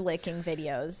ear licking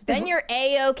videos, then you're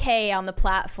A-okay on the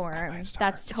platform.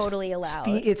 That's totally allowed.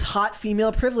 It's hot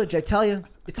female privilege, I tell you.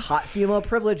 It's hot female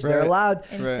privilege. They're allowed.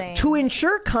 Insane. To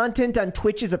ensure content on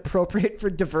Twitch is appropriate for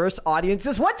diverse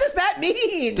audiences. What does that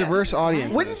mean? Diverse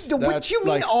audiences. What you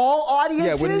mean, all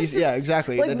audiences? Yeah,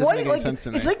 exactly. Like, that doesn't make any sense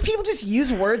to me. It's like people just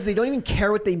use words. They don't even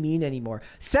care what they mean anymore.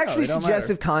 Sexually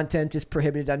suggestive content is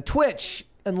prohibited on Twitch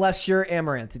unless you're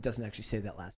Amaranth. It doesn't actually say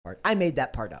that last part. I made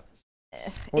that part up.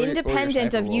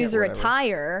 Independent of user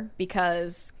attire,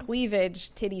 because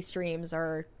cleavage titty streams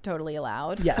are totally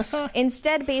allowed. Yes.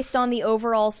 Instead, based on the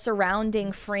overall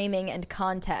surrounding framing and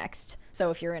context.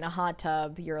 So if you're in a hot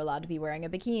tub, you're allowed to be wearing a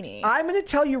bikini. I'm going to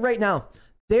tell you right now,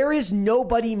 there is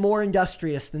nobody more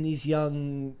industrious than these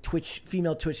young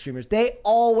female Twitch streamers. They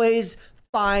always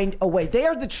find a way. They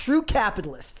are the true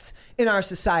capitalists in our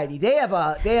society. They have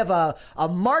a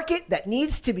market that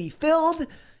needs to be filled,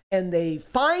 and they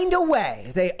find a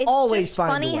way. They always find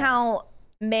a way. It's just funny how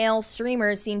male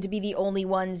streamers seem to be the only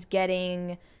ones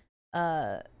getting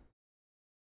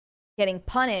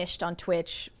punished on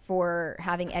Twitch for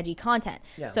having edgy content.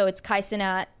 Yeah. So it's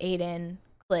Cenat, Aiden,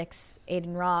 Clicks,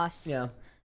 Aiden Ross. Yeah.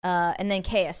 And then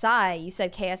KSI. You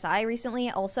said KSI recently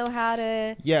also had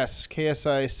a... Yes,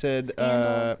 KSI said...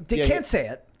 they can't say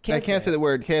it. I can't say the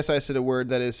word. KSI said a word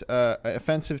that is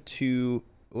offensive to,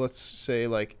 let's say,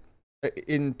 like,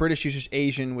 in British usage,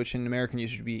 Asian, which in American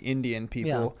usage would be Indian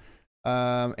people.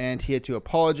 Yeah. And he had to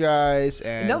apologize.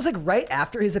 And that was like right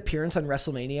after his appearance on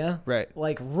WrestleMania. Right.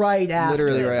 Like right after.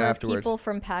 Literally right afterwards. People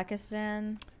from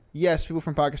Pakistan? Yes, people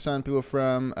from Pakistan, people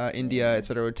from India,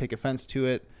 etc. would take offense to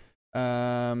it.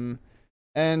 And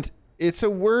it's a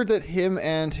word that him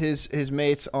and his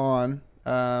mates on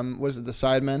was it the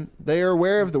Sidemen? They are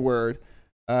aware of the word,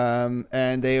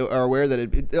 and they are aware that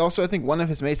it also, I think one of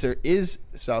his mates there is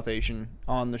South Asian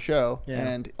on the show,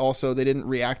 and also they didn't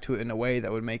react to it in a way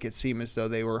that would make it seem as though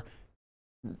they were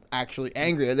actually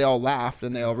angry. They all laughed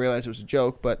and they all realized it was a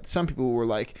joke, but some people were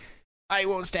like, I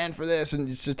won't stand for this, and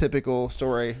it's a typical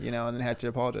story, and then had to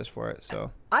apologize for it. So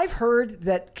I've heard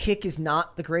that Kick is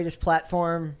not the greatest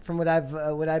platform. From what I've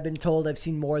been told, I've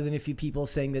seen more than a few people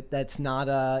saying that it's not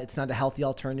a healthy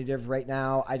alternative right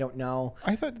now. I don't know.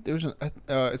 I thought there was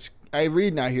I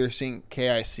read now here seeing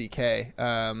KICK,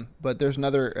 but there's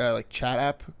another like chat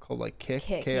app called like Kick,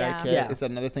 KIK. Yeah. Is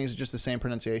that another thing? Is it just the same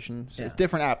pronunciation? So it's a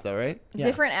different app though, right? Yeah.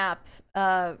 Different app.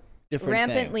 Different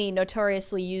rampantly, thing.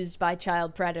 Notoriously used by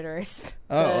child predators.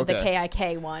 Oh, the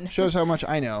KIK one. Shows how much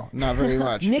I know. Not very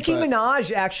much. Nicki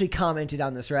Minaj actually commented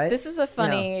on this, right? This is a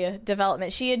funny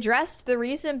development. She addressed the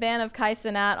recent ban of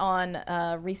Cenat on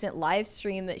a recent live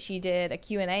stream that she did, a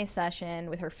Q&A session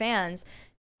with her fans,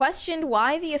 questioned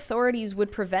why the authorities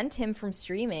would prevent him from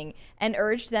streaming, and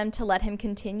urged them to let him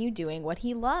continue doing what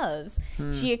he loves.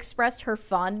 She expressed her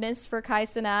fondness for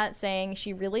Cenat, saying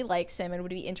she really likes him and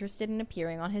would be interested in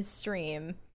appearing on his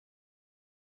stream.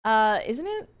 Isn't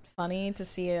it funny to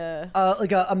see a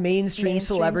mainstream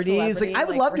celebrity? It's like, I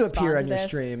would love to appear on your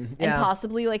stream. And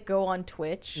possibly like go on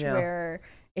Twitch where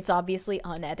it's obviously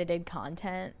unedited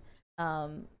content,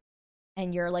 and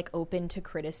you're like open to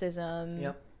criticism.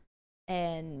 Yep.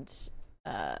 And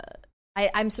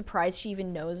I'm surprised she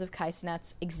even knows of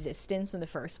Cenat's existence in the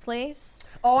first place.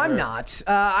 Oh, I'm not.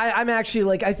 I'm actually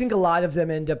like, I think a lot of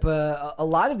them end up, a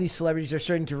lot of these celebrities are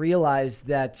starting to realize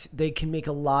that they can make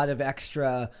a lot of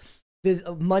extra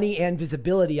money and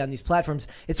visibility on these platforms.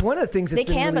 It's one of the things that's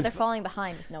but they're falling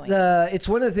behind with knowing. It's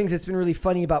one of the things that's been really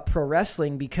funny about pro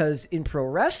wrestling, because in pro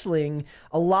wrestling,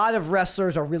 a lot of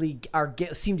wrestlers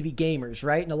seem to be gamers,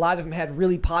 right? And a lot of them had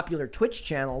really popular Twitch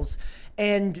channels.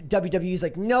 And WWE's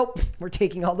like, nope, we're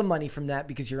taking all the money from that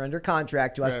because you're under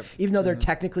contract to us, even though they're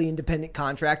technically independent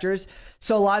contractors.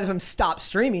 So a lot of them stop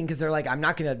streaming because they're like, I'm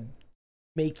not going to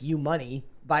make you money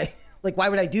by like, why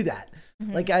would I do that?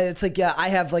 Like, it's like,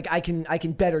 I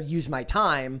can better use my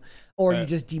time, or you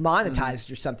just demonetize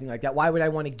it or something like that. Why would I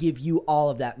want to give you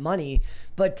all of that money?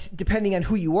 But depending on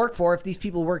who you work for, if these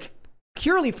people work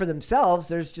purely for themselves,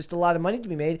 there's just a lot of money to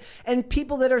be made. And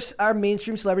people that are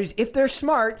mainstream celebrities, if they're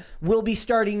smart, will be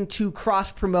starting to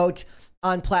cross promote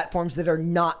on platforms that are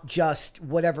not just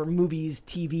whatever movies,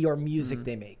 TV, or music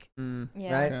they make.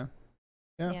 Right?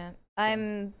 Yeah.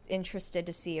 I'm interested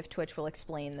to see if Twitch will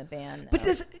explain the ban. But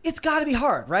it's got to be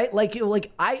hard, right?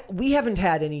 We haven't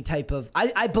had any type of.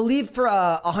 I believe for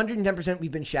 110%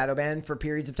 we've been shadow banned for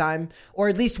periods of time, or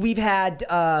at least we've had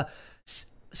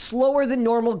slower than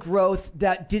normal growth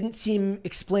that didn't seem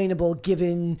explainable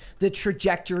given the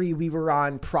trajectory we were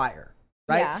on prior.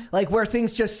 Right? Yeah. Like where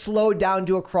things just slowed down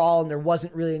to a crawl and there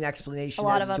wasn't really an explanation. A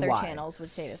lot as of to other why. channels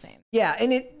would say the same. Yeah,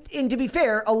 and to be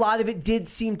fair, a lot of it did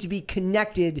seem to be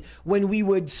connected when we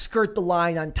would skirt the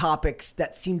line on topics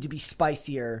that seemed to be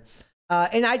spicier.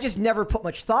 And I just never put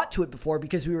much thought to it before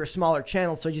because we were a smaller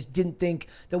channel, so I just didn't think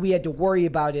that we had to worry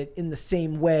about it in the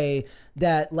same way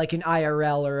that like an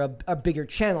IRL or a bigger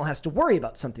channel has to worry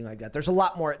about something like that. There's a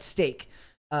lot more at stake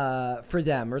for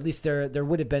them, or at least there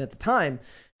would have been at the time.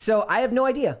 So I have no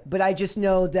idea, but I just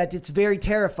know that it's very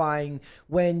terrifying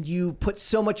when you put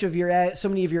so many of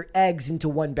your eggs into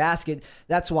one basket.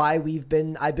 That's why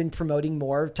I've been promoting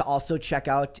more to also check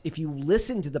out, if you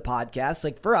listen to the podcast,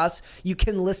 like for us, you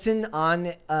can listen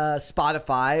on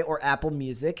Spotify or Apple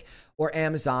Music or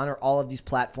Amazon or all of these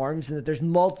platforms, and that there's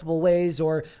multiple ways,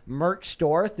 or merch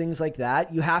store, things like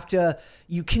that. You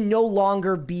can no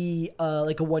longer be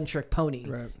like a one-trick pony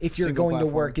if you're going to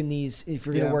work in these. If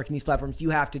you're going to work in these platforms,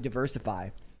 you have to diversify.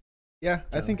 Yeah,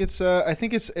 so. I think it's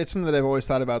something that I've always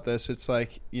thought about this. It's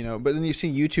like, but then you've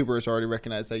seen YouTubers already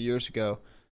recognize that years ago.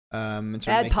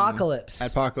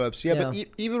 Adpocalypse. Yeah, but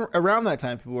even around that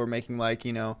time, people were making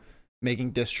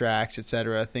making diss tracks,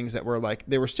 etc., things that were like,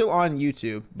 they were still on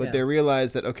YouTube, but they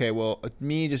realized that, okay, well,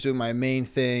 me just doing my main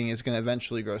thing is going to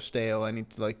eventually grow stale. I need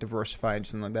to like diversify and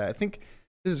something like that. I think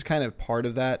this is kind of part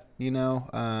of that, in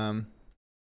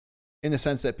the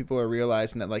sense that people are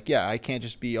realizing that, like, I can't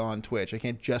just be on Twitch. I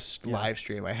can't just live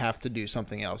stream. I have to do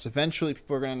something else. Eventually,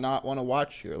 people are going to not want to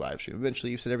watch your live stream.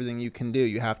 Eventually, you said everything you can do.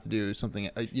 You have to do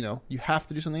something, you have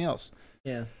to do something else.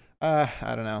 Yeah.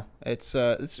 I don't know. It's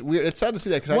weird. It's sad to see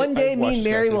that, because one day me and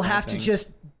Mary will have to just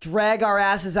drag our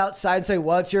asses outside and say,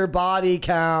 "What's your body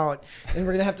count?" And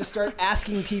we're gonna have to start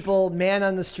asking people man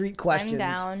on the street questions. I'm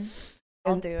down.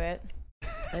 I'll do it.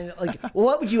 And like,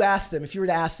 what would you ask them if you were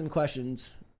to ask them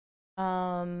questions?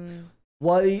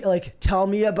 What do you, like? Tell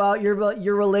me about your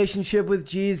relationship with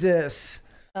Jesus.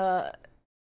 I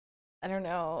don't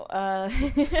know.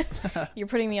 You're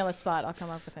putting me on the spot. I'll come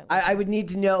up with it. I would need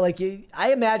to know. Like,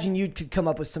 I imagine you could come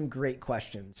up with some great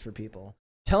questions for people.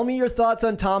 Tell me your thoughts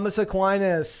on Thomas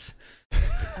Aquinas.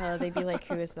 They'd be like,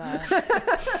 who is that?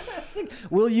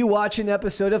 Will you watch an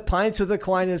episode of Pints with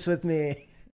Aquinas with me?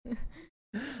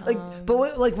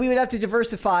 But we would have to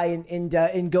diversify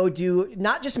and go do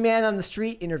not just man on the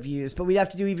street interviews, but we'd have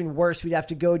to do even worse. We'd have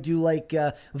to go do like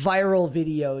viral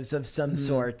videos of some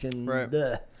sort. And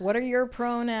what are your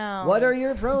pronouns? What are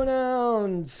your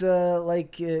pronouns?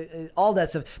 All that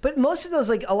stuff. But most of those,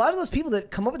 like a lot of those people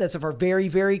that come up with that stuff are very,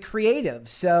 very creative.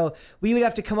 So we would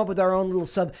have to come up with our own little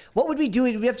sub. What would we do?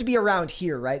 We'd have to be around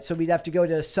here, right? So we'd have to go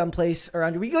to some place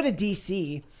around. We go to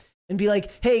DC. And be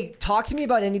like, hey, talk to me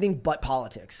about anything but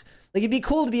politics. Like, it'd be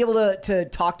cool to be able to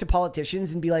talk to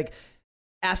politicians and be like,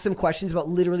 ask them questions about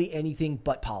literally anything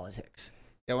but politics.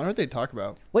 Yeah, I wonder what they talk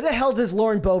about. What the hell does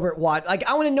Lauren Boebert watch? Like,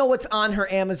 I want to know what's on her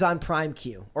Amazon Prime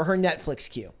queue or her Netflix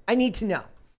queue. I need to know.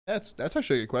 That's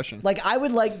actually a good question. Like, I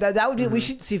would like that. That would be. We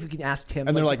should see if we can ask Tim.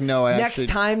 And they're like, no, next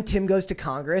time Tim goes to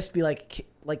Congress, be like,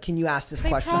 can you ask this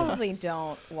question? They probably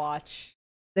don't watch.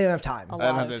 They don't have time. A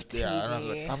lot of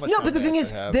TV. No, but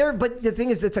the thing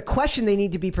is, it's a question they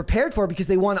need to be prepared for because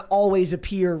they want to always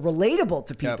appear relatable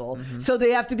to people. Yep. Mm-hmm. So they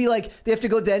have to be like, they have to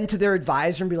go then to their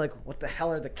advisor and be like, what the hell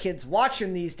are the kids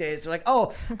watching these days? They're like,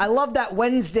 oh, I love that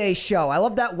Wednesday show.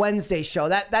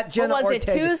 That Jenna was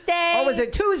Ortega. It Tuesday? Oh, was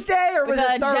it Tuesday or was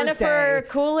it Thursday? Jennifer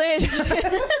Coolidge.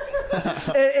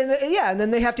 and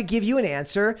then they have to give you an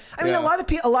answer. I mean, a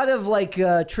lot of like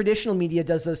traditional media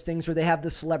does those things where they have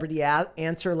the celebrity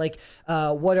answer. Like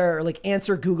what are like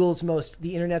answer the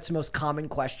internet's most common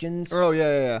questions. Oh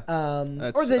yeah. Or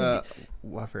I forget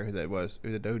who that was.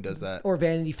 Who does that? Or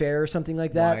Vanity Fair or something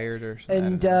like that. Wired or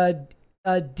something.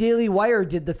 And Daily Wire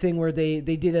did the thing where they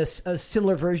did a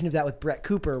similar version of that with Brett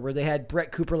Cooper, where they had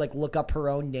Brett Cooper like look up her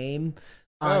own name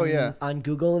on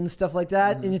Google and stuff like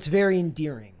that, and it's very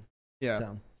endearing. Yeah.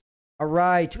 So, all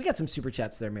right, we got some super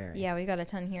chats there, Mary. Yeah, we got a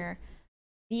ton here.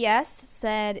 BS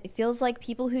said, it feels like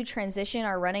people who transition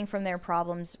are running from their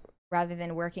problems rather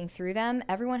than working through them.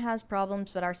 Everyone has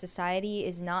problems, but our society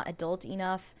is not adult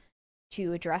enough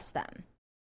to address them.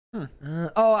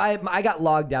 I got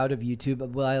logged out of YouTube a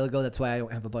while ago. That's why I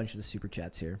don't have a bunch of the super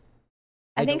chats here.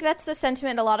 I think that's the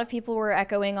sentiment a lot of people were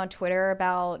echoing on Twitter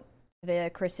about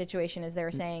the Chris situation, is they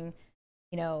were saying,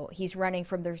 you know, he's running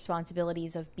from the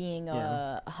responsibilities of being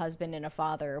a husband and a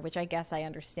father, which I guess I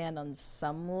understand on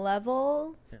some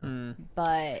level,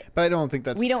 but I don't think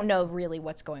we don't know really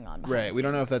what's going on behind the scenes. We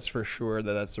don't know if that's for sure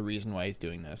that's the reason why he's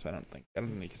doing this. I don't think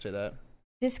you can say that.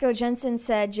 Disco Jensen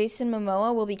said Jason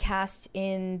Momoa will be cast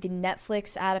in the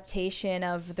Netflix adaptation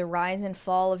of The Rise and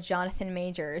Fall of Jonathan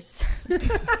Majors.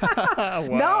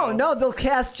 Wow. No, they'll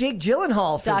cast Jake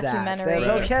Gyllenhaal for documentary. That.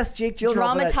 They'll cast Jake Gyllenhaal.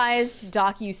 Dramatized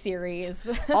docu-series.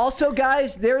 Also,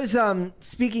 guys, there's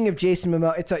speaking of Jason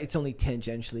Momoa, it's only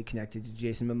tangentially connected to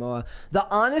Jason Momoa. The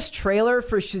Honest trailer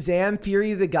for Shazam: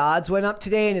 Fury of the Gods went up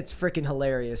today, and it's freaking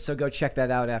hilarious. So go check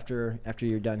that out after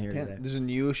you're done here today. There's a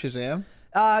new Shazam?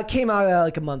 Came out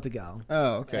like a month ago.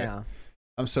 Oh, okay. Yeah.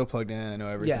 I'm so plugged in. I know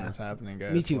everything that's happening,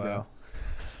 guys. Me too, bro.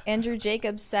 Andrew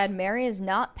Jacobs said, Mary is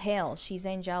not pale. She's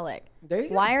angelic. There you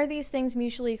go. Why are these things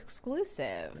mutually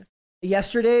exclusive?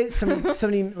 Yesterday,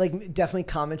 somebody like definitely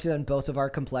commented on both of our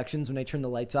complexions when I turned the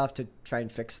lights off to try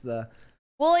and fix the...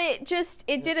 Well,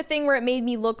 it did a thing where it made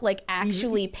me look like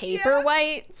actually paper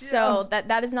white. So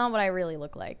that is not what I really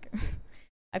look like.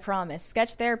 I promise.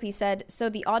 Sketch Therapy said, so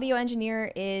the audio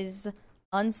engineer is...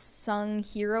 unsung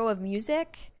hero of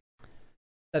music.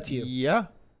 That's you. Yeah.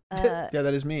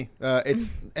 That is me.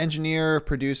 It's engineer,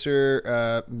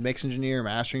 producer, mix engineer,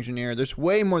 mastering engineer. There's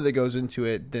way more that goes into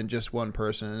it than just one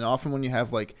person. And often when you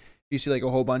have you see a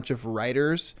whole bunch of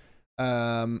writers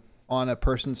on a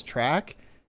person's track,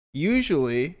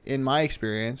 usually in my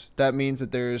experience, that means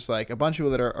that there's a bunch of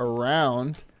people that are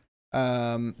around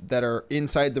that are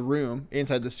inside the room,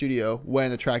 inside the studio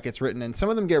when the track gets written, and some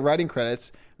of them get writing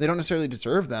credits. They don't necessarily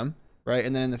deserve them, right?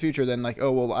 And then in the future, then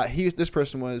this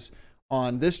person was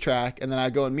on this track, and then I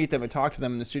go and meet them and talk to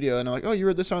them in the studio, and I'm like, oh, you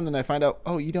wrote this song, then I find out,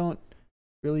 oh, you don't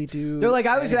really do. They're like,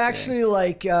 I was actually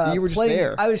you were just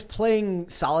there. I was playing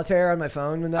solitaire on my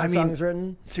phone when that song was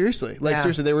written. Seriously,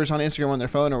 seriously, they were just on Instagram on their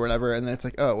phone or whatever, and then it's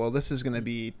like, oh, well, this is gonna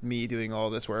be me doing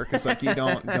all this work. It's like you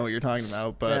don't know what you're talking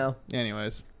about, but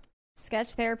anyways.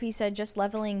 Sketch Therapy said just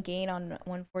leveling gain on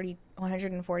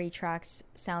 140 tracks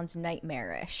sounds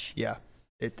nightmarish. Yeah,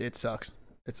 it sucks.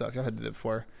 It sucks. I've had to do it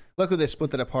before. Luckily, they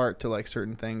split it apart to like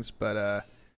certain things, but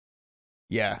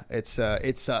yeah, it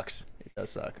sucks. It does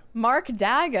suck. Mark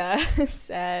Daga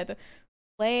said,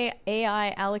 "Play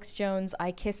AI Alex Jones.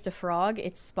 I kissed a frog.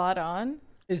 It's spot on."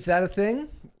 Is that a thing?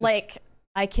 Like,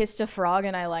 I kissed a frog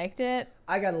and I liked it.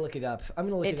 I gotta look it up. I'm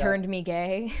gonna look it up. It turned me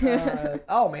gay.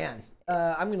 Oh man.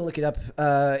 I'm gonna look it up.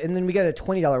 And then we got a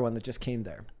 $20 one that just came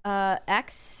there.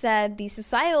 X said the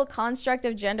societal construct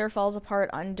of gender falls apart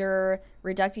under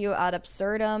reductio ad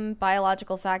absurdum.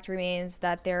 Biological fact remains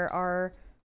that there are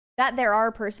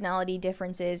personality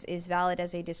differences is valid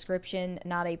as a description,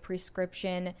 not a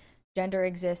prescription. Gender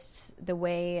exists the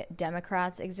way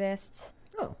Democrats exists.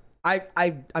 Oh,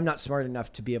 I'm not smart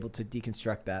enough to be able to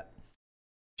deconstruct that.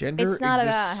 Gender. It's not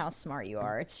exists. about how smart you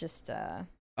are. It's just.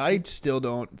 I still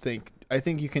don't think. I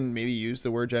think you can maybe use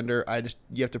the word gender.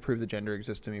 You have to prove that gender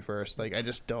exists to me first. Like I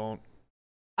just don't.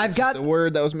 I've got a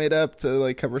word that was made up to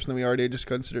like cover something we already just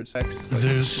considered sex. Like,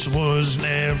 this was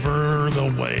never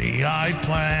the way I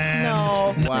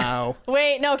planned. No. Wow.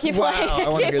 Wait, no, keep playing.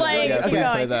 Keep playing. Yeah, Keep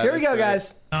going. Here we go,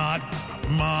 guys. Not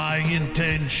my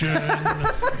intention.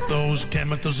 Those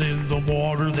chemicals in the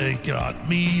water, they got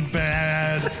me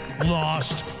bad.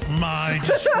 Lost my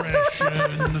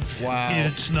discretion. Wow.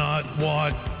 It's not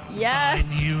what Yes.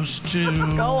 I'm used to.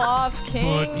 Go off, King.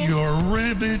 But your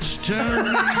ribbits turn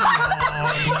me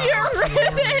on. Your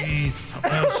ribbits.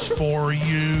 As for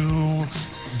you,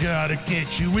 gotta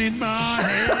get you in my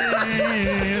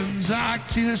hands. I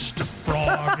kissed a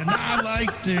frog and I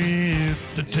liked it.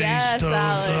 The taste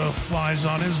of the flies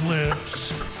on his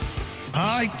lips.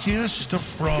 I kissed a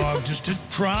frog just to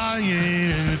try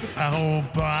it. I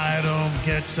hope I don't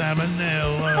get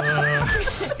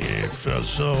salmonella. It felt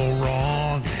so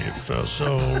wrong, it felt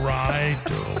so right.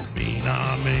 Don't mean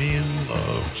I'm in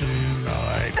love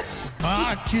tonight.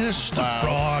 I kissed a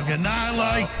frog and I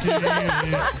liked it.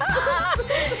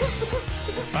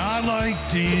 I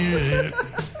liked it.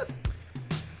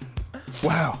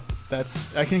 Wow, I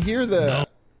can hear the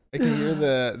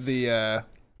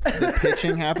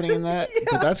pitching happening in that,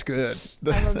 but that's good.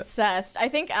 I'm obsessed. I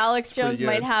think Alex Jones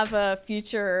might have a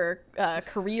future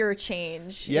career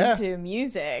change into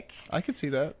music. I could see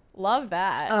that. Love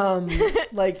that.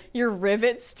 Like your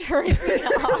rivets turning me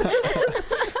on.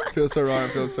 Feels so wrong.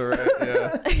 Feels so right.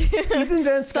 Yeah. Ethan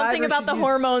Van Sciver. Something about the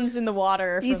hormones in the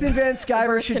water. Ethan Van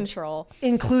Sciver should control.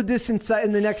 Include this in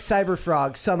the next Cyber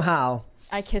Frog somehow.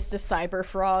 I kissed a cyber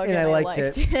frog and I liked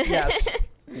it. Yes.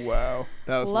 Wow,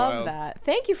 that was Love wild. that.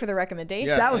 Thank you for the recommendation.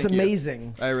 Yeah, that was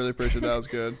amazing. I really appreciate that. That was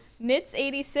good.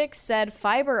 Nits86 said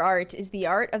fiber art is the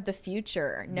art of the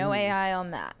future. No AI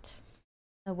on that.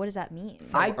 What does that mean?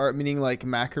 Art meaning like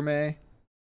macrame.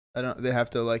 I don't. They have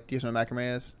to like. Do you know what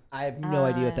macrame is? I have no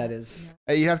idea what that is.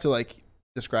 You have to like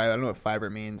describe. I don't know what fiber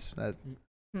means. That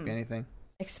could be anything.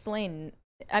 Explain.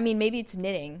 I mean, maybe it's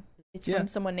knitting. It's from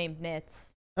someone named Knits.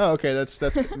 Oh, okay. That's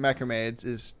macrame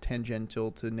is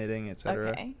tangential to knitting,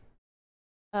 etc. Okay.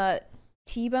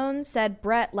 T-Bone said,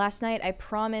 Brett, last night I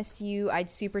promised you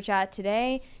I'd super chat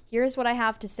today. Here's what I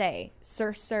have to say.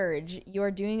 Sir Surge, you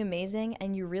are doing amazing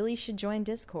and you really should join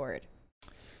Discord.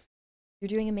 You're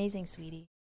doing amazing, sweetie.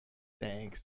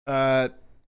 Thanks. No. I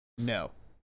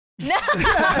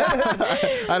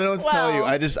don't know what to tell you.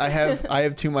 I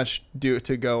have too much to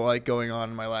go going on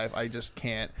in my life. I just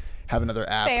can't have another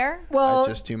app. Fair. Well, it's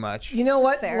just too much. You know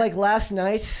what? Like last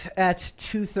night at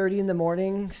 2:30 in the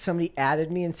morning, somebody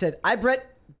added me and said, I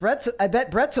bet Brett's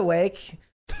awake.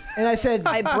 And I said,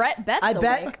 I bet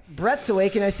Brett's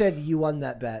awake. And I said, you won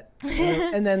that bet.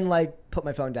 And then put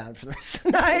my phone down for the rest of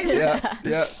the night.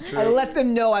 Yeah, true. I let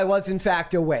them know I was in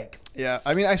fact awake. Yeah,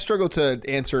 I mean, I struggle to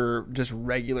answer just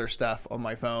regular stuff on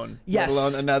my phone. Yes. Let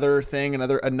alone another thing,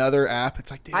 another app.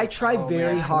 It's like, dude, I try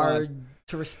very hard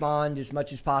to respond as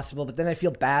much as possible, but then I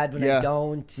feel bad when I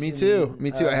don't. Me too.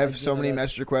 I have so many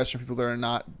message requests from people that are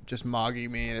not just mogging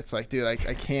me, and it's like, dude, I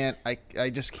can't. I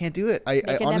just can't do it.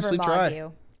 I honestly try.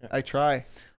 I try.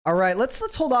 All right,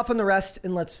 let's hold off on the rest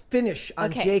and let's finish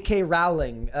on J.K.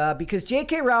 Rowling because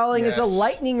J.K. Rowling is a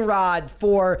lightning rod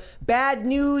for bad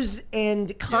news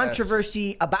and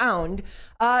controversy abound.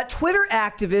 Twitter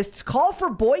activists call for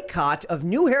boycott of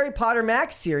new Harry Potter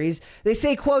Max series. They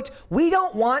say, quote, we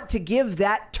don't want to give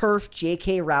that turf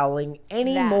J.K. Rowling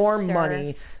any more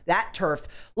money. That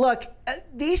turf. Look,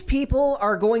 these people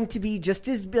are going to be just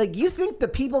as you think the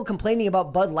people complaining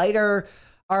about Bud Light are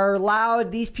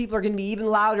loud. These people are going to be even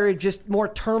louder, just more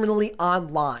terminally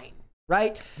online.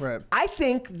 right? Right. I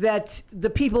think that the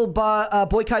people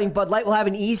boycotting Bud Light will have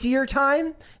an easier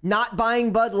time not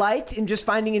buying Bud Light and just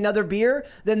finding another beer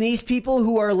than these people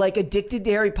who are like addicted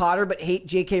to Harry Potter but hate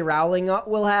J.K. Rowling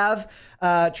will have,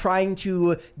 trying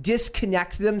to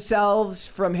disconnect themselves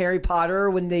from Harry Potter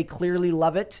when they clearly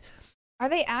love it. Are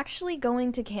they actually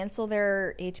going to cancel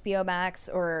their HBO Max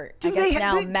or I guess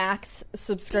now Max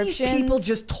subscriptions? These people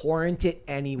just torrent it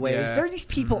anyways. Yeah. These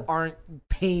people aren't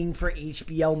paying for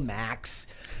HBO Max.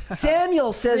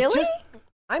 Samuel says Really?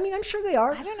 I'm sure they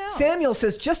are. I don't know. Samuel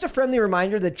says, just a friendly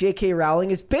reminder that J.K.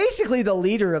 Rowling is basically the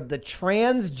leader of the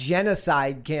trans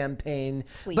genocide campaign.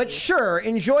 Please. But sure,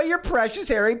 enjoy your precious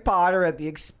Harry Potter at the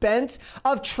expense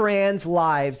of trans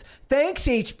lives. Thanks,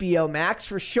 HBO Max,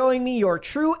 for showing me your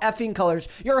true effing colors.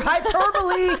 Your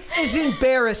hyperbole is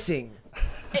embarrassing.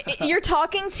 You're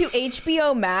talking to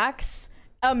HBO Max,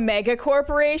 a mega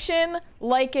corporation,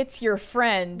 like it's your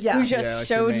friend who just like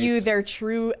showed your you mates. their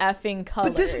true effing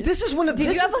colors. But this is one of... Did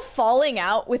this you have is- a falling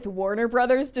out with Warner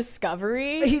Brothers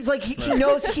Discovery? He's like he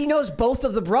knows both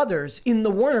of the brothers in the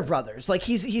Warner Brothers. Like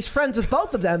he's friends with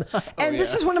both of them. And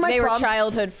this is one of my They were problems.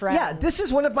 childhood friends. Yeah, this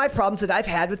is one of my problems that I've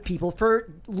had with people for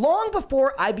long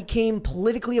before I became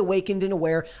politically awakened and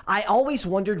aware. I always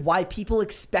wondered why people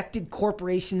expected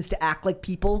corporations to act like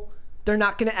people. They're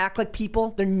not going to act like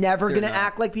people. They're never going to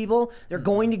act like people. They're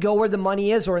going to go where the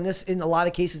money is, or in a lot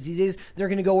of cases these days, they're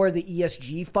going to go where the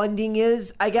ESG funding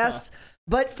is, I guess.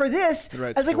 But for this,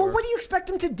 I was like, well, what do you expect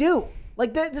them to do?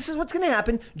 Like, this is what's going to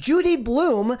happen. Judy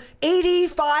Blume,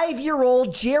 85-year-old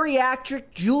geriatric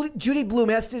Judy Blume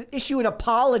has to issue an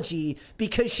apology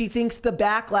because she thinks the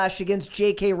backlash against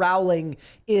J.K. Rowling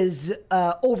is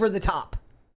over the top.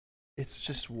 It's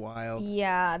just wild.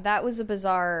 Yeah, that was a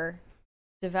bizarre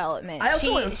development.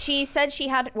 She said she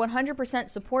had 100%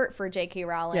 support for J.K.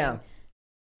 Rowling.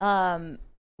 Yeah.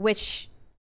 Which,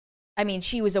 I mean,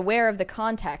 she was aware of the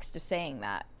context of saying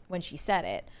that when she said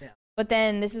it. Yeah. But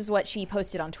then this is what she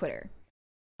posted on Twitter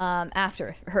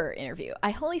after her interview. I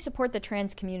wholly support the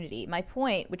trans community. My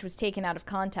point, which was taken out of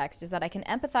context, is that I can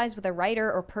empathize with a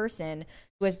writer or person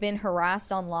who has been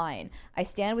harassed online. I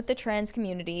stand with the trans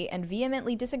community and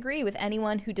vehemently disagree with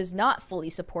anyone who does not fully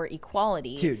support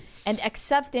equality and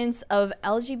acceptance of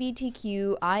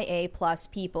LGBTQIA plus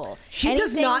people. She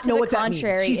does not know what that means.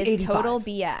 She's is 85. total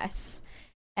BS.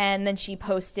 And then she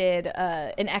posted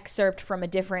an excerpt from a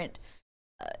different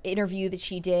interview that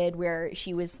she did where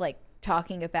she was like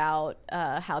talking about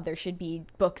how there should be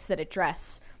books that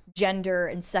address gender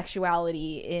and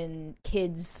sexuality in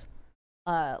kids'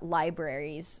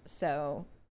 libraries. So,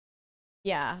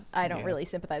 yeah, I don't really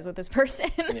sympathize with this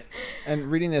person. And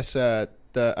reading this,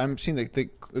 I'm seeing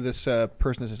this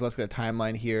person that says, let's get a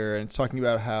timeline here, and it's talking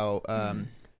about how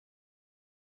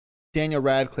Daniel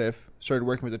Radcliffe started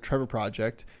working with the Trevor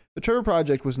Project. The Trevor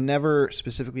Project was never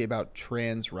specifically about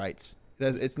trans rights.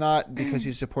 It's not because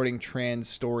he's supporting trans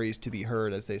stories to be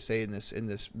heard, as they say in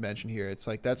this mention here. It's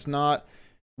like that's not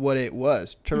what it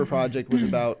was. Trevor Project was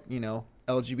about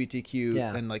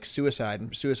LGBTQ and like suicide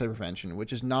and suicide prevention,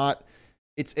 which is not.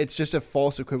 It's just a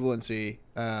false equivalency.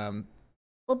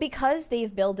 Well, because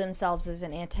they've billed themselves as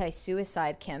an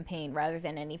anti-suicide campaign rather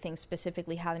than anything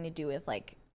specifically having to do with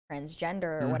like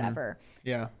transgender or whatever.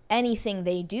 Yeah. Anything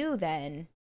they do then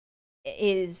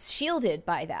is shielded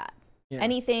by that. Yeah.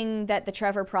 Anything that the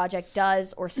Trevor Project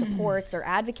does or supports or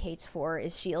advocates for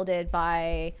is shielded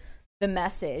by the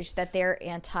message that they're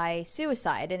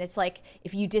anti-suicide. And it's like,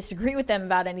 if you disagree with them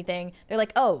about anything, they're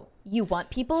like, oh, you want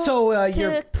people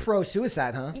you're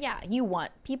pro-suicide, huh? Yeah, you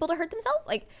want people to hurt themselves?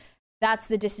 Like, that's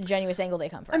the disingenuous angle they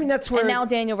come from. I mean, that's where... And now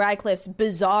Daniel Radcliffe's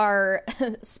bizarre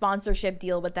sponsorship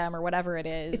deal with them or whatever it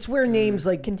is. It's where names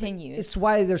like... continues. It's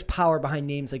why there's power behind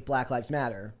names like Black Lives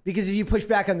Matter. Because if you push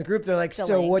back on the group, they're like,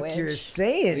 so what you're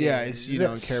saying is... you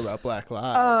don't care about Black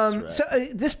Lives. Right. So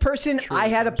this person, I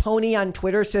had a pony on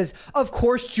Twitter, says, of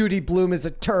course Judy Blume is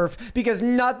a TERF because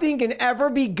nothing can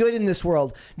ever be good in this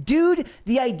world. Dude,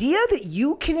 the idea that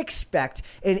you can expect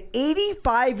an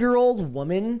 85-year-old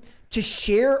woman to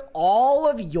share all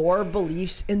of your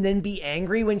beliefs and then be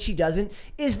angry when she doesn't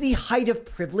is the height of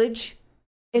privilege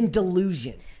and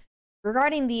delusion.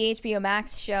 Regarding the HBO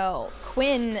Max show,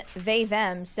 Quinn, they,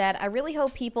 them, said, I really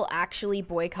hope people actually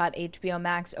boycott HBO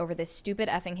Max over this stupid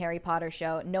effing Harry Potter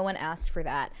show. No one asked for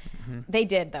that. They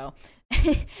did, though.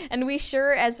 And we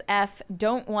sure as F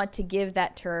don't want to give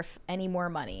that TERF any more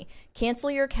money.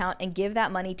 Cancel your account and give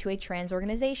that money to a trans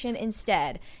organization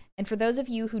instead. And for those of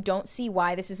you who don't see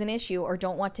why this is an issue or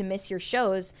don't want to miss your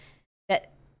shows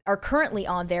that are currently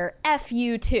on there, F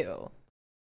you too.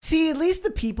 See, at least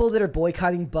the people that are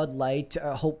boycotting Bud Light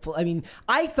are hopeful. I mean,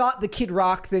 I thought the Kid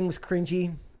Rock thing was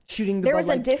cringy. shooting the There Bud was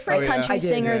a Light. different country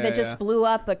singer that Yeah. just blew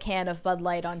up a can of Bud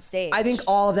Light on stage. I think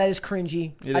all of that is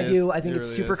cringy. I do. I think it's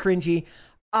super cringy.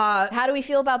 How do we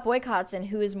feel about boycotts and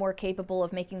who is more capable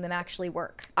of making them actually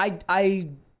work? I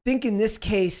think in this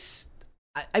case,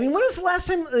 I mean, when was the last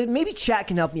time? Maybe chat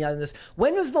can help me out on this.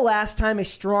 When was the last time a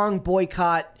strong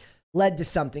boycott led to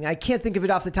something? I can't think of it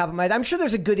off the top of my head. I'm sure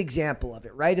there's a good example of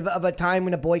it, right? Of a time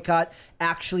when a boycott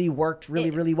actually worked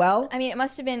really well. I mean, it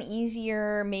must have been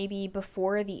easier maybe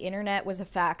before the internet was a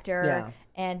factor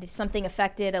and something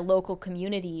affected a local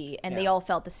community and they all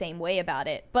felt the same way about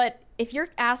it. But if you're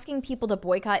asking people to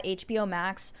boycott HBO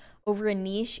Max over a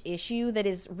niche issue that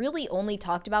is really only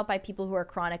talked about by people who are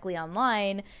chronically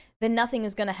online, then nothing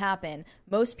is going to happen.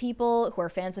 Most people who are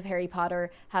fans of Harry Potter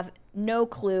have no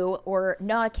clue or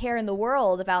not a care in the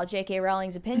world about J.K.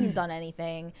 Rowling's opinions on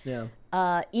anything.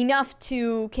 Enough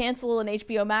to cancel an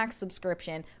HBO Max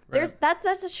subscription. Right.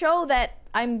 That's a show that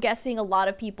I'm guessing a lot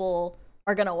of people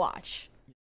are going to watch.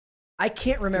 I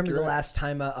can't remember the last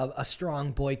time a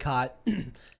strong boycott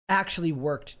actually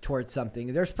worked towards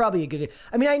something. There's probably a good...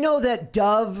 I mean, I know that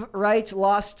Dove, right,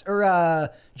 lost, or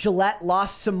Gillette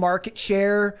lost some market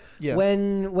share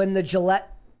when the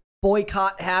Gillette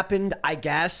boycott happened, I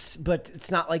guess, but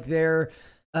it's not like their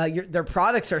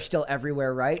products are still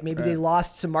everywhere, right? Maybe they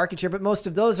lost some market share, but most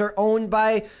of those are owned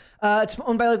by it's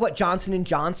owned by like what, Johnson &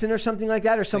 Johnson or something like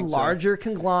that, or some larger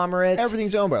conglomerate.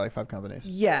 Everything's owned by like 5 companies.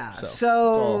 Yeah,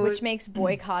 so which makes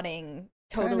boycotting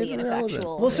totally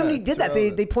ineffectual. Well, somebody did that.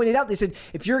 They pointed out. They said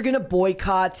if you're going to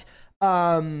boycott,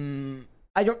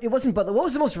 it wasn't Bud Light. What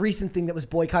was the most recent thing that was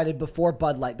boycotted before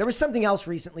Bud Light? There was something else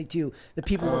recently too that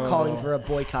people were calling for a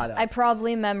boycott of. I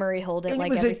probably memory hold it and like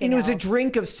it was everything it was else. a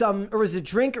drink of some, or was a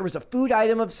drink, or was a food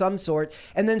item of some sort.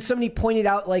 And then somebody pointed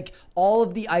out like all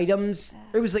of the items.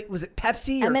 It was like, was it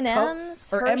Pepsi or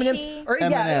M&Ms, or Hershey? M&Ms? Or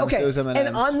yeah, okay. It was M&Ms.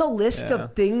 And on the list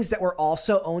of things that were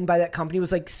also owned by that company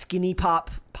was like Skinny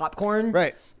Pop popcorn.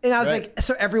 Right. And I was like,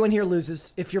 so everyone here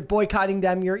loses. If you're boycotting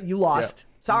them, you lost. Yeah.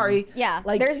 Sorry. Yeah,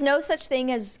 like, there's no such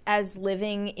thing as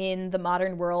living in the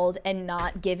modern world and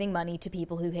not giving money to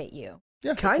people who hate you.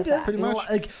 Yeah, kind of, pretty much.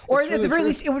 Like, or at the very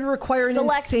least, it would require an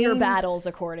Select insane... your battles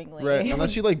accordingly. Right,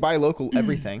 unless you like buy local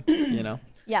everything, you know.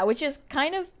 Yeah, which is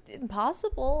kind of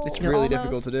impossible. It's really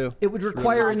difficult to do. It would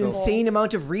require an insane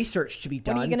amount of research to be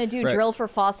done. What are you going to do? Drill for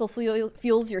fossil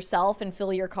fuels yourself and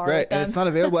fill your car with them? And it's not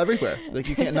available everywhere. Like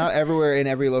you can't, not everywhere in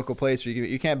every local place.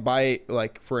 You can't buy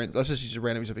like, let's just use a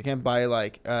random example. You can't buy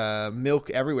like milk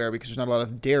everywhere because there's not a lot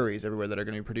of dairies everywhere that are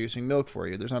going to be producing milk for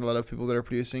you. There's not a lot of people that are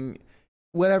producing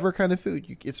whatever kind of food.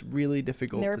 It's really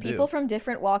difficult There are to people do. from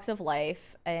different walks of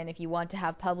life, and if you want to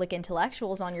have public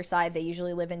intellectuals on your side, they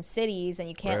usually live in cities, and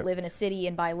you can't live in a city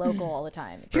and buy local all the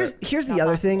time. Here's the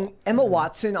other thing. Emma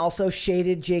Watson also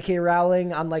shaded J.K.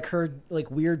 Rowling on like her like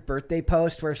weird birthday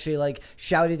post where she like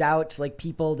shouted out like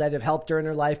people that have helped her in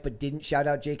her life but didn't shout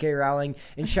out J.K. Rowling,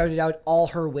 and shouted out all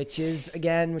her witches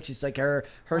again, which is like her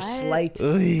slight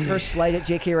at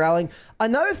J.K. Rowling.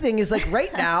 Another thing is like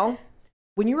right now,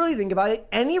 when you really think about it,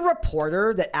 any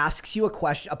reporter that asks you a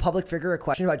question, a public figure, a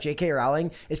question about J.K. Rowling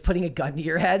is putting a gun to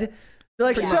your head.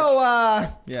 They're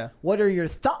like, what are your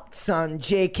thoughts on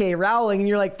J.K. Rowling? And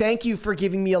you're like, thank you for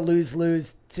giving me a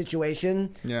lose-lose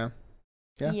situation.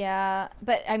 Yeah,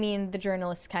 but I mean, the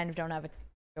journalists kind of don't have a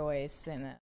choice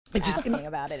in asking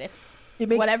about it. It's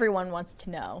what everyone wants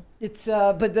to know. It's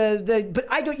but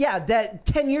I don't. Yeah, that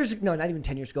 10 years. No, not even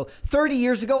 10 years ago. 30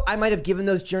 years ago, I might have given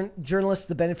those journalists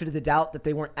the benefit of the doubt that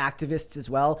they weren't activists as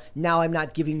well. Now I'm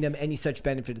not giving them any such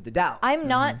benefit of the doubt. I'm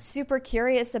not super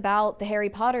curious about the Harry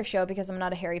Potter show because I'm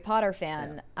not a Harry Potter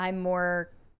fan. Yeah. I'm more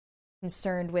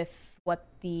concerned with what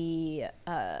the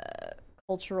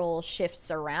cultural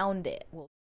shifts around it will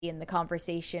be in the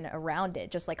conversation around it.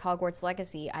 Just like Hogwarts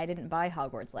Legacy, I didn't buy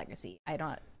Hogwarts Legacy. I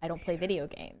don't play video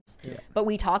games, but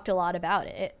we talked a lot about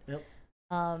it. Yep.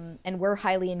 And we're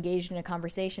highly engaged in a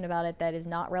conversation about it that is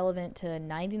not relevant to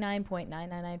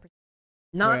 99.999%.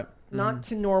 Not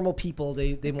to normal people.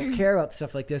 They won't care about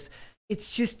stuff like this.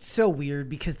 It's just so weird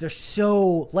because they're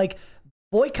so like,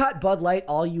 boycott Bud Light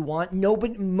all you want.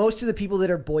 Most of the people that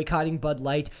are boycotting Bud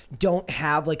Light don't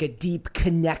have like a deep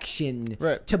connection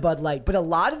to Bud Light. But a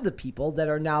lot of the people that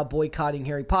are now boycotting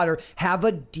Harry Potter have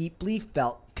a deeply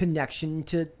felt connection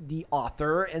to the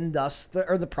author and thus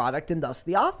the product and thus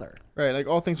the author. Right, like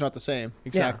all things are not the same.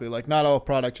 Exactly. Like not all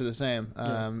products are the same.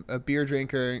 A beer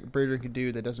drinking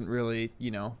dude that doesn't really,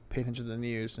 pay attention to the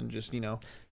news and just,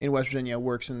 in West Virginia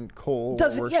works in coal.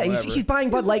 He's buying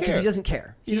Bud Light because he doesn't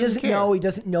care. He doesn't know. He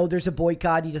doesn't know there's a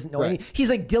boycott. He doesn't know any. He's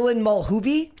like Dylan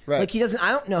Mulvaney. Right. Like he doesn't.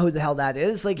 I don't know who the hell that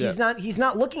is. Like he's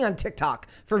not looking on TikTok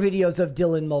for videos of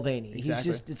Dylan Mulvaney.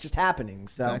 Exactly. It's just happening.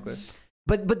 So. Exactly.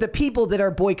 But the people that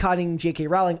are boycotting J.K.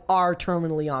 Rowling are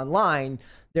terminally online.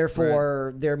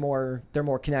 Therefore, they're more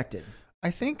connected.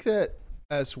 I think that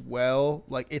as well.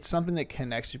 Like it's something that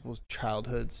connects people's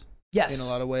childhoods. Yes. In a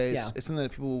lot of ways. Yeah. It's something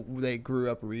that people, they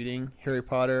grew up reading Harry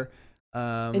Potter.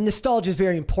 And nostalgia is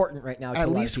very important right now. To at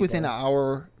a lot least of people. within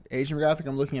our age demographic.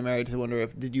 I'm looking at Mary to wonder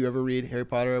did you ever read Harry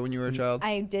Potter when you were a child?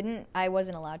 I didn't. I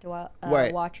wasn't allowed to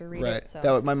watch or read it.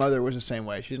 So. My mother was the same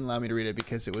way. She didn't allow me to read it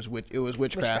because it was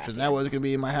witchcraft and that wasn't going to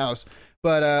be in my house.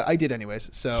 But I did anyways.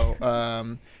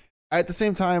 So at the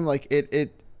same time, like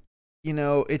it's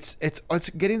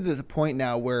getting to the point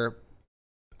now where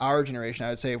our generation, I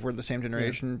would say, if we're the same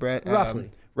generation, Brett,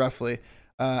 roughly,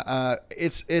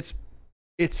 it's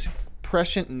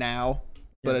prescient now,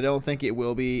 but I don't think it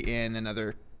will be in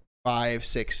another 5,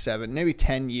 6, 7, maybe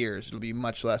 10 years. It'll be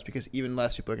much less because even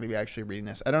less people are going to be actually reading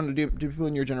this. I don't know, do people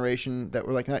in your generation that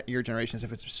were like, not your generation as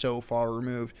if it's so far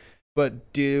removed,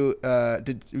 but did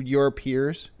your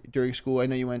peers during school, I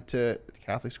know you went to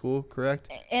Catholic school, correct?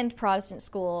 And Protestant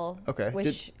school, okay,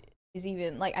 which is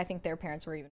even, like, I think their parents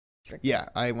were even strict. Yeah,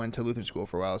 I went to Lutheran school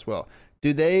for a while as well.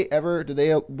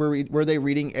 Were they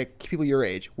reading, people your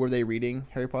age, were they reading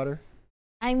Harry Potter?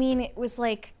 I mean, it was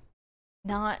like,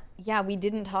 we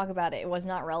didn't talk about it. It was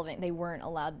not relevant. They weren't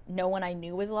allowed. No one I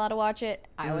knew was allowed to watch it.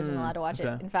 I wasn't allowed to watch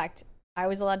it. In fact, I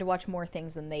was allowed to watch more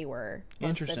things than they were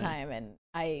most of the time. And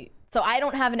so I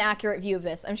don't have an accurate view of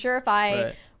this. I'm sure if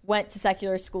I went to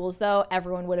secular schools, though,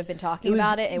 everyone would have been talking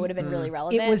about it. It would have been really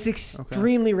relevant. It was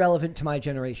extremely relevant to my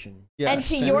generation. Yeah, and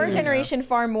to your generation,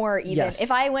 far more even. Yes.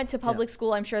 If I went to public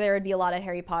school, I'm sure there would be a lot of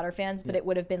Harry Potter fans, but it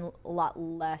would have been a lot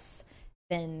less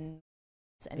than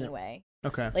anyway.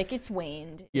 Okay. Like, it's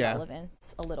waned in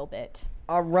relevance a little bit.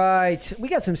 All right. We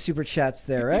got some super chats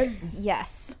there, right?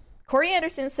 Yes. Corey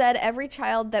Anderson said, every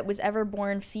child that was ever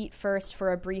born feet first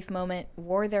for a brief moment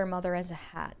wore their mother as a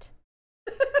hat.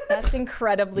 That's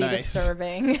incredibly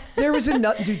disturbing. There was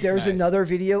another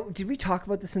video. Did we talk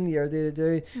about this in the air the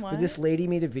other day? Where this lady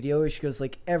made a video where she goes,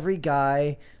 like, every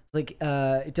guy, like,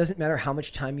 it doesn't matter how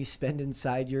much time you spend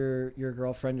inside your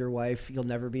girlfriend or wife, you'll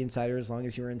never be inside her as long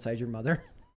as you were inside your mother.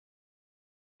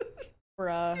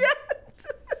 Bruh. Yeah.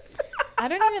 I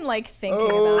don't even like thinking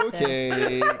about this.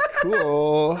 Okay,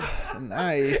 cool,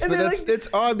 nice. But it's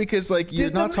odd because like you're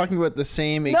not talking about the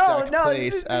same exact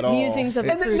place at all. Musings of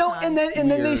and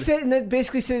then they said, and then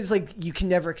basically said it's like you can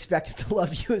never expect him to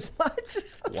love you as much. Or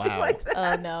something like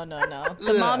that. Oh no.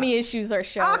 The mommy issues are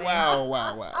showing.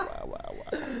 Wow.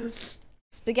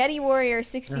 Spaghetti Warrior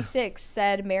 66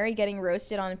 said Mary getting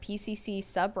roasted on PCC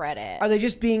subreddit. Are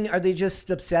they just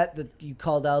upset that you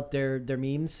called out their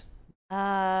memes?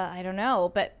 I don't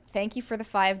know, but thank you for the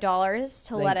 $5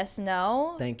 to let us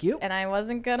know. Thank you. And I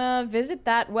wasn't gonna visit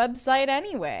that website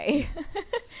anyway.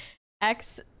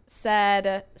 X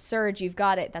said, Serge, you've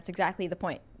got it. That's exactly the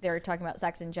point. They're talking about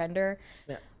sex and gender.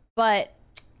 Yeah. But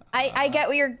I get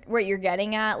what you're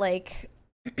getting at. Like,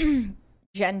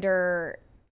 gender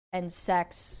and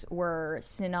sex were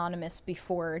synonymous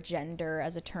before gender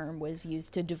as a term was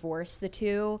used to divorce the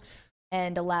two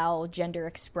and allow gender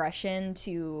expression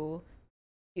to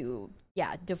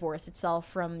divorce itself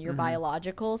from your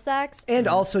biological sex. And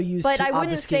also used to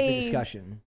obfuscate the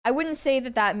discussion. I wouldn't say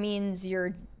that means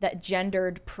that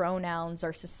gendered pronouns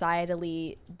are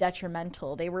societally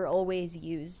detrimental. They were always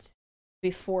used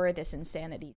before this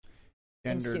insanity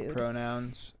Gendered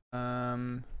pronouns.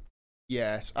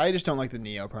 Yes. I just don't like the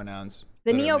neo-pronouns.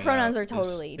 The neo-pronouns are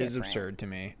totally different. It's absurd to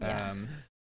me.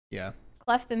 Yeah.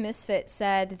 Clef the Misfit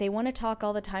said, they want to talk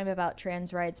all the time about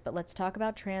trans rights, but let's talk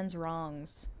about trans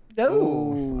wrongs.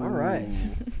 Oh, all right.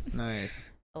 Nice.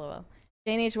 LOL.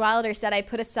 Jane H. Wilder said, I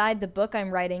put aside the book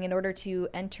I'm writing in order to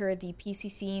enter the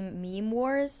PCC meme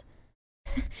wars.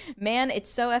 Man, it's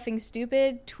so effing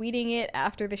stupid. Tweeting it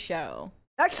after the show.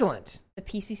 Excellent. The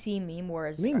PCC meme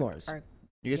wars. Are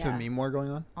you guys have a meme war going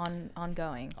on?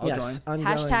 Ongoing. I'll join. Ongoing.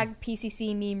 Hashtag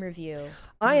PCC meme review.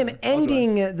 I am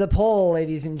ending the poll,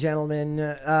 ladies and gentlemen,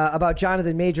 about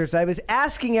Jonathan Majors. I was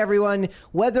asking everyone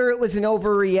whether it was an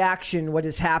overreaction, what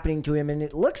is happening to him, and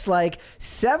it looks like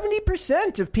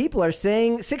 70% of people are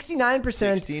saying,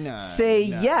 69% say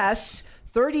yes,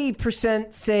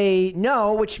 30% say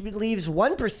no, which leaves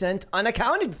 1%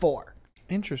 unaccounted for.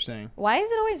 Interesting. Why is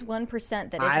it always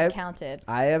 1% that isn't counted?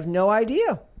 I have no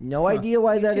idea. No idea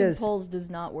why that is. YouTube polls does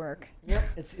not work. Yep,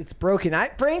 it's broken.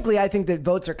 Frankly, I think that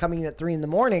votes are coming in at 3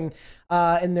 a.m,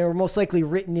 and they're most likely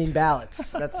written in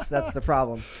ballots. That's the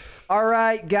problem. All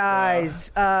right,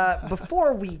 guys.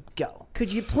 Before we go,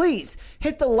 could you please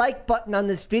hit the like button on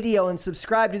this video and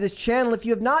subscribe to this channel if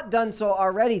you have not done so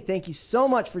already? Thank you so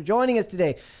much for joining us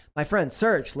today. My friend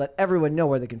Serge, let everyone know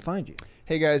where they can find you.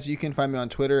 Hey guys, you can find me on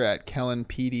Twitter at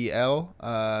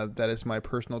KellenPDL. That is my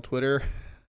personal Twitter.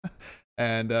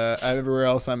 And everywhere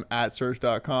else, I'm at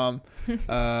Serge.com.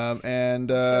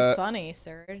 So funny,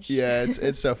 Serge. Yeah,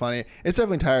 it's so funny. It's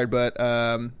definitely tired, but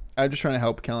I'm just trying to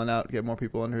help Kellen out, get more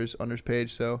people on his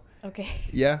page. So okay.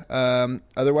 Yeah.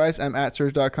 Otherwise, I'm at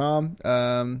Serge.com.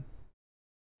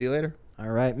 See you later. All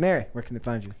right, Mary, where can they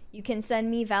find you? You can send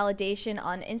me validation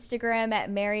on Instagram at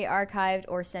MaryArchived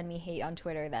or send me hate on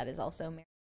Twitter. That is also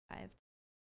MaryArchived.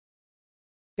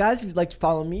 Guys, if you'd like to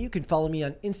follow me, you can follow me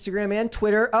on Instagram and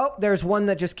Twitter. Oh, there's one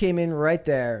that just came in right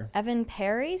there. Evan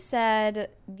Perry said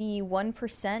the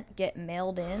 1% get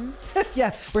mailed in.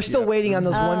 Yeah, we're still waiting on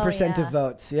those 1% of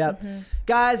votes. Yep.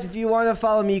 Guys, if you want to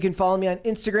follow me, you can follow me on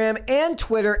Instagram and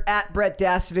Twitter at Brett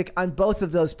Dasovic on both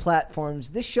of those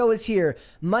platforms. This show is here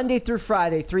Monday through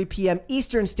Friday, 3 p.m.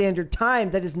 Eastern Standard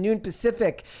Time. That is noon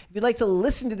Pacific. If you'd like to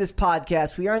listen to this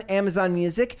podcast, we are on Amazon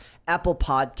Music, Apple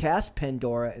Podcasts,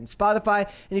 Pandora, and Spotify.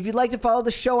 And if you'd like to follow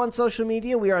the show on social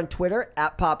media, we are on Twitter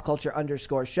at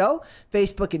PopCulture_show,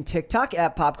 Facebook and TikTok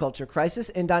at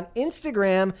PopCultureCrisis, and on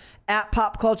Instagram at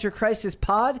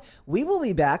PopCultureCrisisPod. We will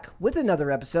be back with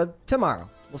another episode tomorrow.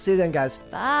 We'll see you then, guys.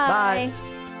 Bye.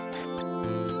 Bye.